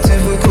been locked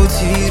in with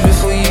coaties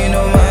before you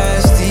know my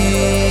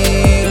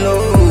stilo.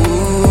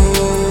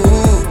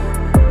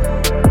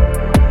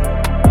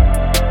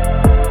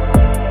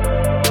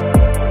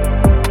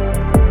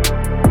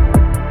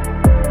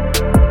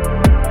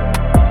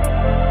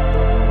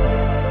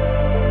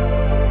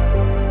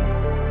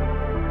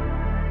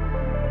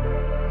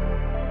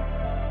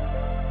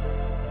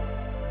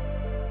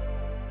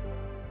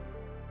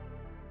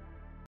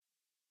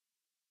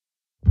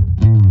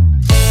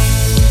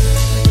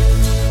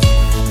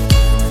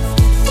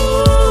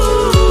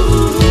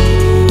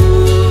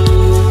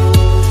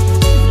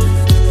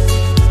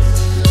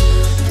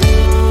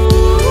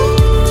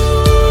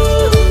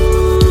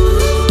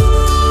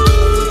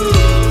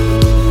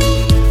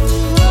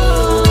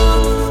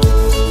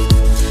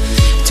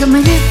 Ti ho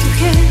mai detto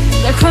che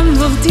da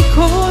quando ti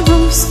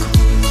conosco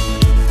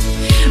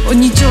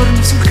ogni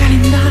giorno sul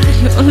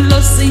calendario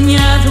l'ho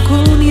segnato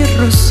con il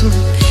rosso.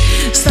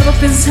 Stavo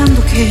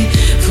pensando che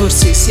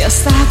forse sia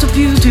stato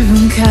più di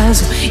un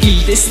caso,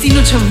 il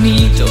destino ci ha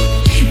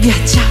unito,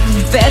 viaggiamo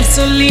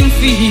verso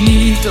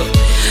l'infinito.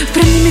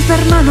 Prendimi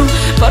per mano,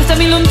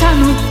 portami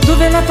lontano,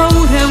 dove la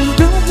paura è un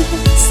nome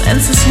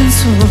senza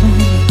senso.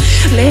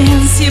 Le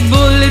ansie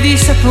bolle di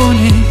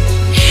sapone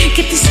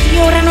che ti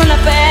sfiorano la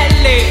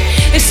pelle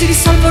e si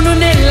risolvono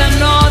nella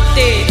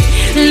notte,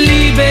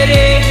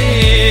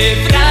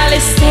 libere fra le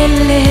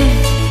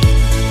stelle.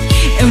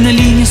 È una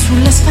linea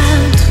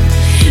sull'asfalto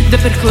da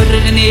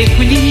percorrere in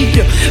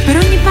equilibrio, per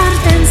ogni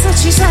partenza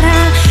ci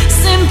sarà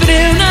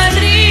sempre un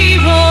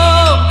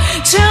arrivo.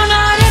 C'è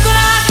una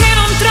regola che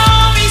non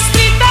trovi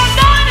scritta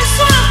da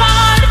nessuna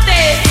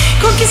parte: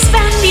 con chi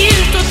spendi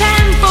il tuo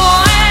tempo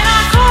è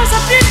la cosa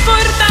più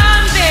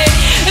importante.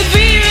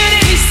 Vivere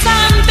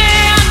distante,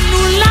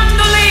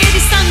 annullando le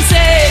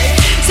distanze.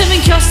 Siamo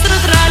inchiostro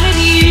tra le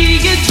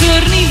righe,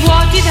 giorni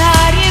vuoti da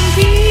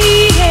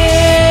riempire.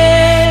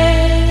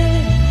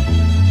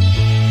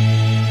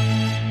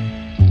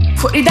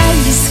 Fuori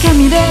dagli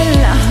schemi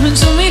della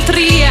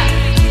geometria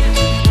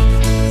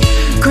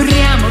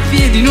corriamo a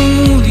piedi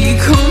nudi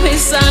come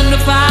sanno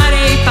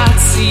fare i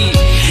pazzi.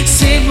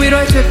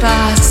 Seguirò i tuoi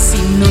passi,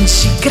 non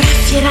ci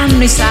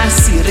graffieranno i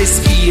sassi.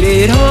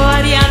 Respirerò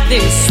aria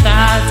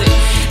d'estate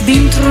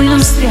dentro i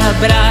nostri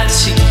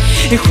abbracci.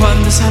 E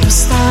quando sarò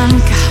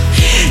stanca,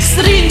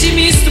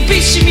 stringimi,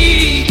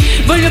 stupiscimi.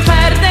 Voglio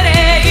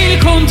perdere il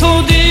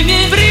conto dei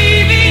miei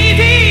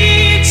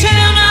brividi. C'è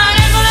una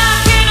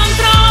regola che non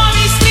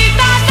trovi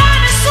scritta da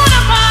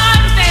nessuna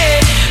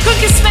parte: con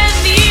chi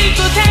spendi il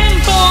tuo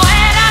tempo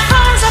è la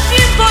cosa più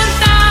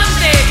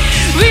importante.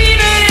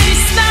 Vivere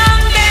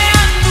distante,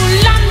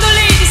 annullando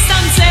le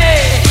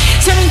distanze.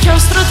 Siamo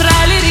inchiostro tra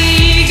le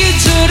righe,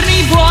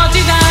 giorni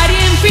vuoti da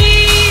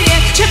riempire.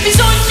 C'è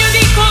bisogno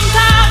di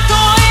contatto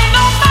e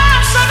non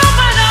bastano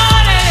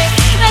parole.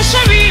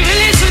 Lascia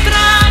vivere le sue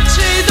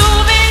tracce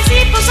dove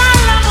si posa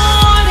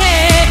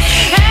l'amore.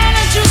 È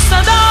la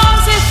giusta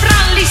dose fra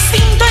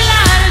l'istinto e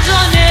la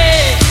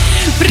ragione.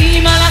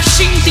 Prima la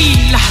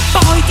scintilla,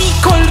 poi di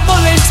colpo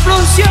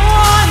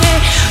l'esplosione.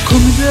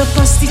 Come due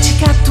opposti ci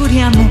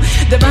catturiamo,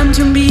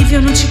 davanti a un bivio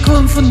non ci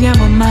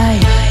confondiamo mai.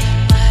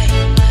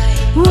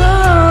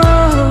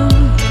 Wow.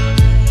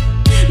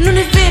 Non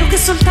è vero che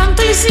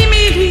soltanto i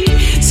simili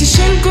si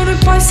scelgono e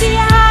poi si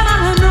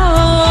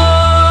amano.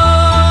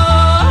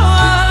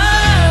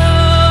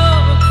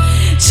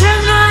 C'è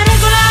una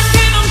regola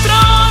che non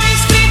trovi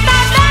scritta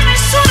da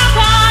nessuna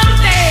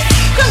parte: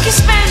 con chi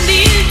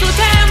spendi il tuo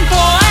tempo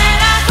è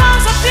la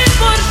cosa più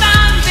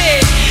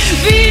importante.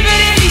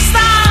 Vivere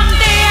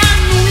distante,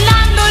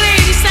 annullando le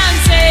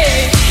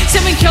distanze.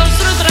 Siamo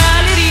inchiostro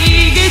tra le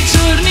righe,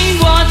 giorni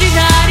vuoti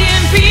da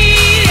riempire.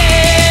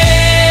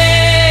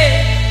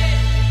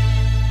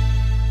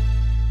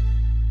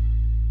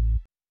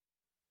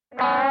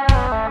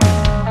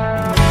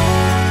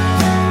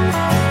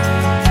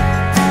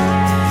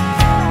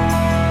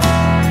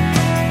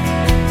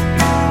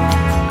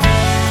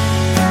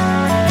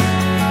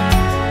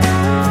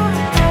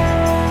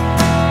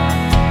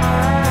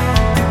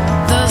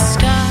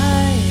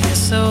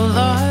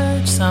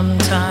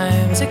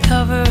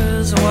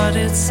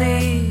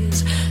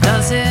 sees?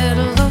 Does it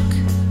look?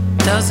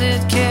 Does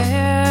it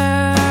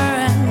care?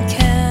 And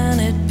can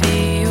it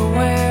be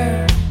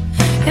aware?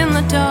 In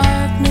the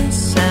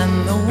darkness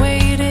and the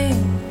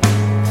waiting,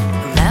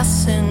 the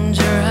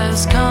messenger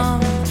has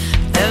come.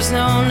 There's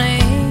no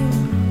name,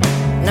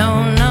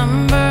 no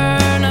number,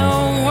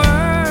 no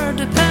word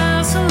to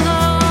pass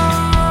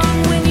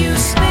along. When you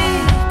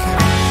speak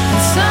in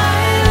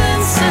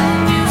silence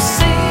and you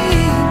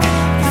sing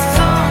your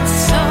thoughts,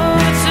 so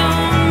it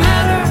don't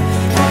matter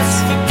what's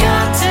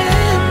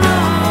forgotten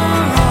or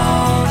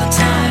all the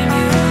time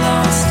you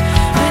lost.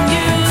 When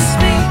you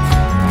speak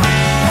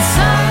in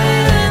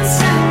silence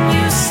and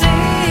you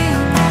sing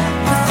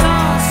your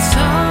thoughts,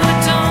 so it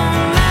don't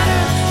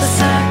matter the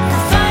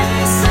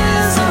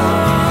sacrifices or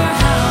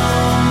how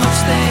much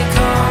they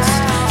cost.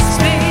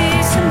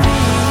 Speak to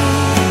me,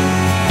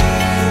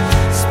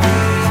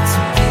 speak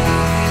to me.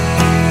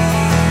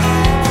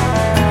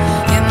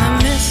 In the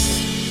mist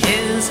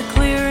is a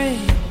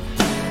clearing.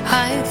 I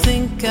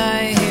think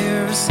I hear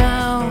a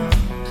sound,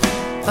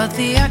 but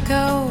the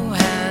echo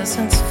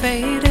hasn't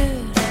faded.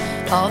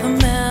 All the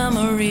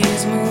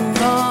memories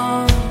move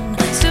on.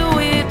 Still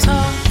we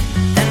talk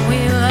and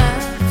we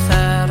laugh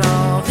at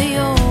all the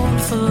old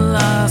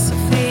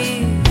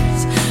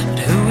philosophies. But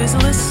who is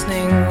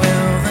listening?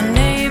 Will the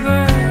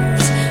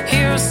neighbors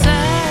hear a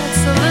sad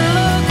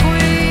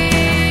soliloquy?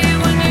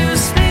 When you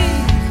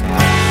speak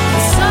in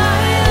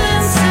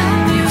silence and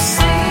you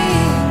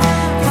sing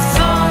your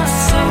thoughts,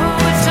 so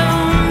it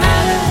don't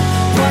matter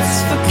what's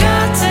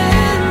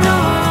forgotten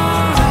or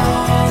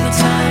all the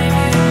time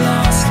you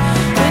lost.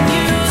 When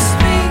you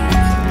speak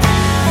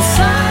in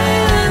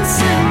silence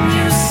and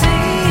you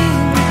sing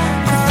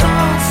your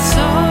thoughts,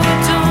 so it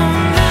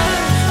don't matter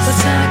the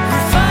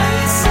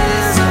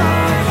sacrifices or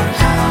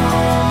how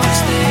much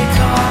they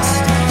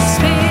cost.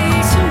 Speak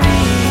to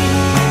me,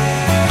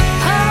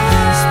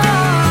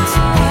 speak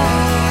to me.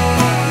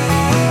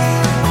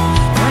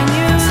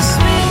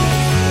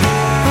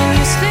 When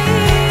you speak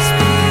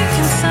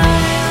in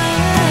silence.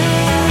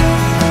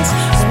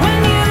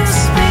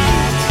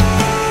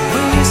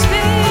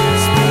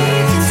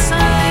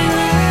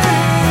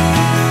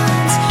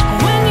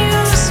 When you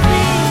speak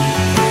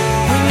in silence.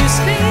 When you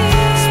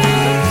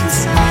speak in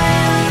silence.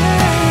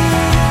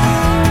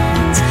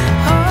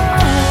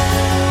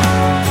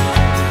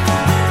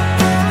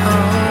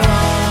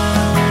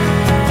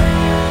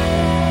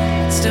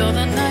 Still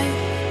the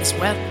night is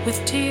wet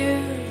with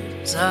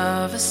tears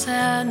of a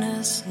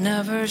sadness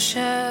never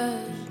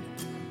shed,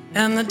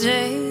 and the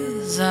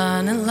days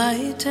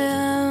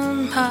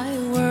unenlightened by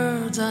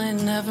words I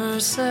never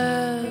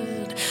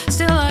said.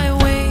 Still I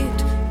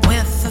wait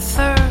with the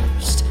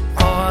thirst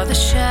for the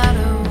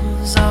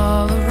shadows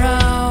all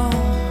around.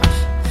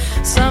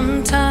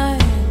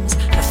 Sometimes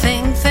I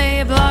think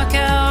they block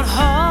out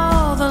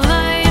all the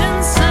light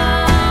and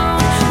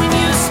sound. When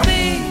you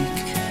speak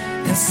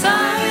in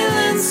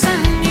silence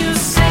and you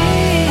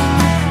sing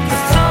the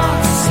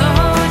thoughts, so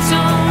it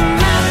don't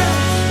matter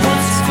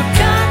what's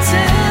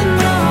forgotten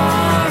or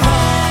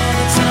all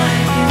the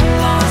time you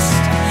lost.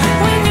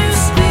 When you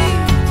speak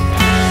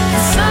in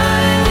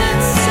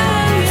silence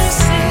and you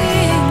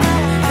sing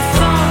the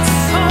thoughts,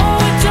 so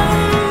it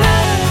don't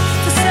matter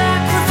the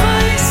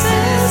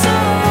sacrifices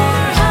or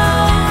how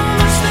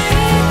much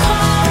they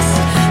cost.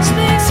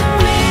 Speak to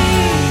me,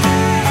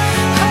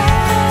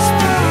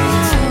 speak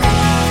to me.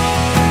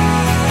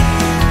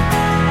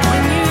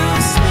 When you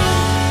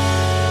speak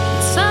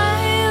in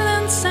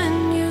silence and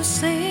you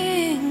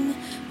sing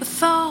the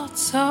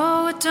thoughts,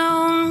 so it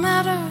don't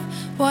matter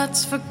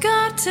what's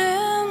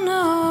forgotten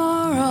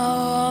or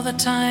all the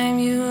time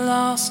you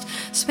lost.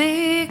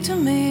 Speak to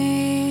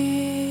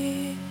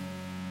me.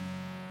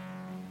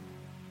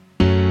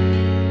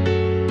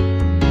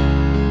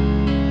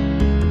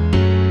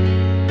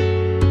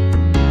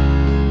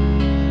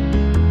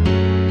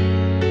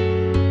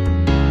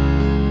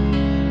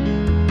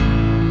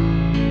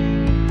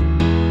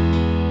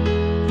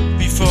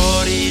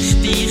 Bevor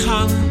ich dich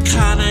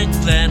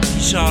kennengelernt,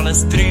 ist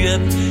alles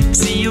trüb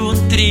gsi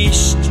und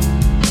trist.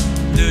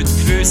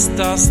 Nicht gewusst,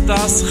 dass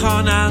das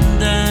kann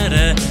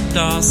ändern,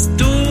 dass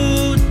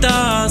du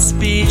das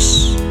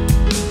bist.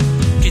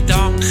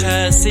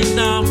 Gedanken sind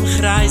am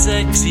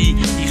Kreisen gsi,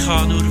 ich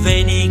ha nur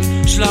wenig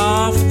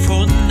Schlaf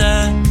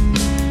gefunden.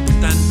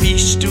 Dann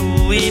bist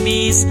du in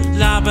mein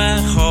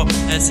Leben gekommen,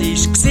 es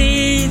ist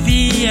gsi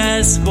wie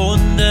ein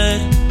Wunder.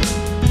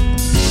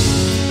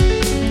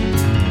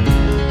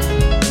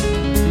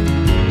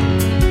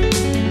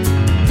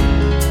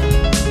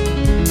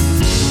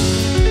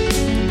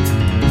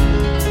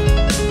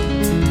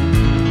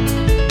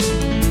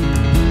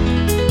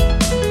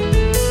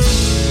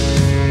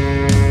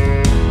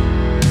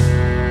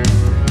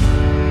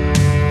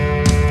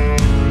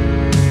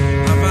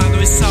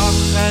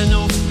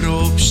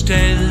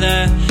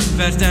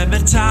 Werden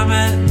wir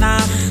zusammen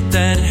Nacht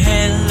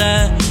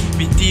erhellen.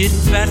 Mit dir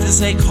werden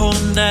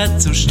Sekunden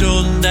zu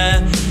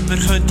Stunden. Man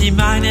könnte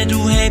meinen,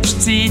 du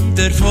hättest Zeit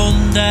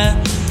erfunden.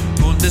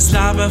 Und Und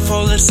ein Leben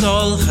voller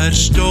solcher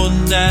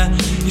Stunden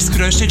ist das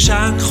grösste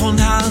Geschenk und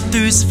hält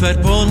uns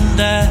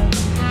verbunden.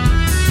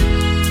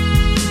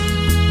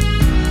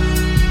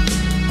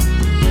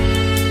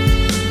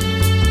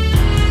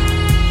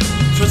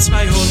 Vor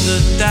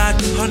 200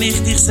 Tagen hab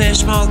ich dich das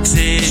erste Mal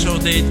gesehen. Schon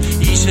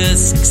dort war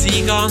es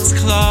ganz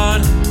klar.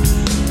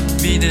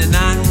 Wie ein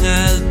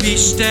Engel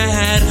bist du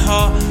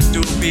hergekommen.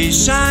 Du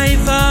bist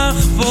einfach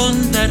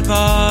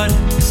wunderbar.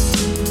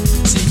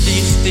 Seit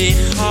ich dich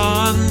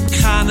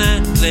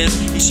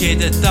kennengelernt, ist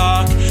jeden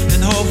Tag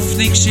ein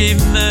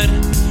Hoffnungsschimmer.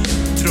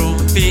 Drum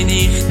bin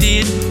ich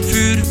dir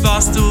für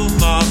was du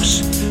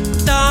machst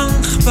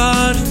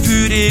dankbar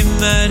für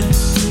immer.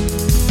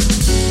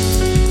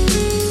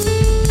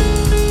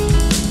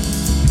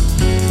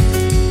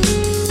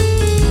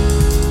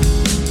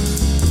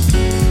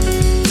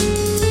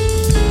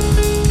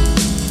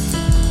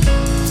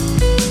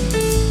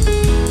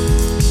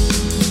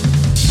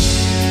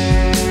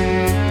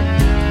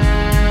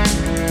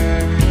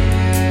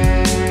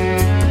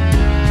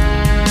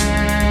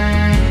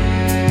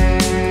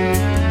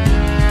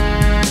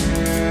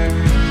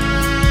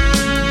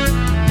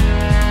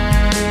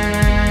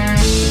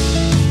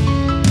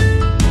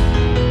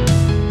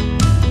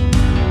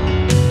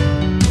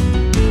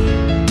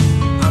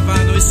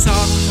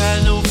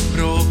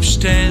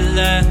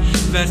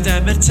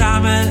 Werden wir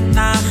zusammen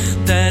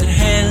Nächte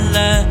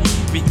erhellen.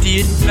 Mit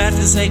dir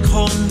werden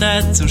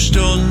Sekunden zu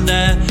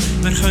Stunden.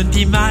 Man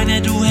könnte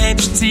meinen, du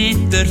hättest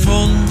Zeit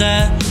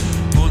erfunden.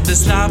 Und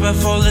ein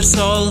Leben voller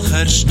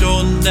solcher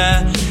Stunden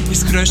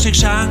ist das grösste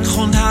Geschenk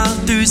und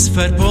hält uns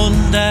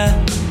verbunden.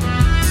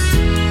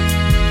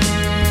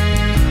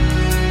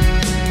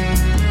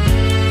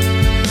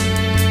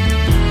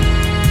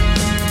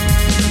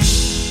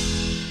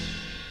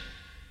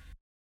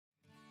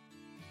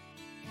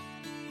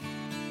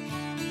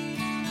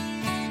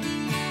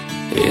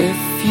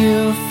 If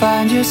you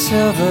find your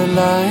silver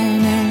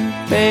lining,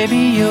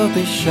 baby, you'll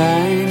be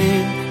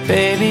shining,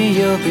 baby,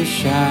 you'll be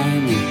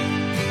shining.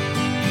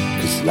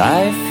 'Cause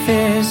life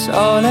is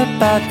all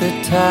about the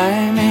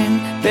timing,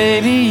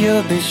 baby,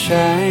 you'll be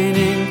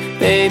shining,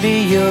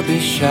 baby, you'll be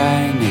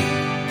shining.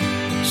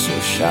 So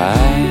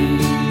shine.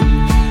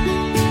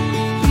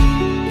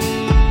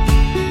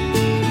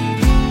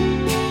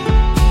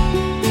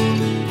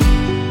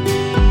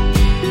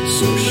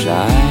 So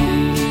shine.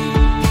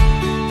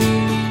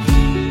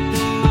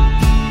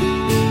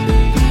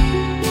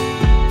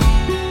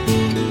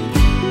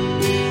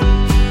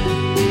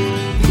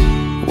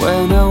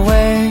 Went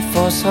away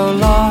for so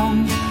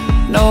long,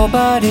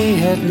 nobody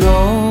had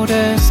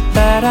noticed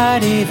that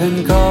I'd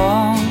even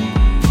gone.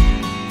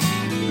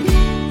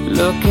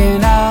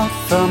 Looking out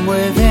from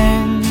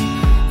within,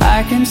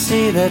 I can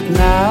see that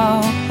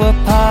now we're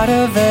part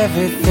of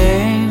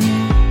everything.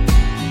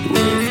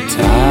 With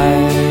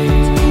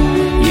time,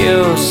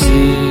 you'll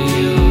see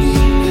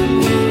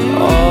we're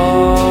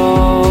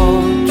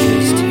all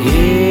just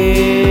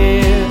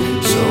here.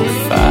 So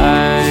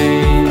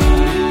find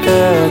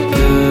the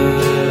good.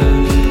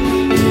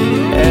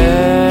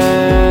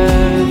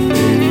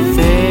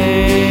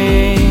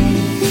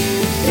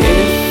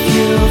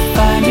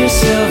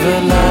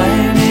 Silver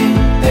lining,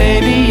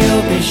 baby,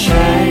 you'll be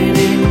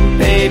shining,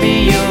 baby,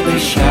 you'll be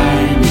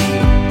shining.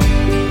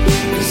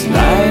 'Cause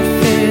life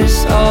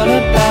is all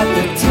about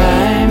the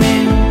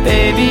timing,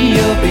 baby,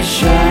 you'll be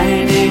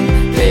shining,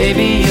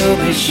 baby, you'll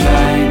be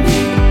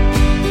shining.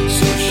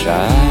 So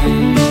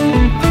shine.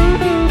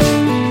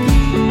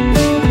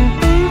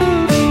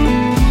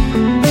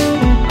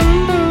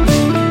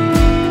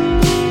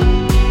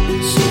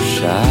 So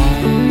shine.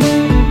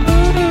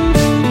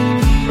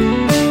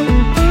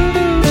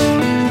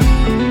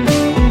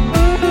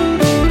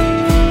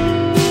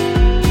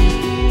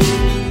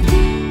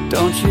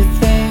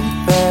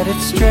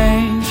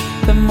 Strange,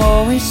 the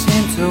more we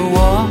seem to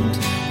want,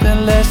 the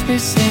less we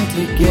seem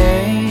to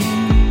gain.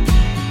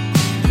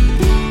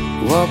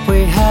 What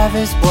we have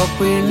is what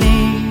we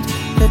need.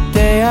 The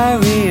day I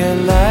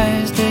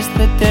realized is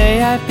the day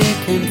I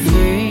became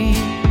free.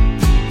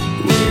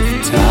 With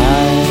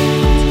time,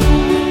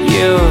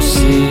 you'll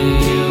see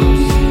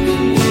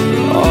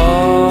we're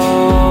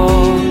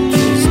all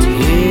just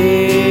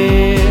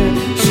here.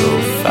 So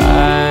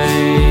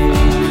find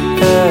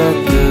the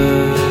good.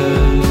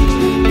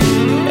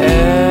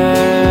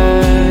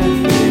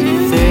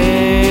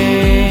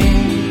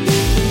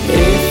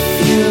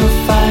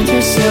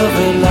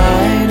 Silver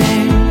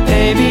lining,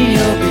 baby,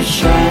 you'll be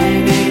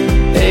shining,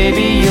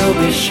 baby, you'll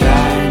be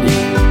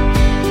shining.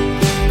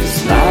 'Cause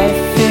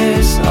life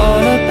is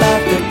all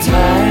about the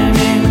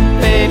timing,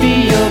 baby,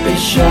 you'll be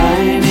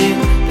shining,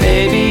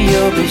 baby,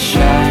 you'll be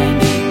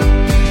shining.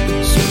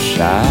 So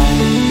shine.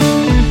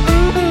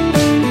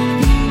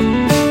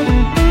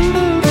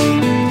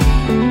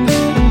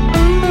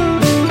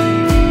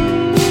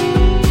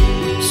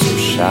 So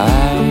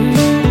shine.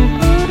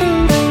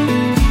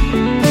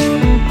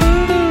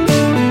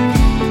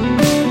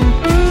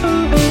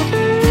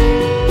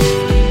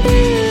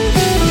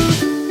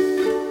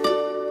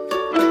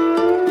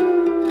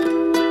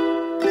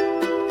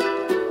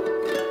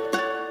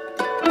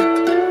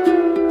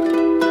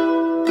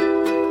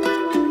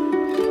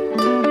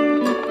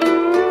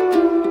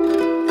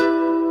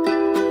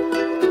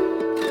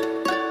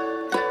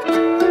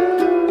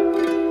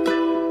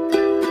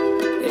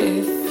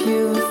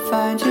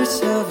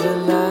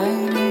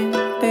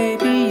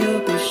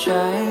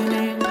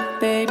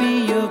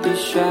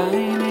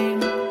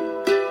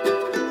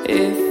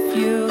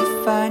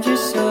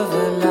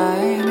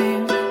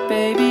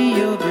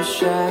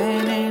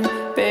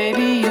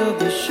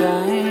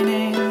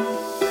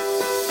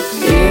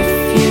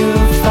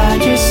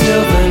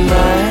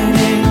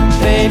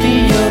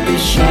 you'll be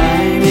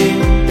shining,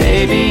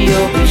 baby,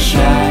 you'll be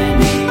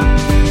shining.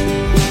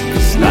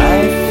 'Cause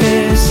life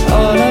is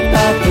all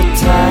about the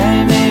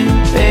timing.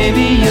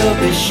 Baby, you'll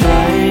be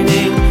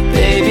shining,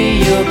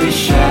 baby, you'll be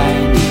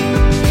shining.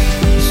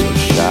 So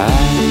shine.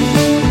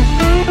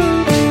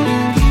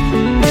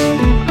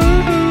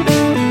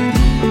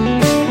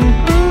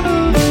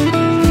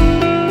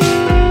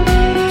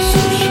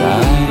 So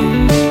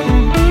shine.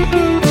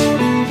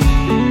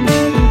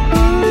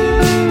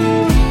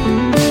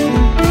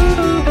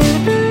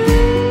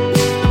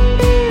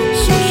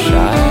 So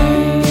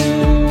shine.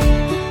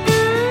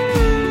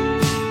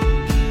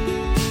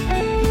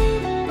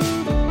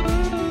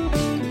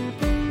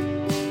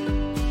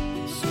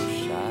 So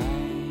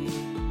shine.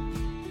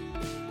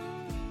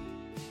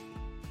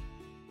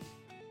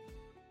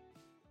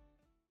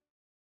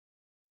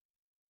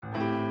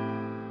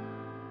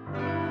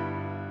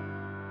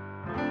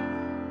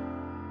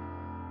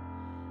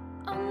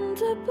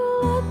 Under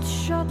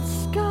bloodshot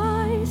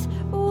skies,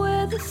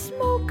 where the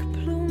smoke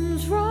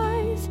plumes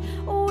rise,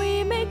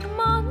 we make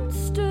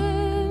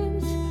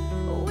monsters,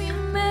 we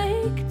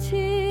make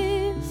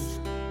tears.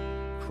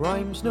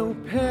 Crimes no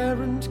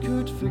parent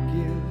could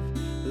forgive,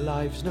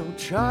 lives no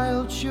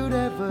child should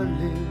ever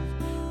live.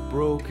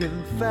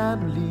 Broken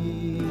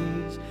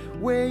families,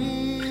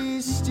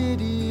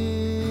 wasted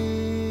years.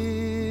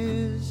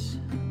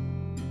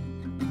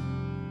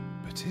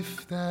 But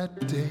if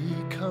that day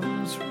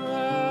comes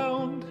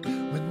round,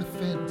 when the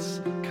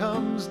fence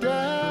comes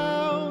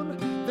down,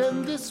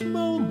 then this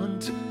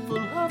moment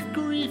full of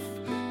grief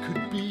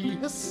could be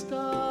a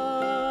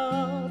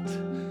start.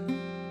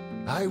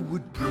 I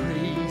would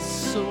pray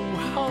so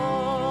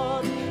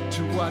hard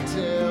to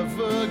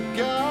whatever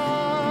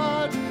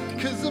God,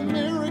 'cause a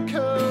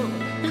miracle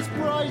is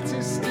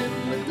brightest in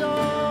the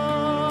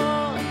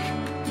dark.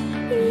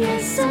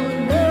 Yes, a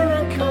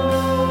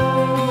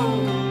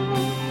miracle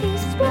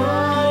is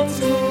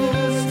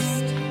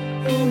brightest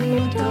in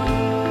the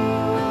dark.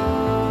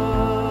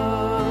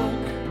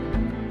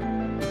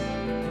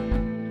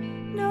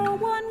 No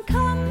one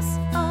comes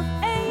of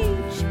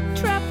age,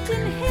 trapped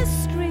in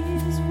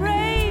history's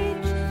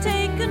rage,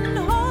 taken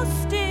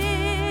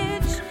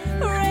hostage,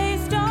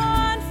 raised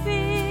on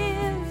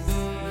fears.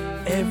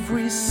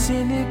 Every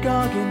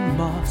synagogue and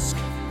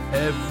mosque,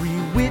 every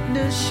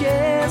witness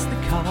shares the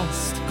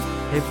cost.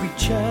 Every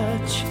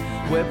church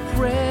where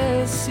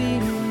prayers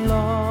seem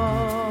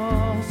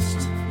lost.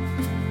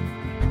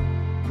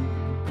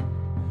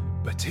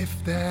 But if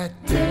that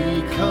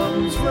day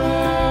comes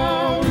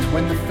round,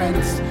 when the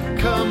fence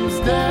comes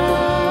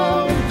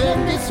down, then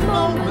this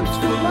moment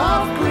full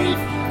of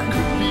grief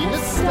could be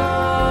a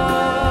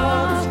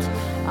start.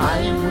 I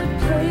would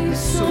pray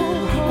so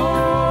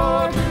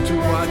hard to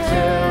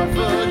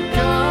whatever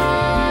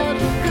God,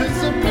 'cause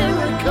a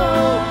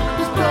miracle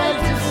is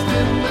brightest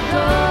in the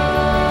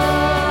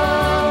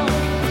dark.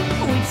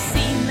 We've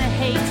seen the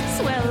hate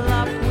swell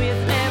up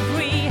with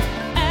every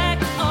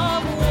act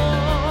of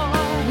war.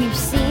 We've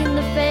seen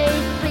the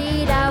faith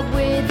bleed out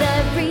with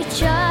every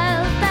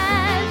child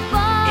that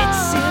falls. It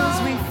seems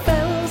we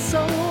fell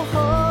so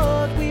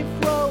hard, we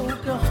broke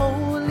the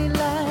holy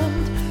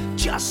land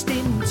just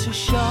into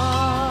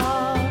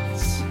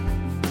shards.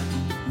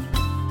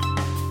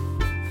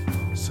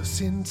 So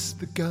since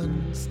the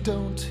guns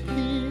don't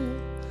heal,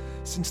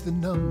 since the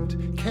numbed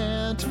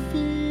can't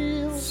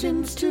feel,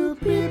 since two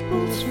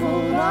peoples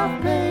full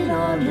of pain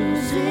are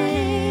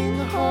losing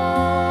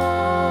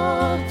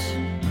heart,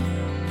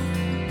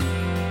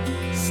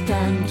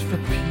 stand for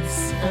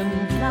peace and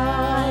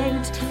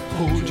light,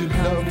 hold your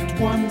loved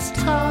ones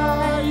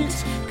tight,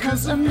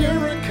 'cause a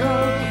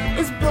miracle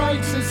is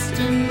brightest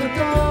in the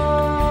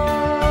dark.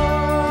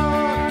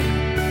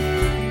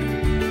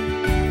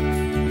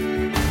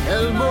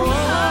 El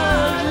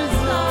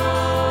Mu'ajiza,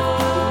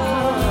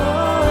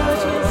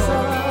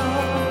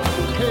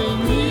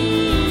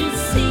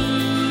 Kenisi.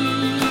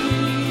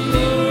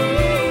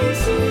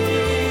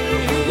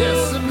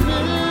 Yes, a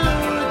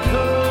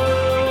miracle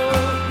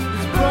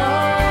is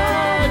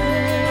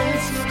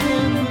brightest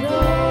in the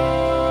dark.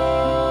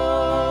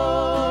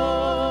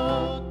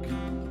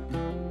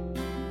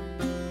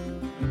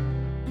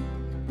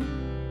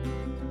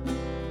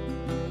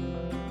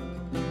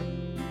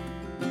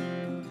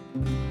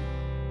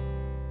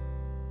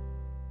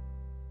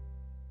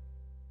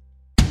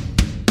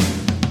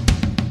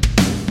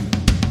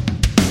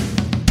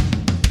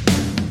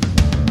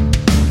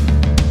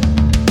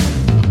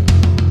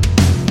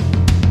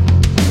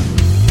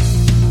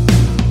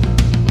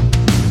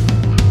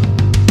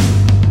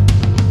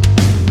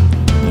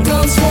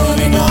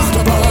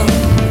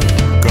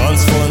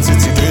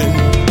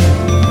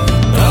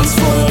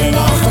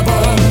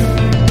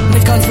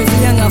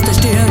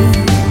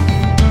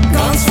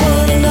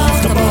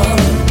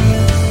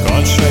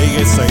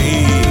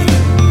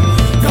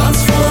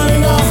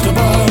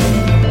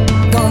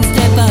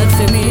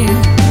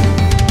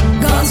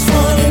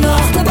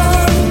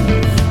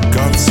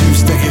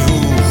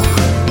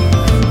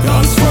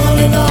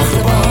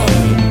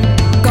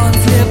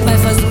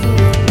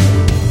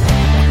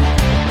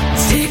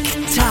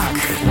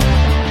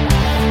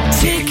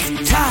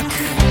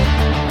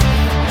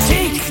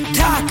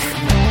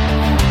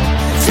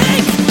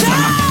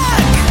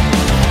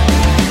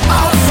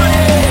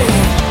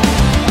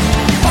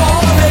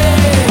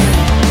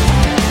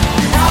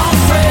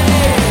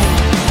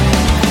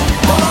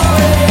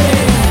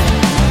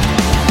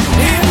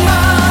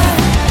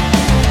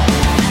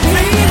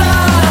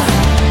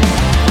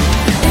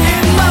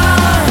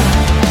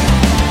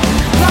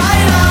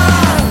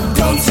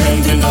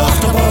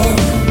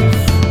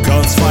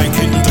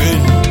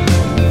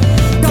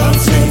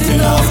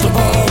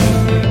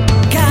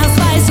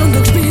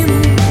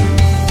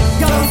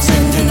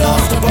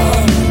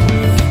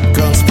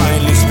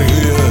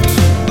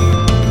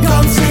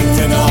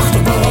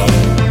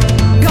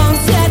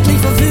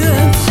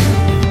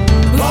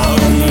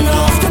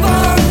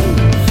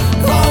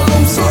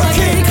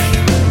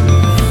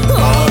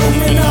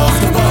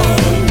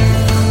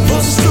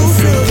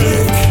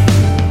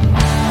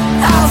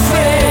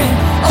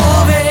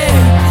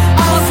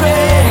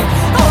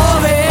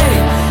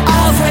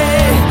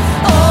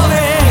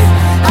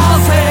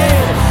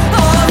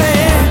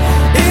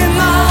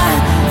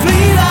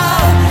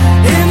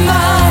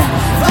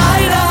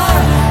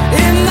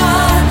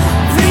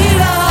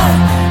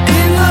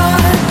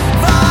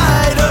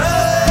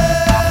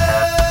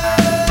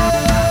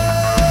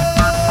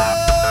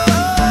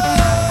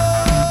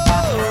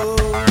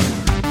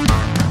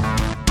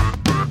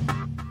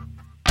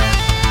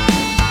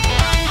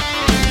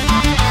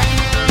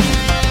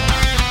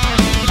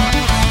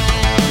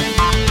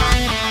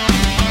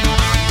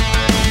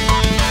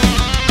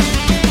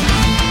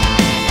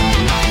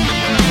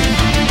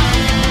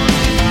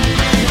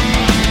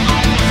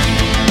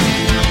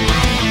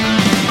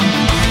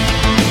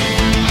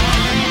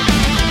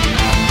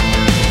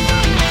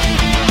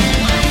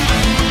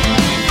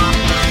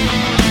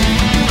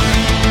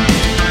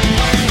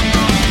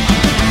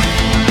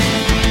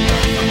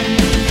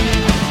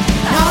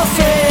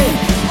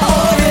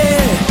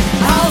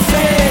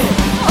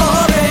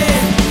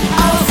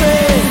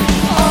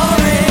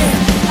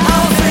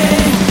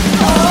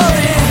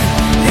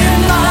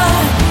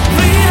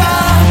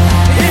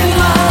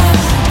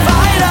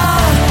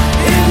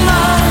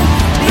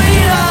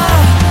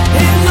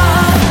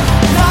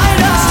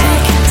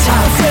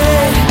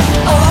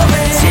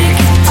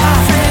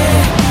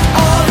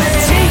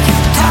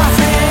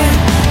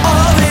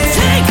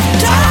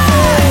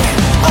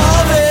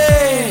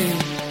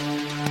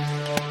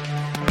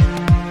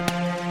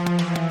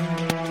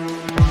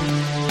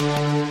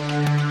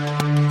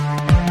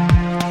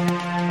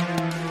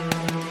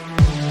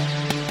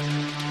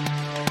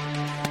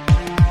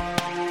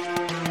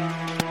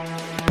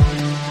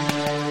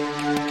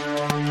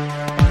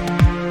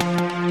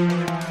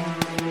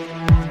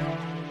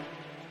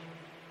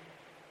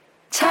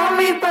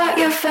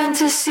 your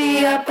fantasy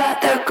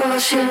about that girl,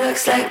 she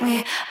looks like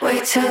me. Way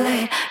too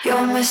late,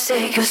 your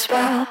mistake, you're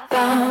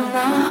spellbound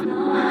now.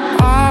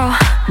 Oh,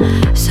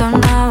 so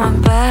now I'm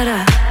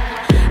better,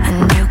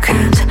 and you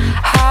can't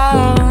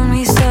hold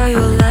me, so you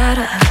let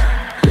her.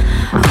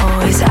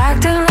 Always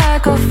acting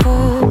like a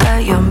fool,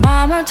 but your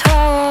mama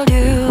told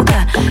you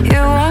that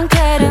you won't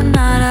get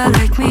another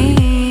like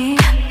me.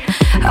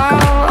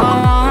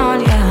 Oh,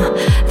 yeah,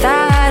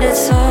 that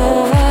it's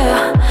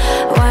over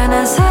when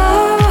it's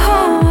over.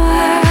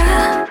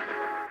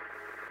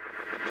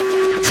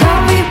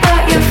 Tell me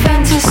about your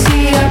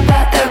fantasy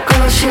about that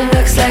girl, she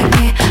looks like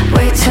me.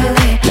 Way too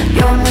late,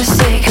 your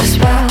mistake, you're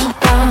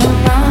spellbound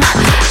now.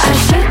 I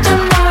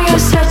should've known you're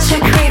such a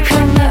creep,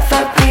 you'll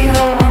never be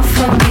the one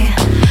for me.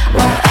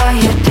 What are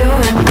you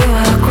doing? You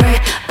are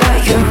great, but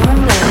you're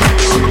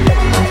roommate.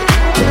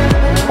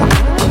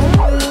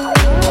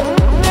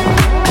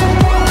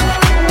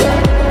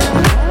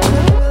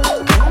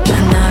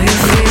 And now you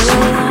feel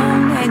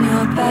alone in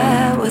your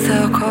bed with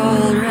a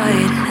cold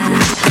right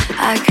hand.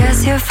 I guess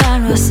you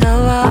found with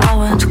silver, I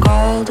went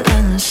gold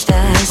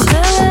instead.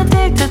 Still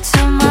addicted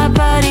to my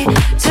body,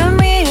 to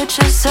me you're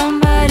just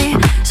somebody.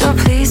 So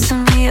please do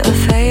me a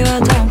favor,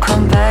 don't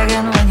come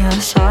begging when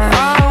you're sorry.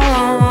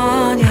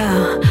 Oh,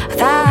 yeah,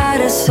 that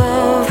it's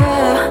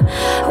over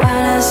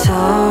when it's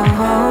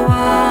over.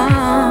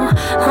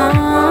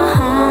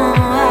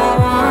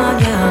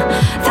 Yeah,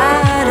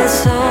 that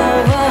it's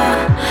over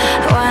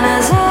when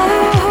it's over.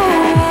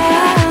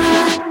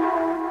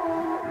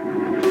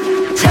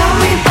 Tell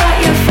me about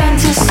your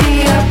fantasy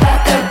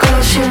about that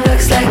girl, she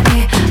looks like me.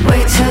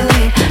 Way too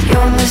late,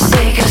 your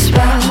mistake, you're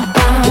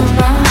spellbound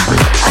now.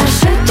 I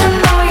should've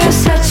known you're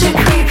such a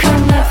creep,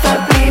 you'll never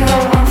be the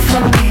one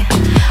for me.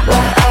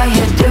 What are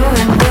you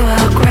doing? You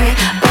are great,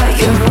 but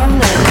you're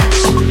roommate.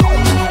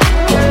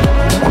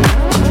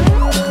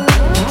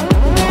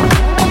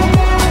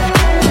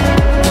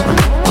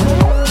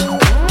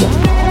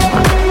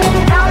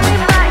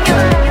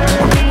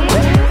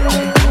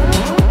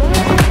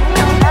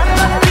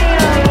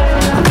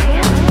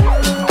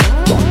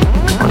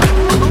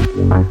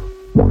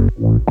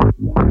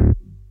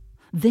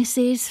 This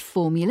is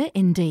Formula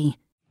Indie.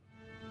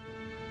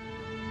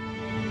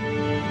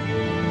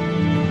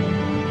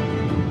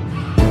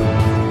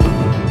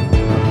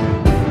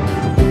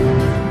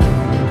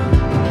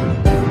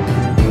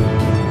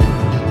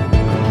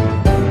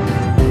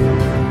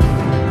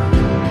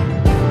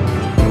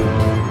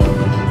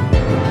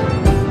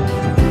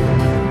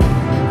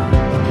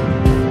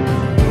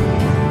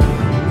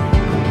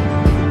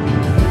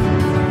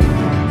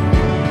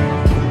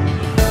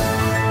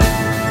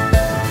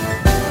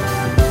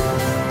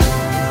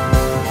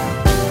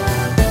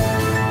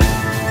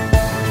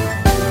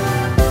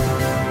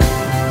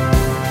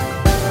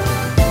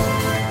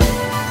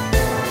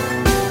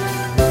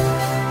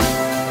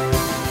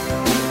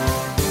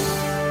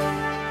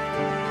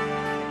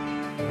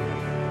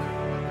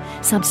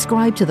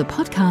 Subscribe to the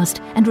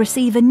podcast and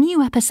receive a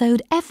new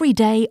episode every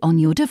day on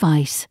your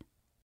device.